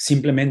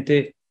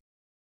simplemente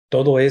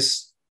todo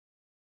es,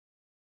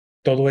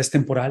 todo es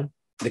temporal,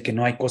 de que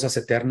no hay cosas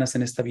eternas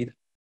en esta vida,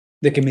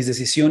 de que mis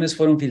decisiones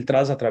fueron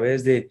filtradas a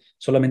través de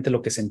solamente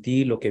lo que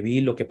sentí, lo que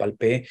vi, lo que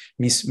palpé,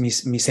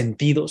 mis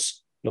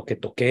sentidos, lo que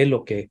toqué,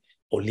 lo que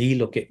olí,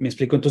 lo que me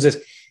explico.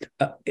 Entonces,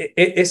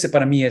 ese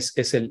para mí es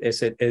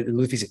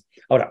lo difícil.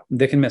 Ahora,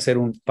 déjenme hacer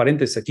un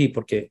paréntesis aquí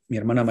porque mi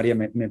hermana María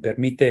me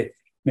permite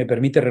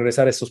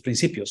regresar a estos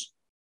principios.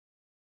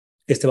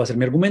 Este va a ser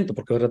mi argumento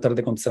porque voy a tratar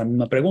de contestar la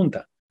misma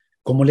pregunta.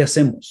 ¿Cómo le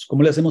hacemos?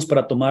 ¿Cómo le hacemos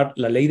para tomar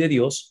la ley de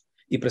Dios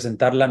y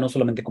presentarla no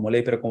solamente como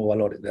ley, pero como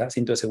valores, ¿verdad?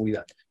 Cinto de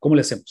seguridad. ¿Cómo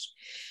le hacemos?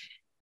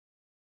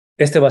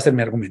 Este va a ser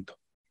mi argumento,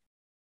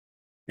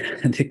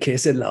 de que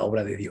esa es la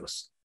obra de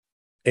Dios.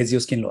 Es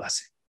Dios quien lo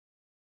hace.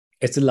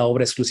 Esta es la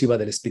obra exclusiva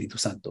del Espíritu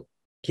Santo,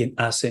 quien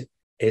hace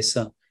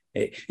esa.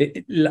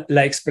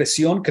 La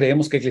expresión,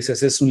 creemos que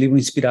Eclesiastés es un libro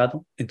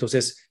inspirado,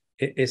 entonces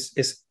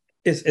es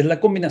la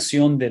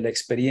combinación de la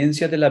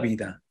experiencia de la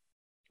vida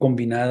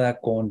combinada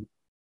con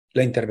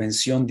la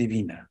intervención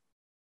divina,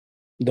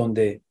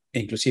 donde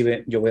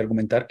inclusive yo voy a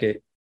argumentar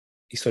que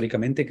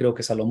históricamente creo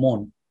que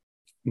Salomón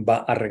va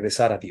a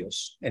regresar a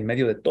Dios. En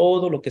medio de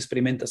todo lo que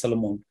experimenta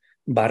Salomón,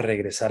 va a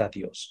regresar a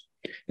Dios.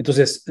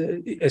 Entonces,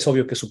 es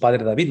obvio que su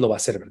padre David lo va a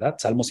hacer, ¿verdad?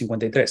 Salmo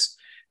 53.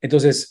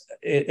 Entonces,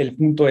 el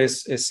punto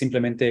es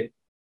simplemente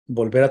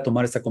volver a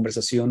tomar esta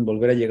conversación,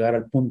 volver a llegar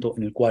al punto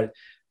en el cual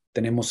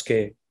tenemos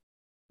que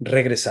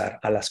regresar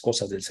a las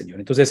cosas del Señor.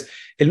 Entonces,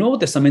 el Nuevo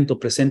Testamento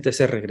presenta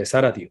ese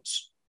regresar a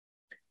Dios.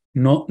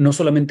 No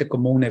solamente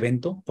como un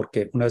evento,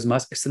 porque una vez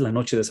más, esta es la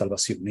noche de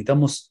salvación.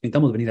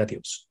 Necesitamos venir a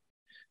Dios,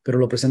 pero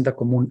lo presenta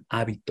como un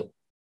hábito,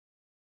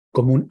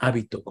 como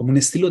un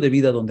estilo de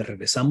vida donde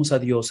regresamos a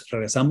Dios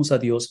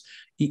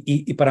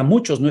y para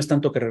muchos no es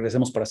tanto que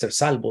regresemos para ser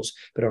salvos,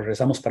 pero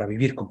regresamos para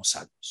vivir como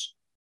salvos,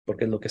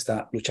 porque es lo que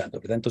está luchando,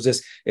 ¿verdad?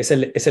 Entonces es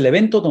el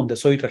evento donde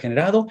soy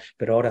regenerado,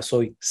 pero ahora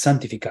soy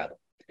santificado.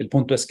 El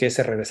punto es que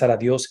ese regresar a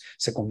Dios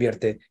se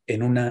convierte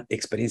en una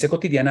experiencia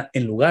cotidiana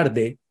en lugar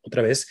de,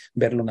 otra vez,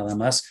 verlo nada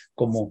más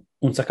como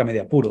un sácame de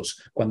apuros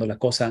cuando la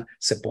cosa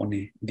se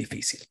pone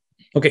difícil.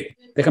 Ok,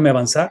 déjame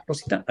avanzar,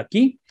 Rosita,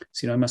 aquí,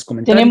 si no hay más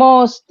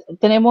comentarios.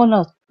 Tenemos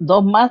unos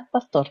dos más,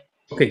 pastor.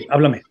 Ok,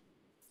 háblame.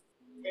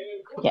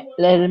 Ya,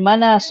 la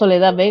hermana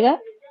Soledad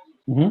Vega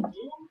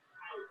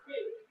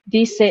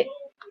dice,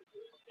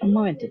 un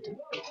momentito.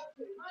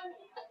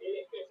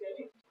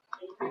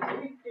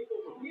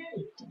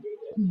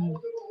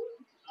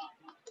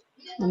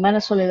 La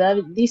hermana Soledad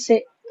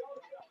dice,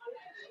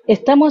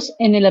 estamos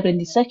en el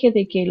aprendizaje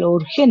de que lo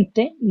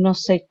urgente no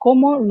sé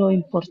cómo lo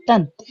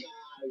importante.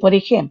 Por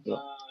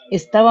ejemplo,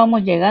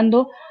 estábamos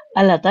llegando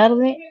a la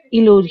tarde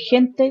y lo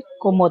urgente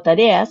como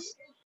tareas,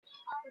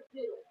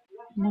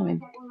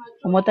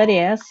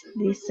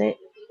 dice,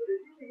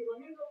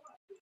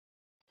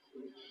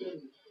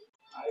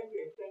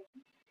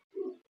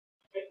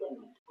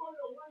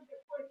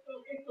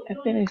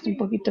 esperen un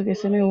poquito que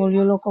se me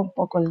volvió loco un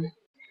poco.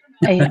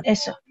 Ahí,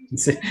 eso.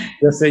 Sí,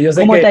 yo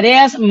sé Como que...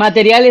 tareas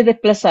materiales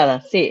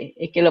desplazadas, sí,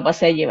 es que lo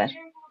pasé a llevar.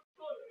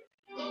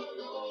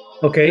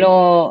 Ok.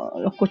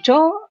 ¿Lo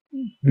escuchó?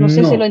 No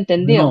sé si lo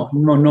entendió.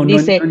 No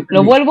Dice, lo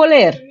entendí. vuelvo a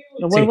leer,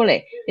 lo vuelvo Sí, a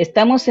leer.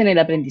 Estamos en el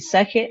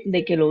aprendizaje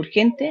de que lo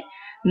urgente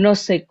no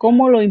sé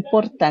cómo lo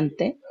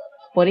importante.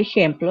 Por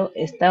ejemplo,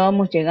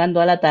 estábamos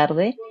llegando a la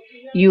tarde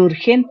y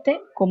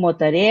urgente como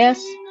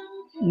tareas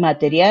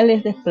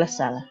materiales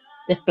desplazaba.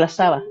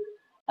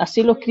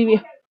 Así lo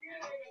escribió.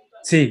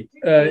 sí,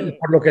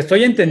 por lo que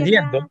estoy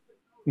entendiendo,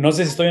 no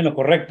sé si estoy en lo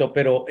correcto,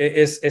 pero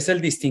es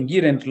el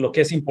distinguir entre lo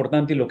que es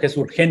importante y lo que es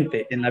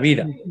urgente en la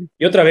vida.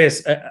 Y otra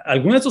vez,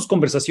 algunas de sus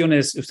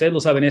conversaciones, ustedes lo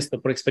saben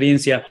esto por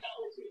experiencia,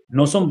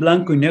 no son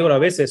blanco y negro a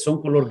veces,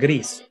 son color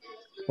gris,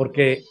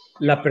 porque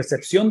la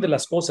percepción de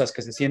las cosas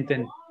que se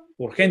sienten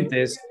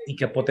urgentes y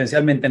que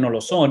potencialmente no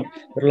lo son,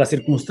 pero las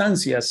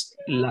circunstancias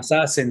las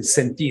hacen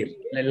sentir,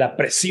 la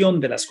presión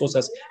de las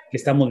cosas que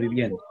estamos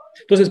viviendo.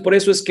 Entonces, por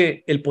eso es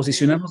que el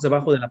posicionarnos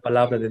debajo de la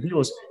palabra de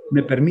Dios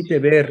me permite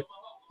ver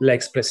la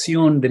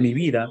expresión de mi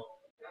vida,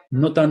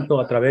 no tanto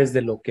a través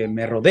de lo que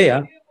me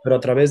rodea, pero a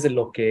través de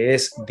lo que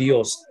es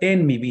Dios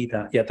en mi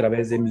vida y a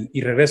través de mí.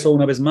 Y regreso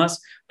una vez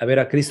más a ver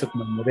a Cristo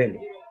como el modelo,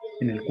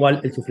 en el cual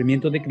el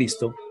sufrimiento de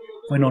Cristo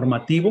fue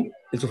normativo,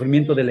 el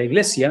sufrimiento de la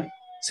iglesia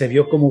se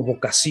vio como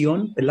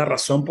vocación, es la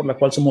razón por la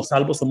cual somos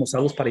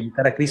salvos para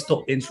imitar a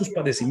Cristo en sus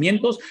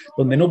padecimientos,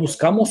 donde no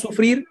buscamos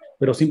sufrir,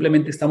 pero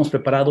simplemente estamos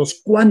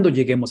preparados cuando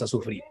lleguemos a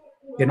sufrir.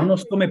 Que no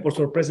nos tome por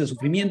sorpresa el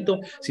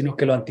sufrimiento, sino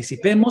que lo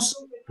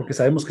anticipemos, porque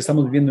sabemos que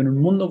estamos viviendo en un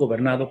mundo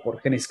gobernado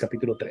por Génesis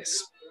capítulo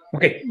 3.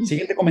 Ok,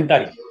 siguiente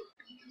comentario.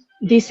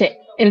 Dice,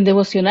 el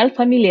devocional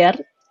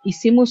familiar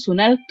hicimos un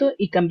alto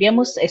y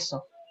cambiamos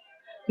eso.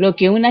 Lo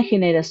que una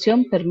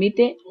generación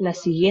permite, la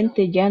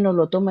siguiente ya no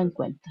lo toma en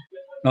cuenta.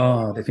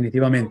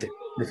 Definitivamente,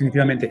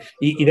 definitivamente.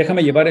 Y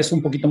déjame llevar eso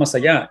un poquito más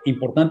allá.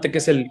 Importante que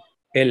es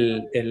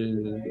el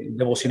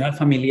devocional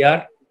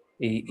familiar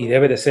y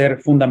debe de ser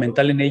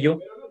fundamental en ello,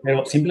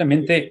 pero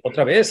simplemente,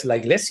 otra vez, la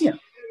iglesia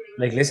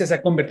se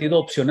ha convertido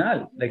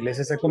opcional, la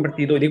iglesia se ha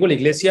convertido, y digo la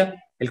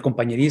iglesia, el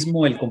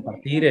compañerismo, el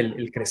compartir,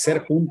 el crecer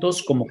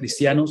juntos como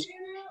cristianos,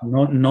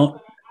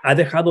 no ha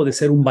dejado de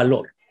ser un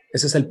valor.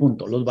 Ese es el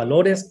punto. Los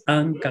valores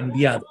han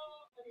cambiado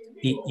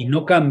y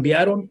no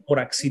cambiaron por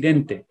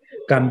accidente,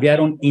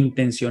 cambiaron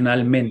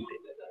intencionalmente.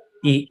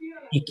 Y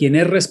quien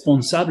es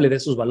responsable de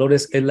esos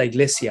valores es la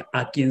iglesia,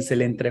 a quien se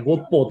le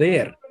entregó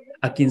poder,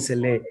 a quien se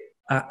le,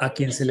 a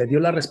quien se le dio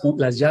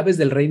las llaves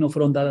del reino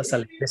fueron dadas a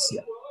la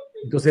iglesia.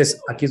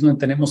 Entonces, aquí es donde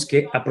tenemos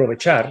que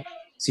aprovechar,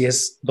 si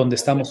es donde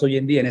estamos hoy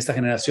en día, en esta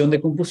generación de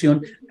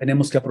confusión,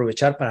 tenemos que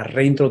aprovechar para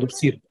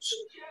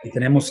reintroducirnos. Y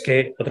tenemos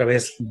que, otra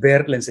vez,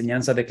 ver la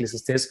enseñanza de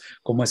Eclesiastés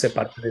como ese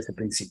parte de ese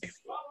principio.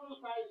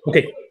 Ok,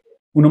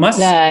 uno más.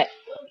 La,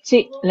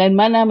 sí, la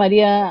hermana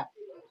María,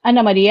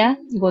 Ana María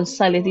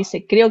González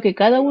dice, creo que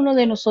cada uno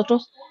de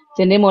nosotros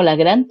tenemos la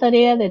gran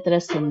tarea de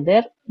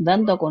trascender,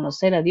 dando a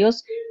conocer a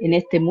Dios en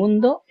este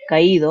mundo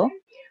caído,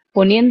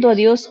 poniendo a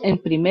Dios en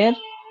primer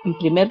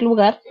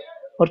lugar,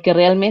 porque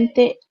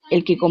realmente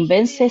el que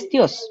convence es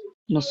Dios.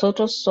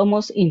 Nosotros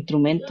somos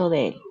instrumento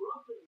de Él.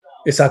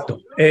 Exacto.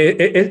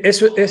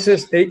 Eso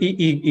es,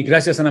 y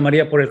gracias, Ana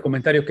María, por el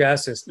comentario que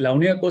haces. La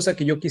única cosa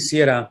que yo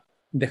quisiera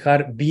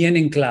dejar bien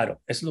en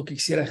claro, es lo que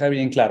quisiera dejar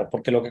bien en claro,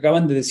 porque lo que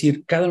acaban de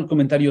decir, cada uno de los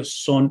comentarios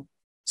son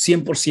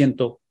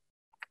 100%,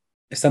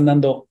 están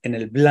dando en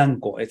el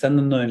blanco, están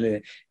dando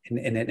en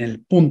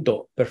el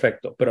punto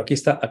perfecto. Pero aquí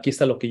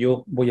está lo que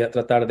yo voy a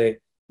tratar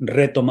de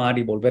retomar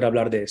y volver a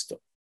hablar de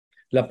esto.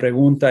 La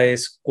pregunta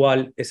es,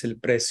 ¿cuál es el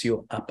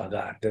precio a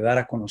pagar de dar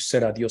a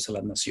conocer a Dios a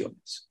las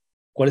naciones?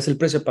 ¿Cuál es el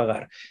precio a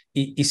pagar?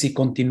 Y si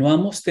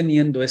continuamos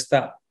teniendo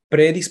esta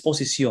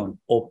predisposición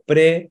o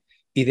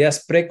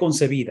ideas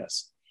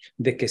preconcebidas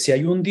de que si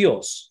hay un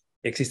Dios,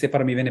 existe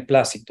para mi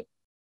beneplácito,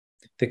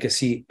 de que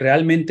si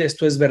realmente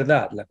esto es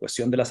verdad, la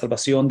cuestión de la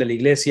salvación, de la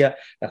iglesia,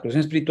 las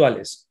cuestiones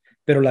espirituales,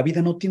 pero la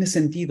vida no tiene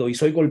sentido y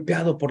soy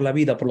golpeado por la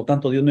vida, por lo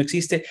tanto Dios no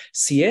existe.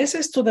 Si ese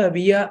es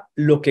todavía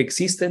lo que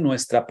existe en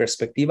nuestra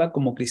perspectiva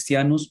como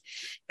cristianos,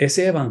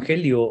 ese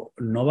evangelio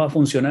no va a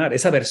funcionar,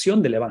 esa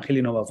versión del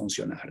evangelio no va a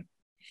funcionar.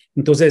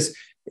 Entonces,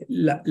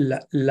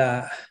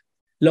 la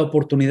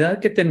oportunidad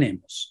que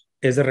tenemos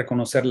es de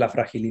reconocer la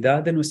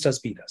fragilidad de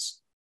nuestras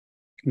vidas.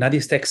 Nadie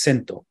está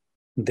exento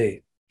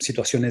de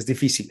situaciones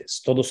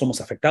difíciles. Todos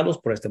somos afectados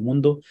por este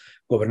mundo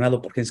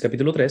gobernado por Génesis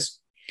capítulo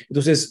 3.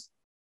 Entonces,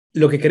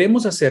 lo que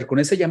queremos hacer con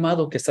ese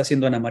llamado que está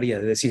haciendo Ana María,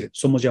 de decir,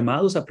 somos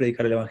llamados a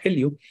predicar el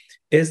evangelio,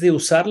 es de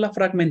usar la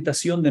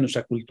fragmentación de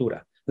nuestra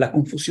cultura, la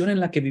confusión en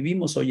la que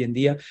vivimos hoy en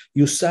día,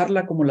 y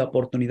usarla como la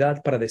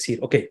oportunidad para decir,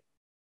 ok,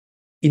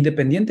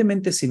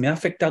 independientemente si me ha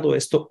afectado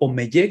esto o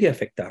me llegue a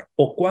afectar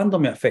o cuando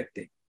me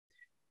afecte,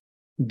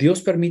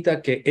 Dios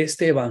permita que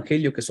este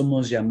evangelio que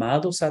somos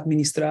llamados a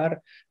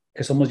administrar,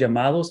 que somos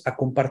llamados a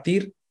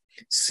compartir,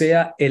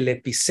 sea el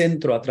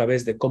epicentro a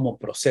través de cómo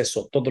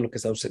proceso todo lo que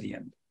está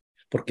sucediendo.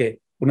 Porque,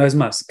 una vez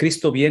más,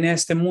 Cristo viene a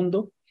este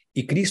mundo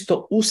y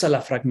Cristo usa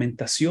la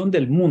fragmentación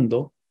del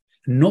mundo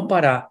no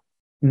para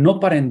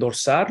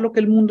endorsar lo que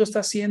el mundo está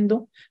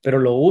haciendo, pero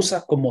lo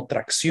usa como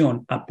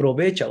tracción,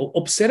 aprovecha.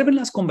 Observen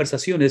las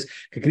conversaciones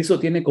que Cristo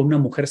tiene con una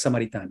mujer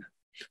samaritana.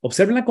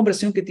 Observen la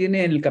conversación que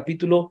tiene en el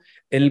capítulo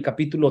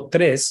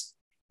 3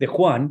 de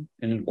Juan,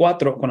 en el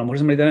 4 con la mujer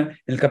samaritana,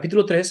 en el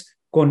capítulo 3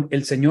 con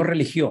el señor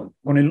religión,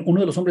 con uno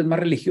de los hombres más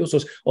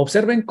religiosos.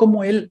 Observen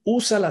cómo él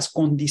usa las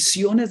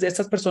condiciones de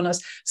estas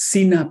personas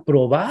sin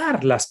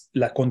aprobar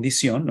la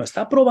condición, no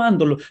está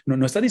aprobándolo,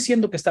 no está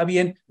diciendo que está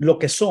bien lo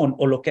que son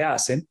o lo que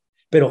hacen,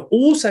 pero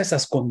usa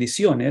esas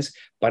condiciones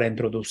para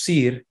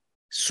introducir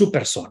su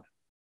persona.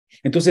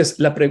 Entonces,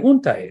 la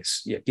pregunta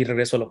es, y aquí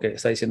regreso a lo que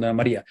está diciendo Ana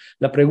María,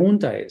 la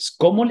pregunta es,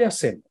 ¿cómo le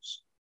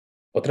hacemos?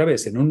 Otra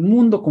vez, en un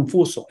mundo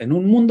confuso, en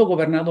un mundo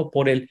gobernado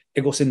por el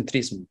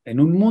egocentrismo, en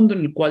un mundo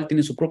en el cual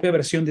tiene su propia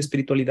versión de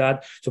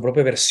espiritualidad, su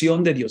propia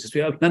versión de Dios.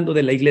 Estoy hablando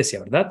de la iglesia,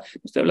 ¿verdad?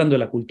 No estoy hablando de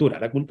la cultura.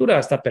 La cultura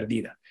está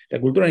perdida. La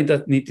cultura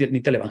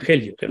necesita el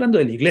evangelio. Estoy hablando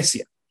de la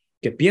iglesia,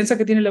 que piensa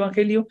que tiene el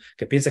evangelio,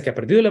 que piensa que ha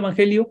perdido el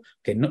evangelio,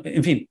 que no,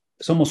 en fin,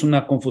 somos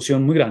una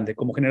confusión muy grande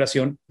como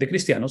generación de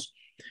cristianos.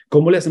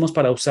 ¿Cómo le hacemos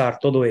para usar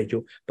todo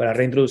ello, para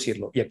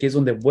reintroducirlo? Y aquí es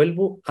donde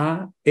vuelvo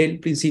a el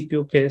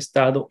principio que he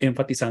estado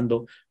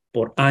enfatizando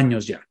por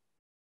años ya.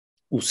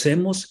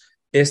 Usemos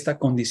esta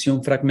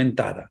condición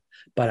fragmentada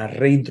para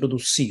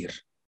reintroducir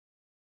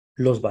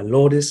los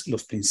valores,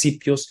 los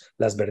principios,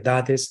 las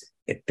verdades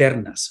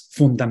eternas,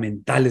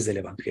 fundamentales del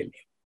evangelio.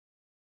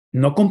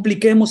 No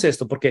compliquemos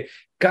esto, porque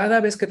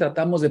cada vez que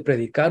tratamos de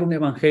predicar un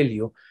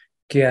evangelio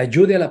que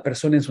ayude a la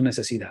persona en su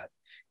necesidad,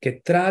 que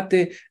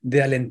trate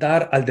de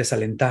alentar al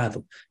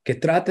desalentado, que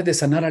trate de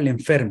sanar al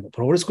enfermo,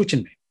 por favor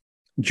escúchenme,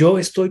 yo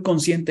estoy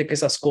consciente que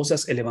esas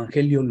cosas el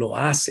evangelio lo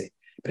hace,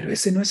 pero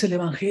ese no es el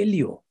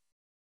evangelio.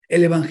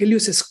 El evangelio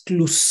es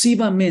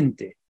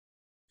exclusivamente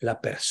la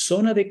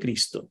persona de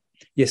Cristo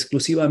y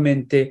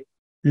exclusivamente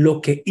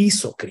lo que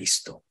hizo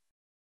Cristo.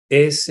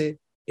 Ese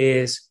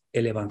es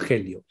el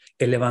evangelio.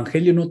 El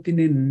evangelio no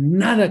tiene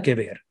nada que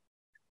ver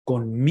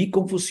con mi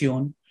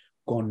confusión,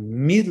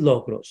 con mis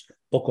logros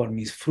o con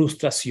mis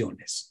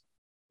frustraciones.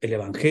 El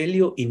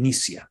evangelio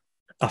inicia.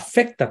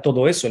 Afecta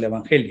todo eso el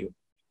evangelio,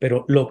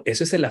 pero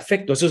ese es el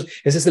afecto, ese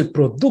es el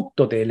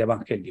producto del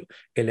evangelio.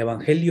 El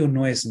evangelio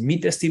no es mi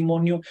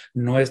testimonio,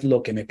 no es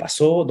lo que me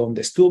pasó,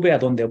 dónde estuve, a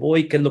dónde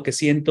voy, qué es lo que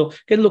siento,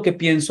 qué es lo que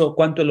pienso,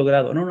 cuánto he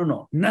logrado. No, no,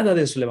 no, nada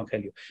de eso es el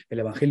evangelio. El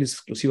evangelio es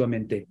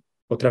exclusivamente,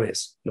 otra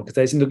vez, lo que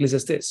está diciendo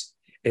Eclesiastés,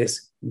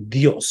 es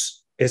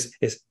Dios, es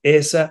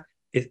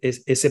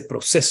ese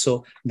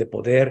proceso de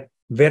poder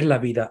ver la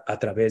vida a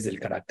través del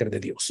carácter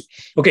de Dios.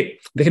 Ok,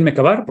 déjenme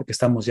acabar porque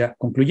estamos ya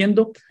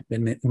concluyendo.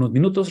 Denme unos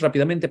minutos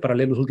rápidamente para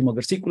leer los últimos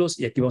versículos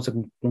y aquí vamos a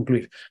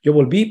concluir. Yo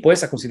volví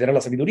pues a considerar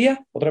la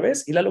sabiduría otra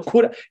vez y la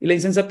locura y la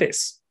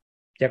insensatez.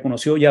 Ya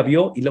conoció, ya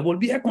vio y la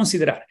volví a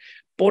considerar.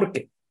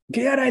 Porque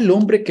 ¿qué hará el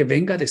hombre que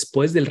venga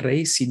después del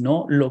rey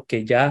sino lo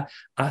que ya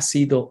ha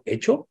sido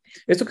hecho?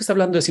 Esto que está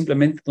hablando es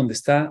simplemente donde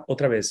está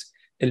otra vez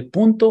el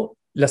punto.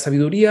 La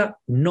sabiduría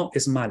no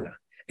es mala.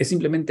 Es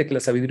simplemente que la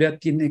sabiduría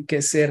tiene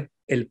que ser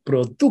el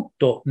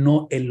producto,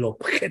 no el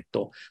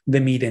objeto de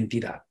mi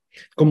identidad.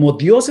 Como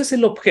Dios es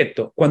el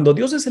objeto, cuando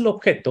Dios es el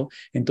objeto,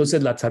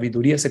 entonces la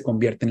sabiduría se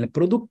convierte en el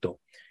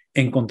producto.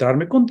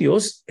 Encontrarme con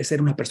Dios es ser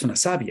una persona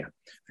sabia.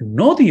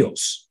 No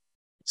Dios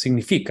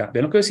significa,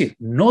 vean lo que voy a decir,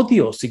 no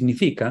Dios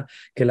significa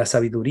que la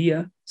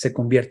sabiduría se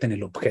convierte en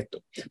el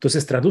objeto.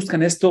 Entonces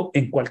traduzcan esto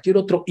en cualquier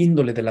otro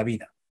índole de la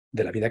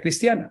vida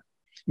cristiana.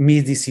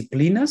 Mis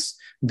disciplinas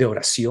de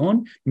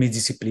oración, mis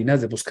disciplinas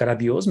de buscar a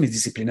Dios, mis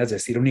disciplinas de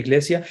asistir a una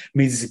iglesia,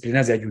 mis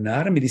disciplinas de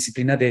ayunar, mi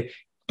disciplina de...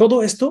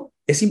 Todo esto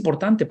es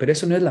importante, pero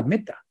eso no es la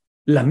meta.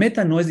 La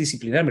meta no es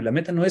disciplinarme, la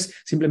meta no es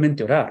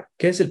simplemente orar.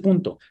 ¿Qué es el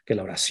punto? Que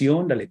la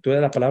oración, la lectura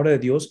de la palabra de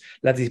Dios,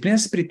 las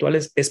disciplinas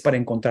espirituales es para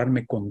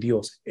encontrarme con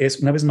Dios.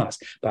 Es, una vez más,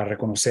 para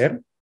reconocer,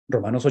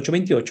 Romanos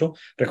 8:28,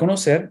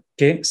 reconocer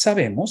que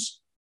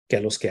sabemos que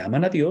a los que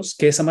aman a Dios,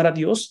 ¿qué es amar a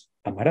Dios?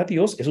 Amar a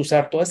Dios es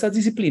usar todas estas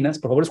disciplinas,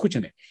 por favor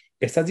escúchenme,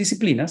 estas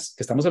disciplinas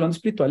que estamos hablando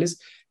espirituales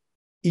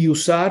y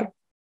usar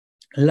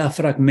la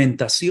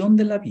fragmentación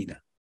de la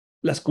vida,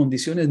 las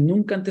condiciones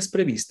nunca antes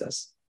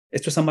previstas.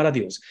 Esto es amar a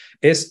Dios,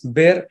 es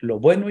ver lo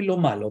bueno y lo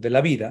malo de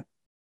la vida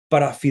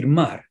para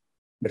afirmar,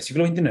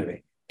 versículo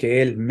 29,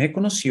 que Él me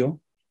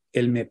conoció,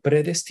 Él me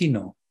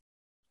predestinó,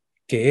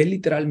 que Él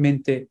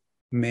literalmente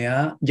me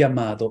ha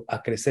llamado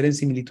a crecer en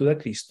similitud a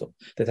Cristo,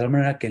 de tal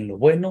manera que en lo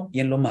bueno y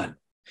en lo malo,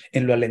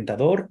 en lo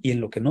alentador y en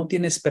lo que no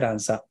tiene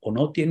esperanza o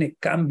no tiene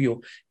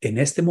cambio en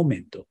este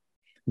momento,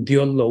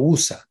 Dios lo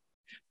usa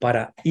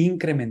para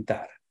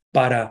incrementar,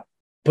 para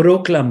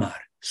proclamar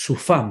su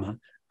fama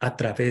a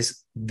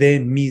través de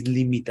mis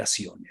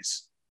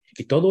limitaciones.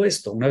 Y todo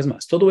esto, una vez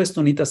más, todo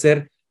esto necesita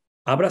ser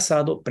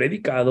abrazado,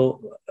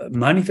 predicado,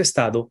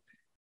 manifestado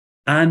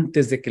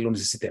antes de que lo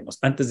necesitemos,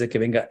 antes de que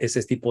venga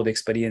ese tipo de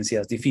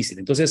experiencias difíciles.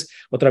 Entonces,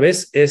 otra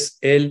vez, es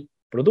el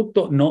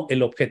producto, no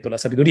el objeto, la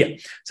sabiduría.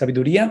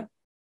 Sabiduría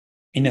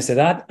y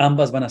necedad,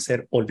 ambas van a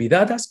ser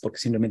olvidadas porque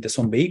simplemente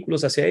son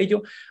vehículos hacia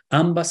ello.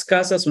 Ambas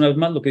casas, una vez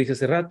más, lo que dije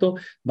hace rato,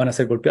 van a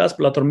ser golpeadas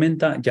por la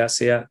tormenta, ya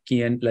sea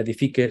quien la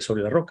edifique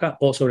sobre la roca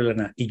o sobre la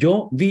arena. Y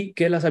yo vi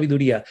que la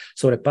sabiduría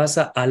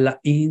sobrepasa a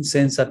la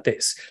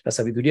insensatez. La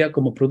sabiduría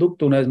como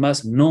producto, una vez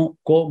más, no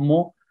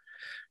como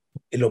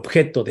el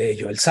objeto de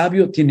ello. El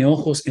sabio tiene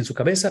ojos en su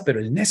cabeza,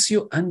 pero el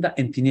necio anda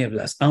en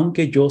tinieblas,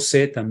 aunque yo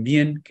sé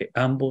también que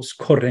ambos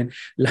corren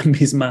la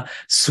misma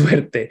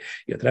suerte.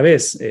 Y otra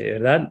vez,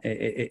 ¿verdad?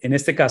 En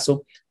este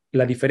caso,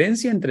 la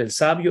diferencia entre el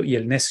sabio y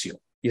el necio,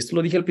 y esto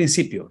lo dije al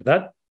principio,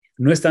 ¿verdad?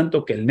 No es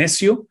tanto que el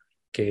necio,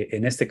 que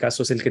en este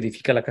caso es el que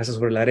edifica la casa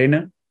sobre la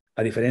arena,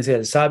 a diferencia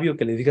del sabio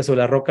que le edifica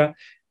sobre la roca,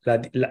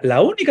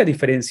 la única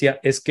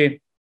diferencia es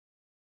que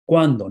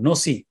cuando, no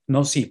sí,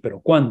 no sí,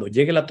 pero cuando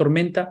llegue la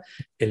tormenta,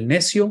 el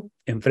necio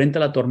enfrenta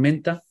la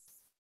tormenta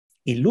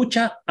y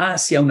lucha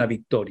hacia una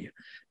victoria.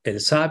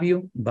 El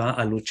sabio va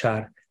a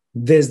luchar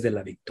desde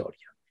la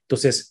victoria.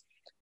 Entonces,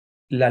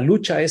 la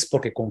lucha es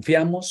porque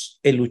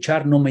confiamos, el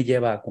luchar no me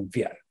lleva a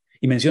confiar.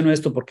 Y menciono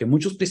esto porque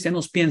muchos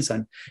cristianos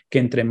piensan que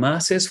entre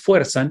más se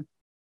esfuerzan,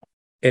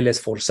 el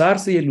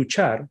esforzarse y el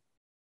luchar,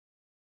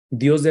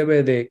 Dios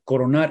debe de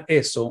coronar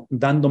eso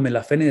dándome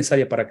la fe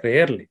necesaria para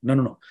creerle. No,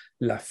 no, no.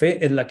 La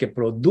fe es la que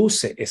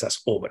produce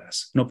esas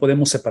obras. No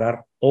podemos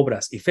separar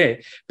obras y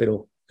fe,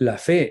 pero la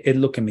fe es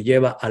lo que me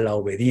lleva a la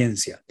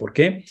obediencia. ¿Por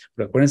qué?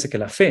 Porque acuérdense que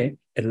la fe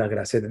es la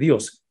gracia de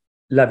Dios.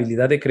 La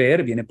habilidad de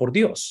creer viene por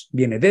Dios,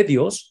 viene de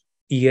Dios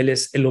y Él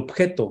es el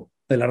objeto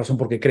de la razón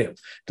por qué creo.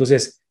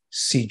 Entonces,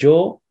 si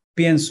yo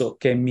pienso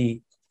que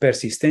mi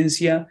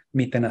persistencia,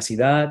 mi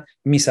tenacidad,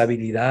 mis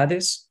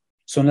habilidades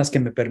son las que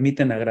me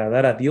permiten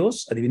agradar a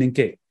Dios, adivinen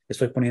qué,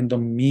 estoy poniendo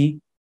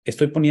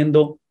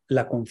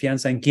la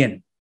confianza en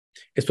quién.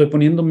 Estoy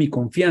poniendo mi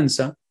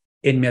confianza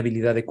en mi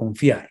habilidad de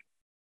confiar.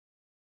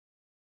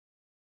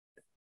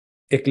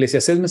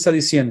 Eclesiastés me está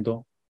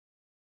diciendo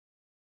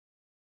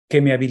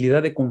que mi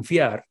habilidad de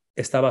confiar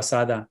está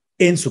basada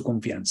en su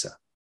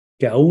confianza,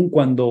 que aun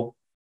cuando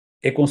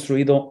he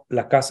construido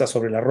la casa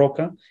sobre la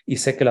roca y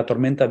sé que la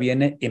tormenta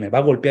viene y me va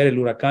a golpear el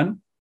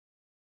huracán,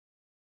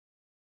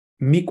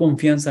 Mi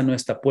confianza no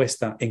está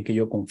puesta en que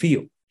yo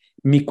confío.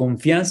 Mi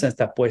confianza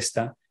está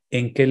puesta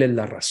en que Él es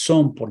la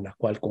razón por la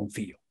cual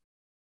confío.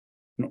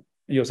 No,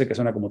 yo sé que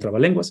suena como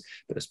trabalenguas,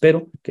 pero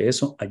espero que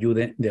eso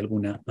ayude de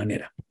alguna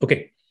manera. Ok,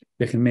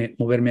 déjenme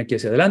moverme aquí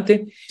hacia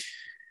adelante.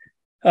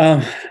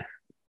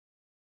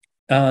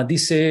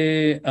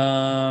 Dice,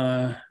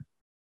 ya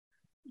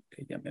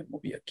me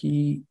moví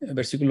aquí,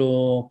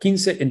 versículo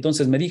 15,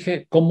 entonces me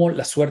dije, como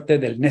la suerte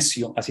del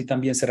necio, así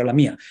también será la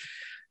mía.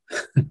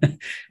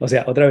 O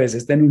sea, otra vez,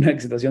 está en una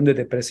situación de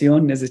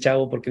depresión ese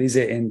chavo porque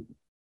dice,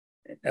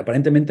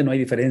 aparentemente no hay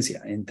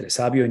diferencia entre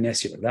sabio y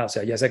necio, ¿verdad? O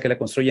sea, ya sea que la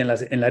construya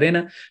en la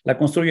arena, la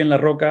construya en la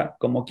roca,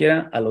 como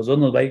quiera, a los dos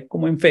nos va a ir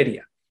como en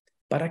feria.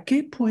 ¿Para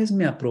qué pues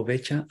me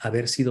aprovecha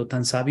haber sido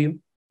tan sabio?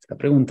 Está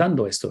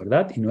preguntando esto,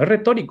 ¿verdad? Y no es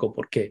retórico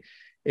porque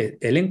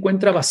él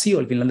encuentra vacío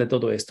al final de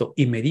todo esto.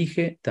 Y me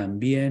dije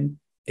también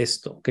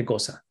esto, ¿qué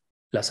cosa?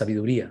 La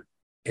sabiduría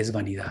es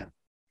vanidad,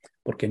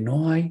 porque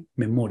no hay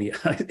memoria.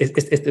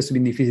 Este es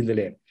bien difícil de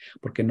leer,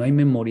 porque no hay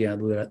memoria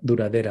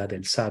duradera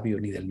del sabio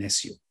ni del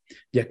necio,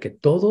 ya que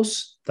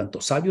todos,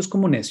 tanto sabios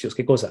como necios,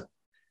 ¿qué cosa?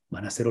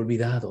 Van a ser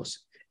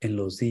olvidados en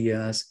los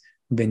días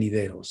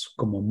venideros.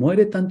 Como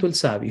muere tanto el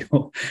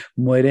sabio,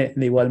 muere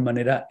de igual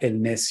manera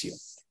el necio.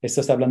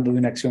 Esto está hablando de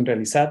una acción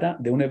realizada,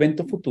 de un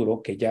evento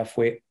futuro que ya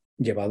fue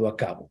llevado a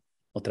cabo.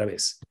 Otra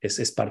vez,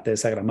 es parte de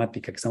esa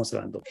gramática que estamos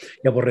hablando.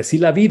 Y aborrecí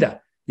la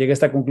vida. Llega a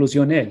esta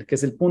conclusión él, que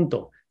es el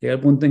punto. Llega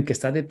al punto en que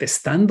está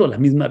detestando la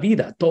misma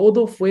vida.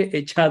 Todo fue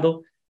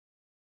echado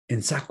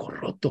en saco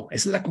roto.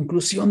 Esa es la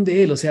conclusión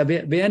de él. O sea,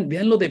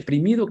 vean lo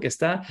deprimido que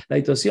está la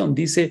situación.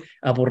 Dice,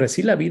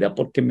 aborrecí la vida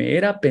porque me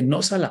era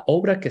penosa la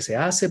obra que se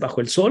hace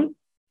bajo el sol.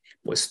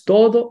 Pues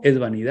todo es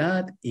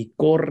vanidad y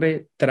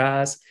corre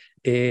tras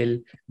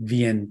el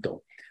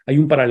viento. Hay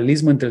un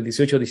paralelismo entre el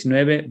 18,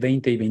 19,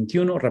 20 y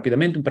 21,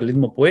 rápidamente, un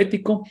paralelismo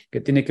poético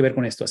que tiene que ver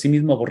con esto.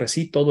 Asimismo,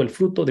 aborrecí todo el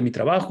fruto de mi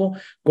trabajo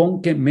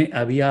con que me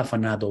había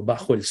afanado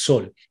bajo el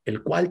sol,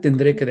 el cual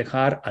tendré que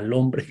dejar al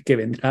hombre que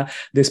vendrá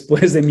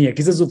después de mí.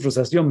 Aquí está su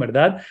frustración,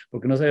 ¿verdad?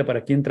 Porque no sabe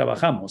para quién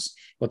trabajamos.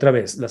 Otra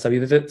vez, la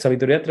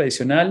sabiduría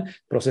tradicional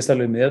procesa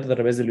lo inmediato a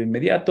través de lo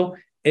inmediato.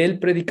 El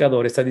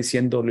predicador está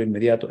diciendo lo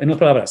inmediato. En otras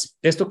palabras,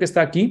 esto que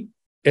está aquí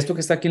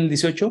en el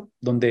 18,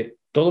 donde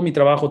todo mi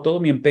trabajo, todo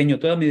mi empeño,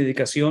 toda mi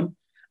dedicación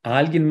a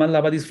alguien más la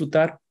va a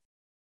disfrutar,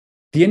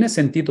 tiene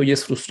sentido y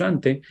es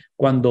frustrante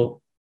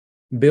cuando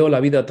veo la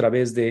vida a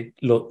través de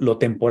lo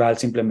temporal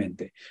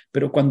simplemente.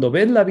 Pero cuando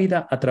ves la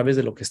vida a través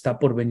de lo que está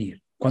por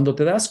venir, cuando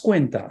te das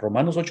cuenta,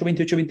 Romanos 8,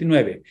 28,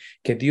 29,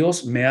 que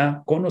Dios me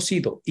ha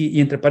conocido, y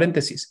entre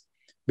paréntesis,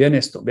 vean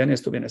esto,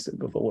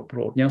 por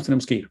favor, ya nos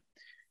tenemos que ir.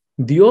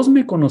 Dios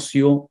me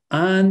conoció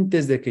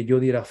antes de que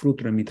yo diera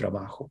fruto en mi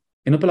trabajo.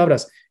 En otras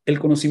palabras, el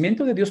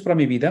conocimiento de Dios para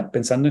mi vida,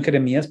 pensando en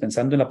Jeremías,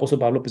 pensando en el apóstol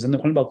Pablo, pensando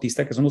en Juan el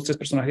Bautista, que son los tres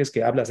personajes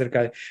que habla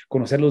acerca de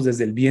conocerlos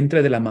desde el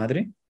vientre de la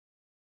madre,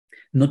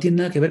 no tiene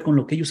nada que ver con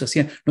lo que ellos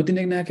hacían, no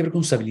tiene nada que ver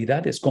con sus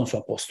habilidades, con su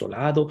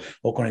apostolado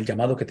o con el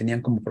llamado que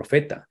tenían como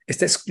profeta.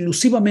 Está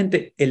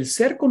exclusivamente, el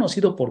ser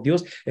conocido por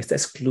Dios está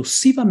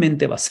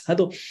exclusivamente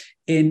basado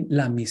en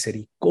la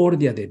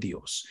misericordia de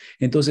Dios.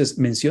 Entonces,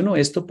 menciono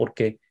esto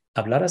porque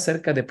hablar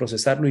acerca de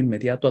procesar lo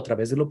inmediato a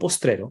través de lo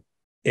postrero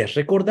es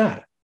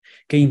recordar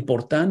qué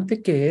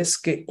importante que es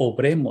que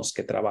obremos,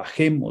 que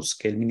trabajemos,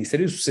 que el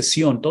ministerio de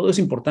sucesión, todo es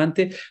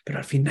importante, pero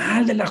al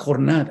final de la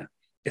jornada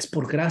es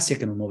por gracia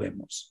que nos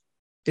movemos.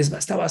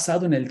 Está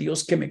basado en el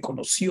Dios que me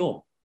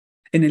conoció,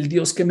 en el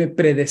Dios que me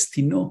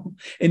predestinó,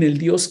 en el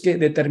Dios que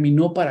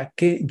determinó para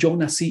qué yo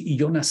nací, y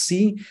yo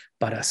nací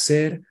para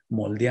ser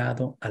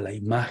moldeado a la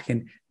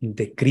imagen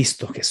de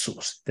Cristo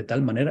Jesús, de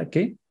tal manera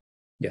que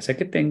ya sea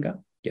que tenga,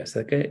 ya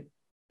sea que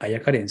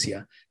haya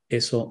carencia,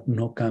 eso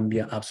no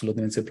cambia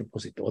absolutamente el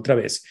propósito. Otra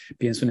vez,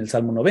 pienso en el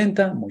Salmo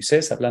 90,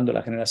 Moisés hablando de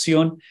la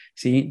generación,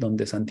 ¿sí?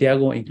 Donde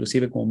Santiago,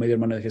 inclusive como medio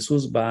hermano de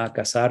Jesús, va a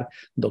casar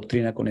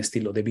doctrina con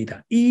estilo de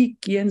vida. Y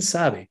quién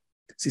sabe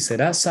si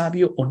será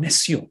sabio o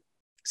necio.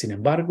 Sin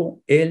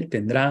embargo, él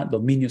tendrá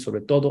dominio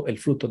sobre todo el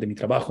fruto de mi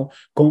trabajo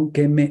con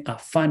que me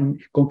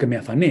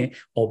afané,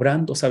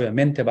 obrando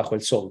sabiamente bajo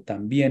el sol.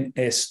 También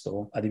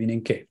esto,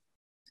 adivinen qué,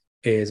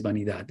 es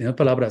vanidad. En otras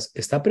palabras,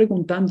 está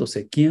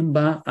preguntándose quién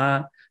va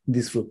a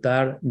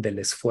disfrutar del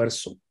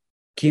esfuerzo,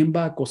 quién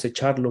va a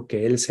cosechar lo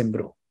que él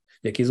sembró.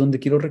 Y aquí es donde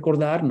quiero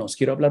recordarnos,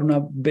 quiero hablar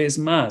una vez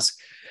más.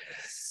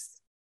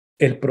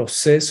 El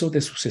proceso de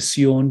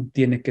sucesión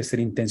tiene que ser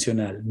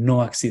intencional,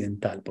 no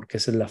accidental, porque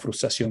esa es la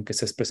frustración que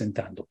se está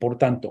presentando. Por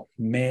tanto,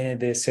 me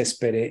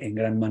desesperé en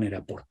gran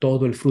manera por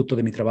todo el fruto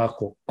de mi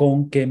trabajo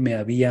con que me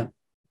había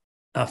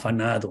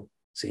afanado,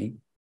 ¿sí?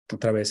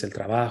 Otra vez el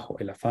trabajo,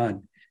 el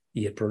afán.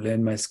 Y el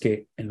problema es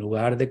que en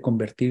lugar de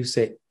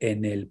convertirse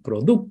en el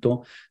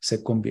producto,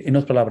 se convierte. En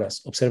otras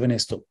palabras, observen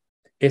esto.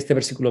 Este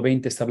versículo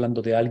 20 está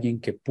hablando de alguien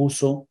que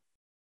puso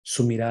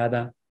su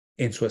mirada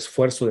en su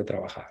esfuerzo de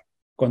trabajar,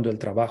 cuando el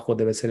trabajo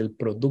debe ser el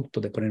producto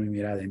de poner mi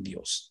mirada en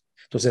Dios.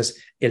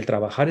 Entonces, el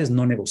trabajar es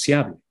no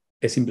negociable.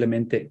 Es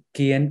simplemente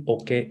quién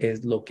o qué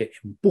es lo que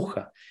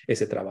empuja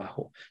ese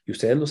trabajo. Y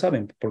ustedes lo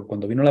saben, porque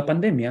cuando vino la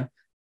pandemia,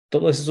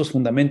 todos esos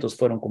fundamentos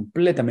fueron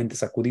completamente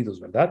sacudidos,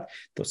 ¿verdad?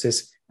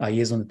 Entonces, ahí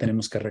es donde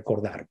tenemos que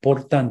recordar.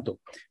 Por tanto,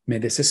 me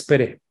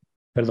desesperé.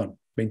 Perdón,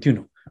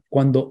 21.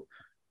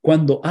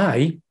 Cuando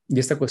hay, y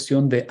esta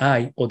cuestión de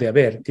hay o de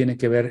haber tiene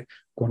que ver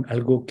con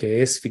algo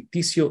que es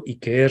ficticio y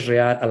que es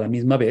real a la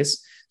misma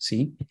vez,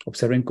 ¿sí?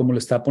 Observen cómo lo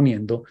está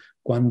poniendo.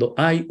 Cuando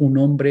hay un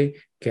hombre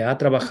que ha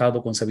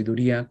trabajado con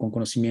sabiduría, con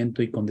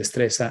conocimiento y con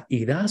destreza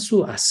y da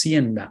su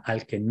hacienda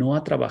al que no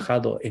ha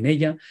trabajado en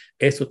ella,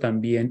 eso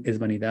también es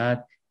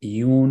vanidad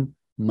y un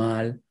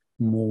mal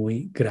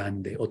muy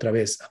grande. Otra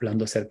vez,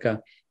 hablando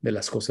acerca de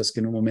las cosas que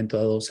en un momento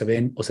dado se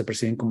ven o se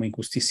perciben como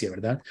injusticia,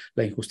 ¿verdad?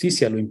 La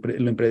injusticia, lo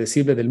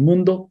impredecible del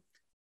mundo,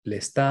 le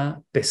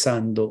está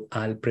pesando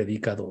al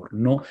predicador.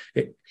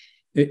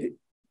 Eh,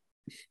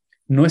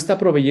 no está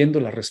proveyendo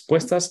las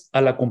respuestas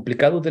a lo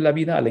complicado de la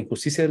vida, a la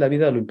injusticia de la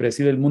vida, a lo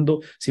impredecible del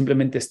mundo,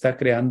 simplemente está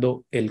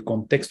creando el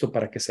contexto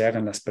para que se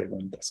hagan las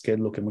preguntas, que es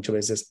lo que muchas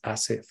veces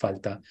hace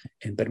falta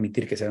en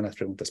permitir que se hagan las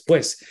preguntas.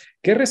 Pues,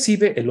 ¿qué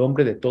recibe el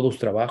hombre de todo su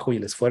trabajo y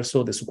el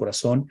esfuerzo de su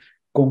corazón?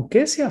 ¿Con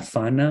qué se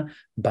afana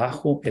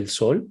bajo el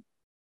sol?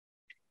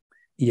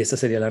 Y esa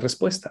sería la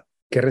respuesta.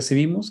 ¿Qué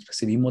recibimos?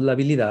 Recibimos la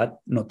habilidad,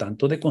 no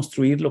tanto de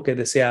construir lo que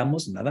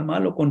deseamos, nada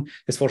malo con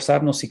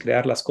esforzarnos y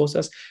crear las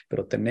cosas,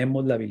 pero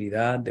tenemos la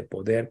habilidad de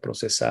poder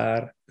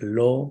procesar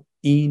lo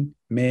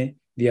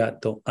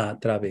inmediato a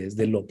través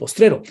de lo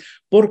postrero.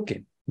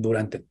 Porque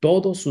durante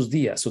todos sus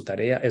días su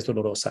tarea es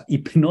dolorosa y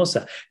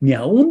penosa. Ni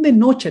aún de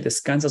noche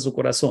descansa su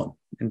corazón.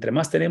 Entre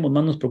más tenemos,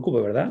 más nos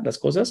preocupa, ¿verdad? Las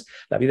cosas.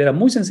 La vida era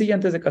muy sencilla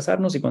antes de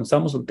casarnos y cuando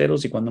estábamos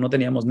solteros y cuando no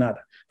teníamos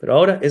nada. Pero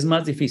ahora es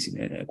más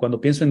difícil. Cuando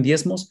pienso en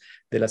diezmos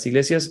de las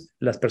iglesias,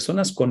 las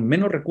personas con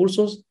menos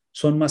recursos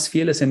son más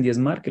fieles en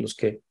diezmar que los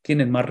que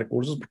tienen más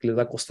recursos porque les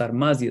va a costar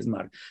más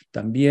diezmar.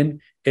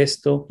 También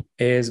esto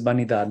es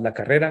vanidad, la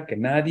carrera que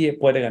nadie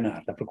puede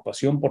ganar, la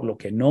preocupación por lo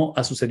que no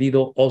ha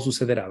sucedido o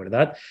sucederá,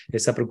 ¿verdad?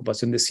 Esa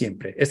preocupación de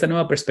siempre. Esta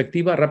nueva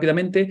perspectiva,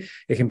 rápidamente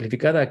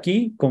ejemplificada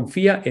aquí,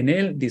 confía en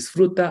Él,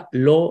 disfruta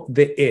lo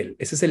de Él.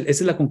 Esa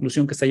es la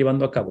conclusión que está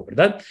llevando a cabo,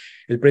 ¿verdad?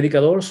 El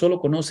predicador solo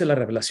conoce la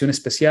revelación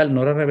especial,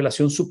 no la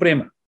revelación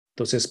suprema.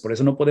 Entonces, por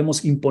eso no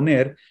podemos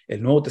imponer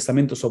el Nuevo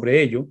Testamento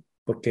sobre ello,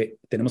 porque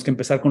tenemos que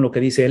empezar con lo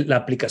que dice él. La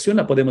aplicación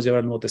la podemos llevar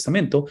al Nuevo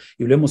Testamento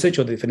y lo hemos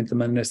hecho de diferentes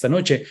maneras esta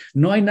noche.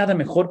 No hay nada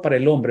mejor para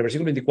el hombre,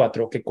 versículo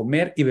 24, que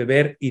comer y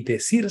beber y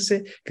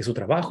decirse que su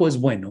trabajo es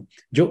bueno.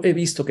 Yo he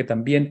visto que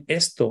también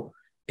esto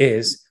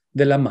es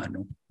de la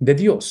mano de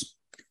Dios.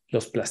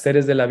 Los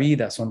placeres de la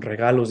vida son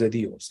regalos de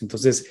Dios.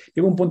 Entonces,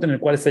 llega un punto en el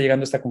cual está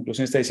llegando a esta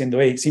conclusión, está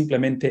diciendo, hey,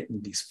 simplemente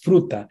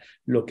disfruta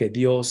lo que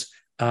Dios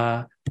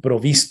ha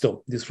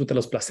provisto, disfruta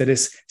los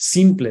placeres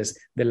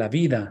simples de la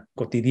vida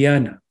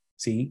cotidiana,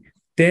 ¿sí?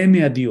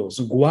 Teme a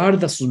Dios,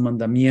 guarda sus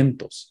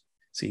mandamientos,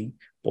 ¿sí?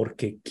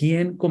 Porque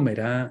 ¿quién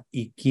comerá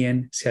y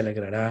quién se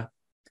alegrará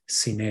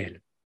sin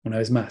él? Una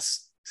vez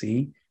más,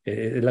 ¿sí?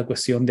 Es la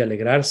cuestión de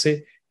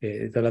alegrarse,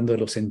 está hablando de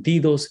los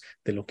sentidos,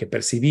 de lo que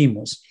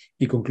percibimos,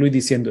 y concluye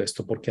diciendo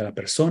esto, porque a la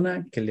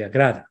persona que le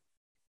agrada,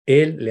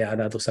 él le ha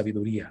dado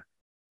sabiduría,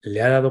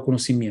 le ha dado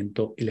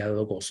conocimiento y le ha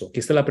dado gozo.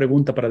 Aquí está la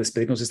pregunta para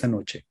despedirnos esta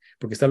noche,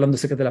 porque está hablando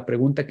acerca de la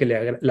pregunta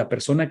la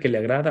persona que le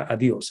agrada a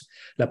Dios.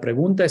 La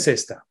pregunta es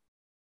esta: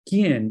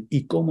 ¿quién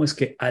y cómo es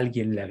que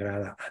alguien le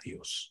agrada a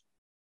Dios?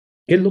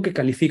 ¿Qué es lo que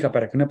califica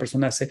para que una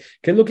persona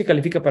qué es lo que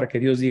califica para que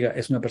Dios diga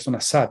es una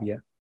persona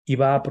sabia y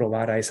va a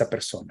aprobar a esa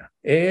persona?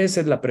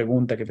 Esa es la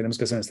pregunta que tenemos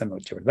que hacer esta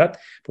noche, ¿verdad?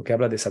 Porque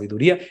habla de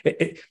sabiduría.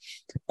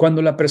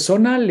 Cuando la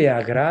persona le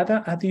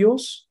agrada a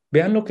Dios,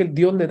 vean lo que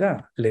Dios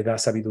le da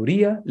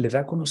sabiduría, le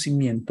da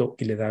conocimiento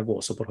y le da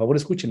gozo. Por favor,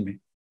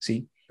 escúchenme,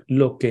 ¿sí?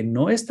 Lo que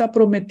no está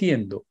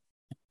prometiendo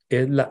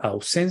es la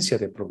ausencia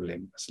de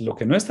problemas. Lo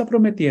que no está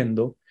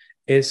prometiendo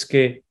es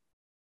que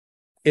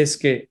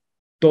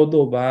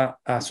todo va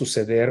a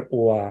suceder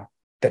o a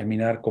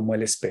terminar como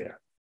Él espera.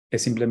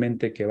 Es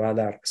simplemente que va a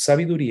dar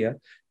sabiduría,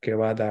 que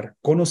va a dar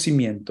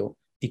conocimiento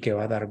y que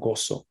va a dar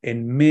gozo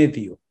en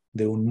medio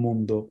de un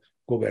mundo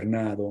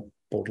gobernado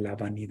por la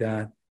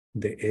vanidad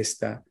de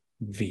esta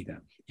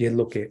vida. Y es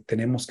lo que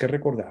tenemos que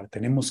recordar,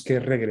 tenemos que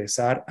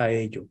regresar a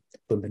ello,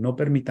 donde no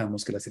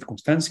permitamos que las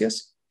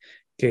circunstancias,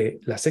 que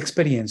las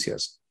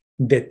experiencias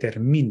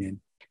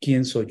determinen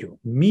quién soy yo.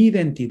 Mi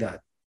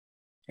identidad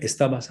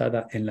está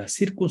basada en las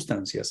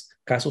circunstancias,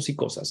 casos y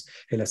cosas,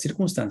 en las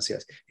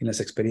circunstancias, en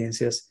las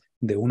experiencias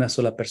de una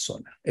sola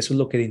persona. Eso es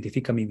lo que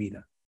identifica mi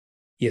vida.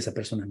 Y esa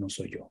persona no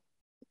soy yo.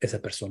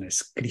 Esa persona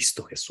es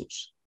Cristo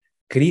Jesús.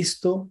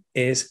 Cristo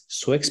es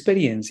su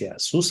experiencia,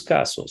 sus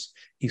casos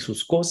y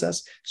sus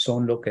cosas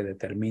son lo que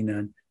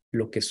determinan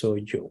lo que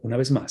soy yo. Una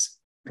vez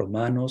más,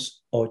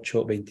 Romanos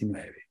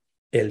 8:29.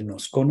 Él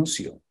nos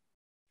conoció,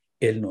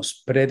 Él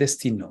nos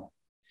predestinó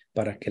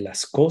para que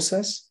las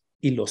cosas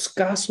y los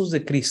casos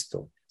de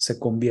Cristo se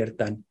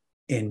conviertan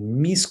en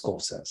mis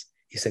cosas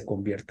y se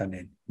conviertan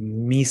en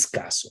mis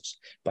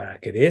casos, para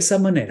que de esa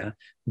manera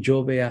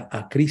yo vea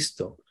a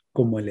Cristo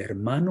como el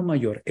hermano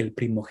mayor, el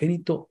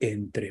primogénito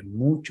entre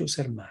muchos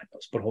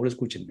hermanos. Por favor,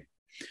 escúchenme.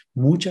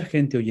 Mucha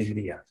gente hoy en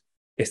día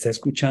está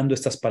escuchando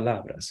estas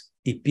palabras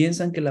y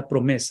piensan que la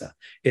promesa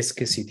es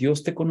que si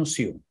Dios te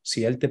conoció,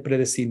 si Él te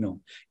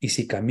predestinó y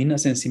si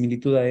caminas en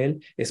similitud a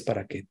Él, es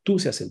para que tú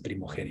seas el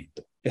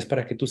primogénito, es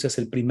para que tú seas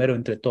el primero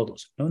entre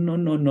todos. No, no,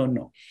 no, no,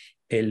 no.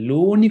 El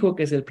único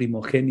que es el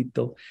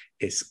primogénito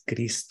es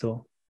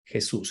Cristo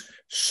Jesús.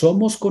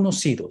 Somos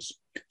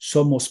conocidos,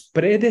 somos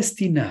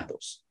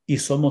predestinados y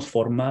somos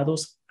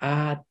formados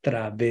a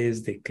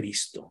través de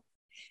Cristo.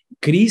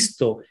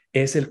 Cristo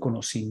es el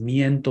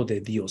conocimiento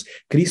de Dios.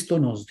 Cristo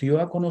nos dio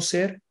a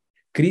conocer.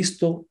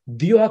 Cristo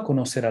dio a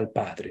conocer al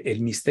Padre,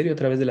 el misterio a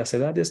través de las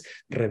edades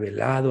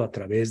revelado a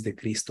través de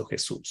Cristo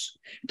Jesús.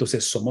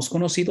 Entonces somos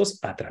conocidos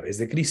a través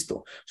de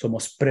Cristo,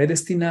 somos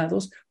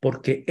predestinados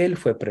porque Él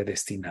fue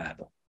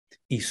predestinado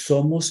y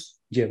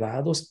somos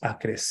llevados a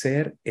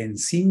crecer en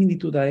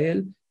similitud a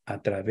Él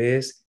a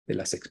través de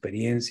las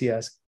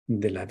experiencias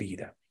de la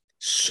vida.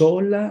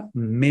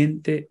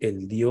 Solamente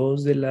el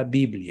Dios de la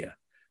Biblia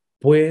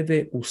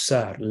puede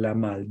usar la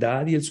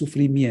maldad y el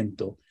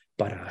sufrimiento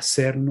para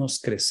hacernos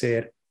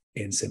crecer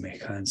en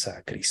semejanza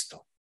a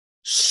Cristo.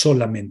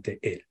 Solamente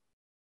Él.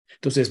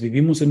 Entonces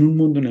vivimos en un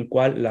mundo en el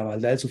cual la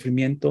maldad y el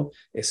sufrimiento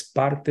es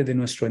parte de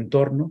nuestro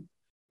entorno.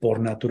 Por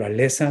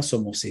naturaleza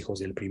somos hijos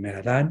del primer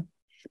Adán.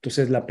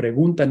 Entonces la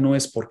pregunta no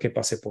es por qué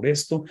pasé por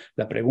esto,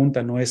 la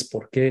pregunta no es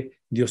por qué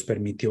Dios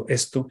permitió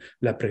esto,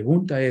 la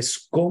pregunta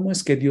es cómo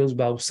es que Dios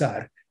va a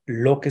usar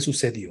lo que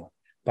sucedió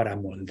para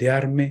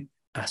moldearme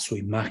a su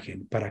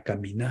imagen, para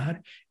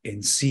caminar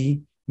en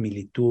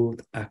similitud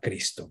a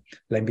Cristo.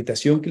 La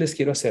invitación que les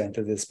quiero hacer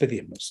antes de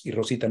despedirnos, y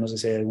Rosita, no sé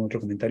si hay algún otro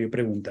comentario o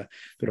pregunta,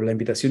 pero la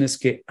invitación es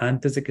que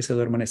antes de que se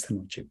duerman esta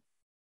noche,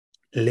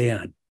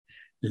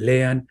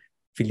 lean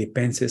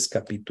Filipenses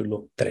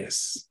capítulo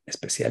 3,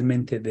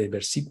 especialmente del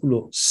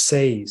versículo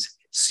 6,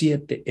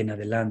 7 en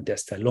adelante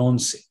hasta el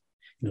 11.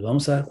 Nos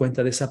vamos a dar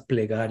cuenta de esa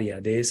plegaria,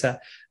 de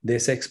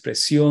esa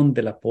expresión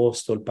del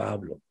apóstol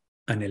Pablo,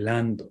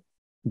 anhelando,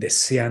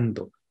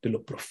 deseando de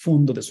lo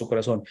profundo de su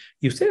corazón.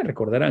 Y ustedes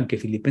recordarán que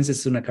Filipenses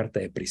es una carta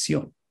de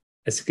prisión.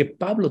 Así que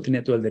Pablo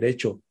tenía todo el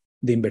derecho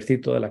de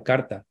invertir toda la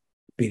carta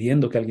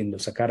pidiendo que alguien lo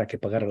sacara, que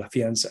pagara la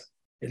fianza.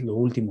 Es lo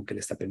último que él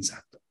está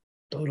pensando.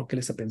 Todo lo que él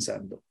está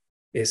pensando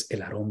es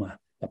el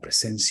aroma, la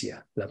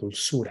presencia, la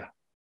dulzura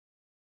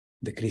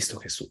de Cristo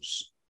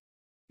Jesús.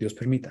 Dios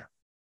permita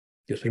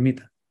que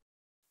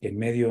en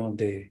medio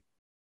de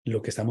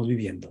lo que estamos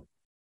viviendo,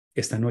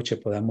 esta noche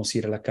podamos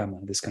ir a la cama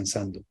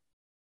descansando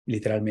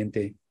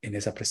literalmente en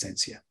esa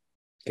presencia,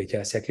 que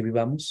ya sea que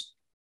vivamos,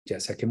 ya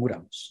sea que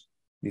muramos,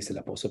 dice el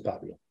apóstol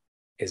Pablo,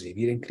 es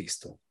vivir en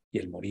Cristo y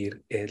el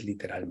morir es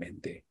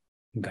literalmente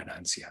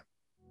ganancia.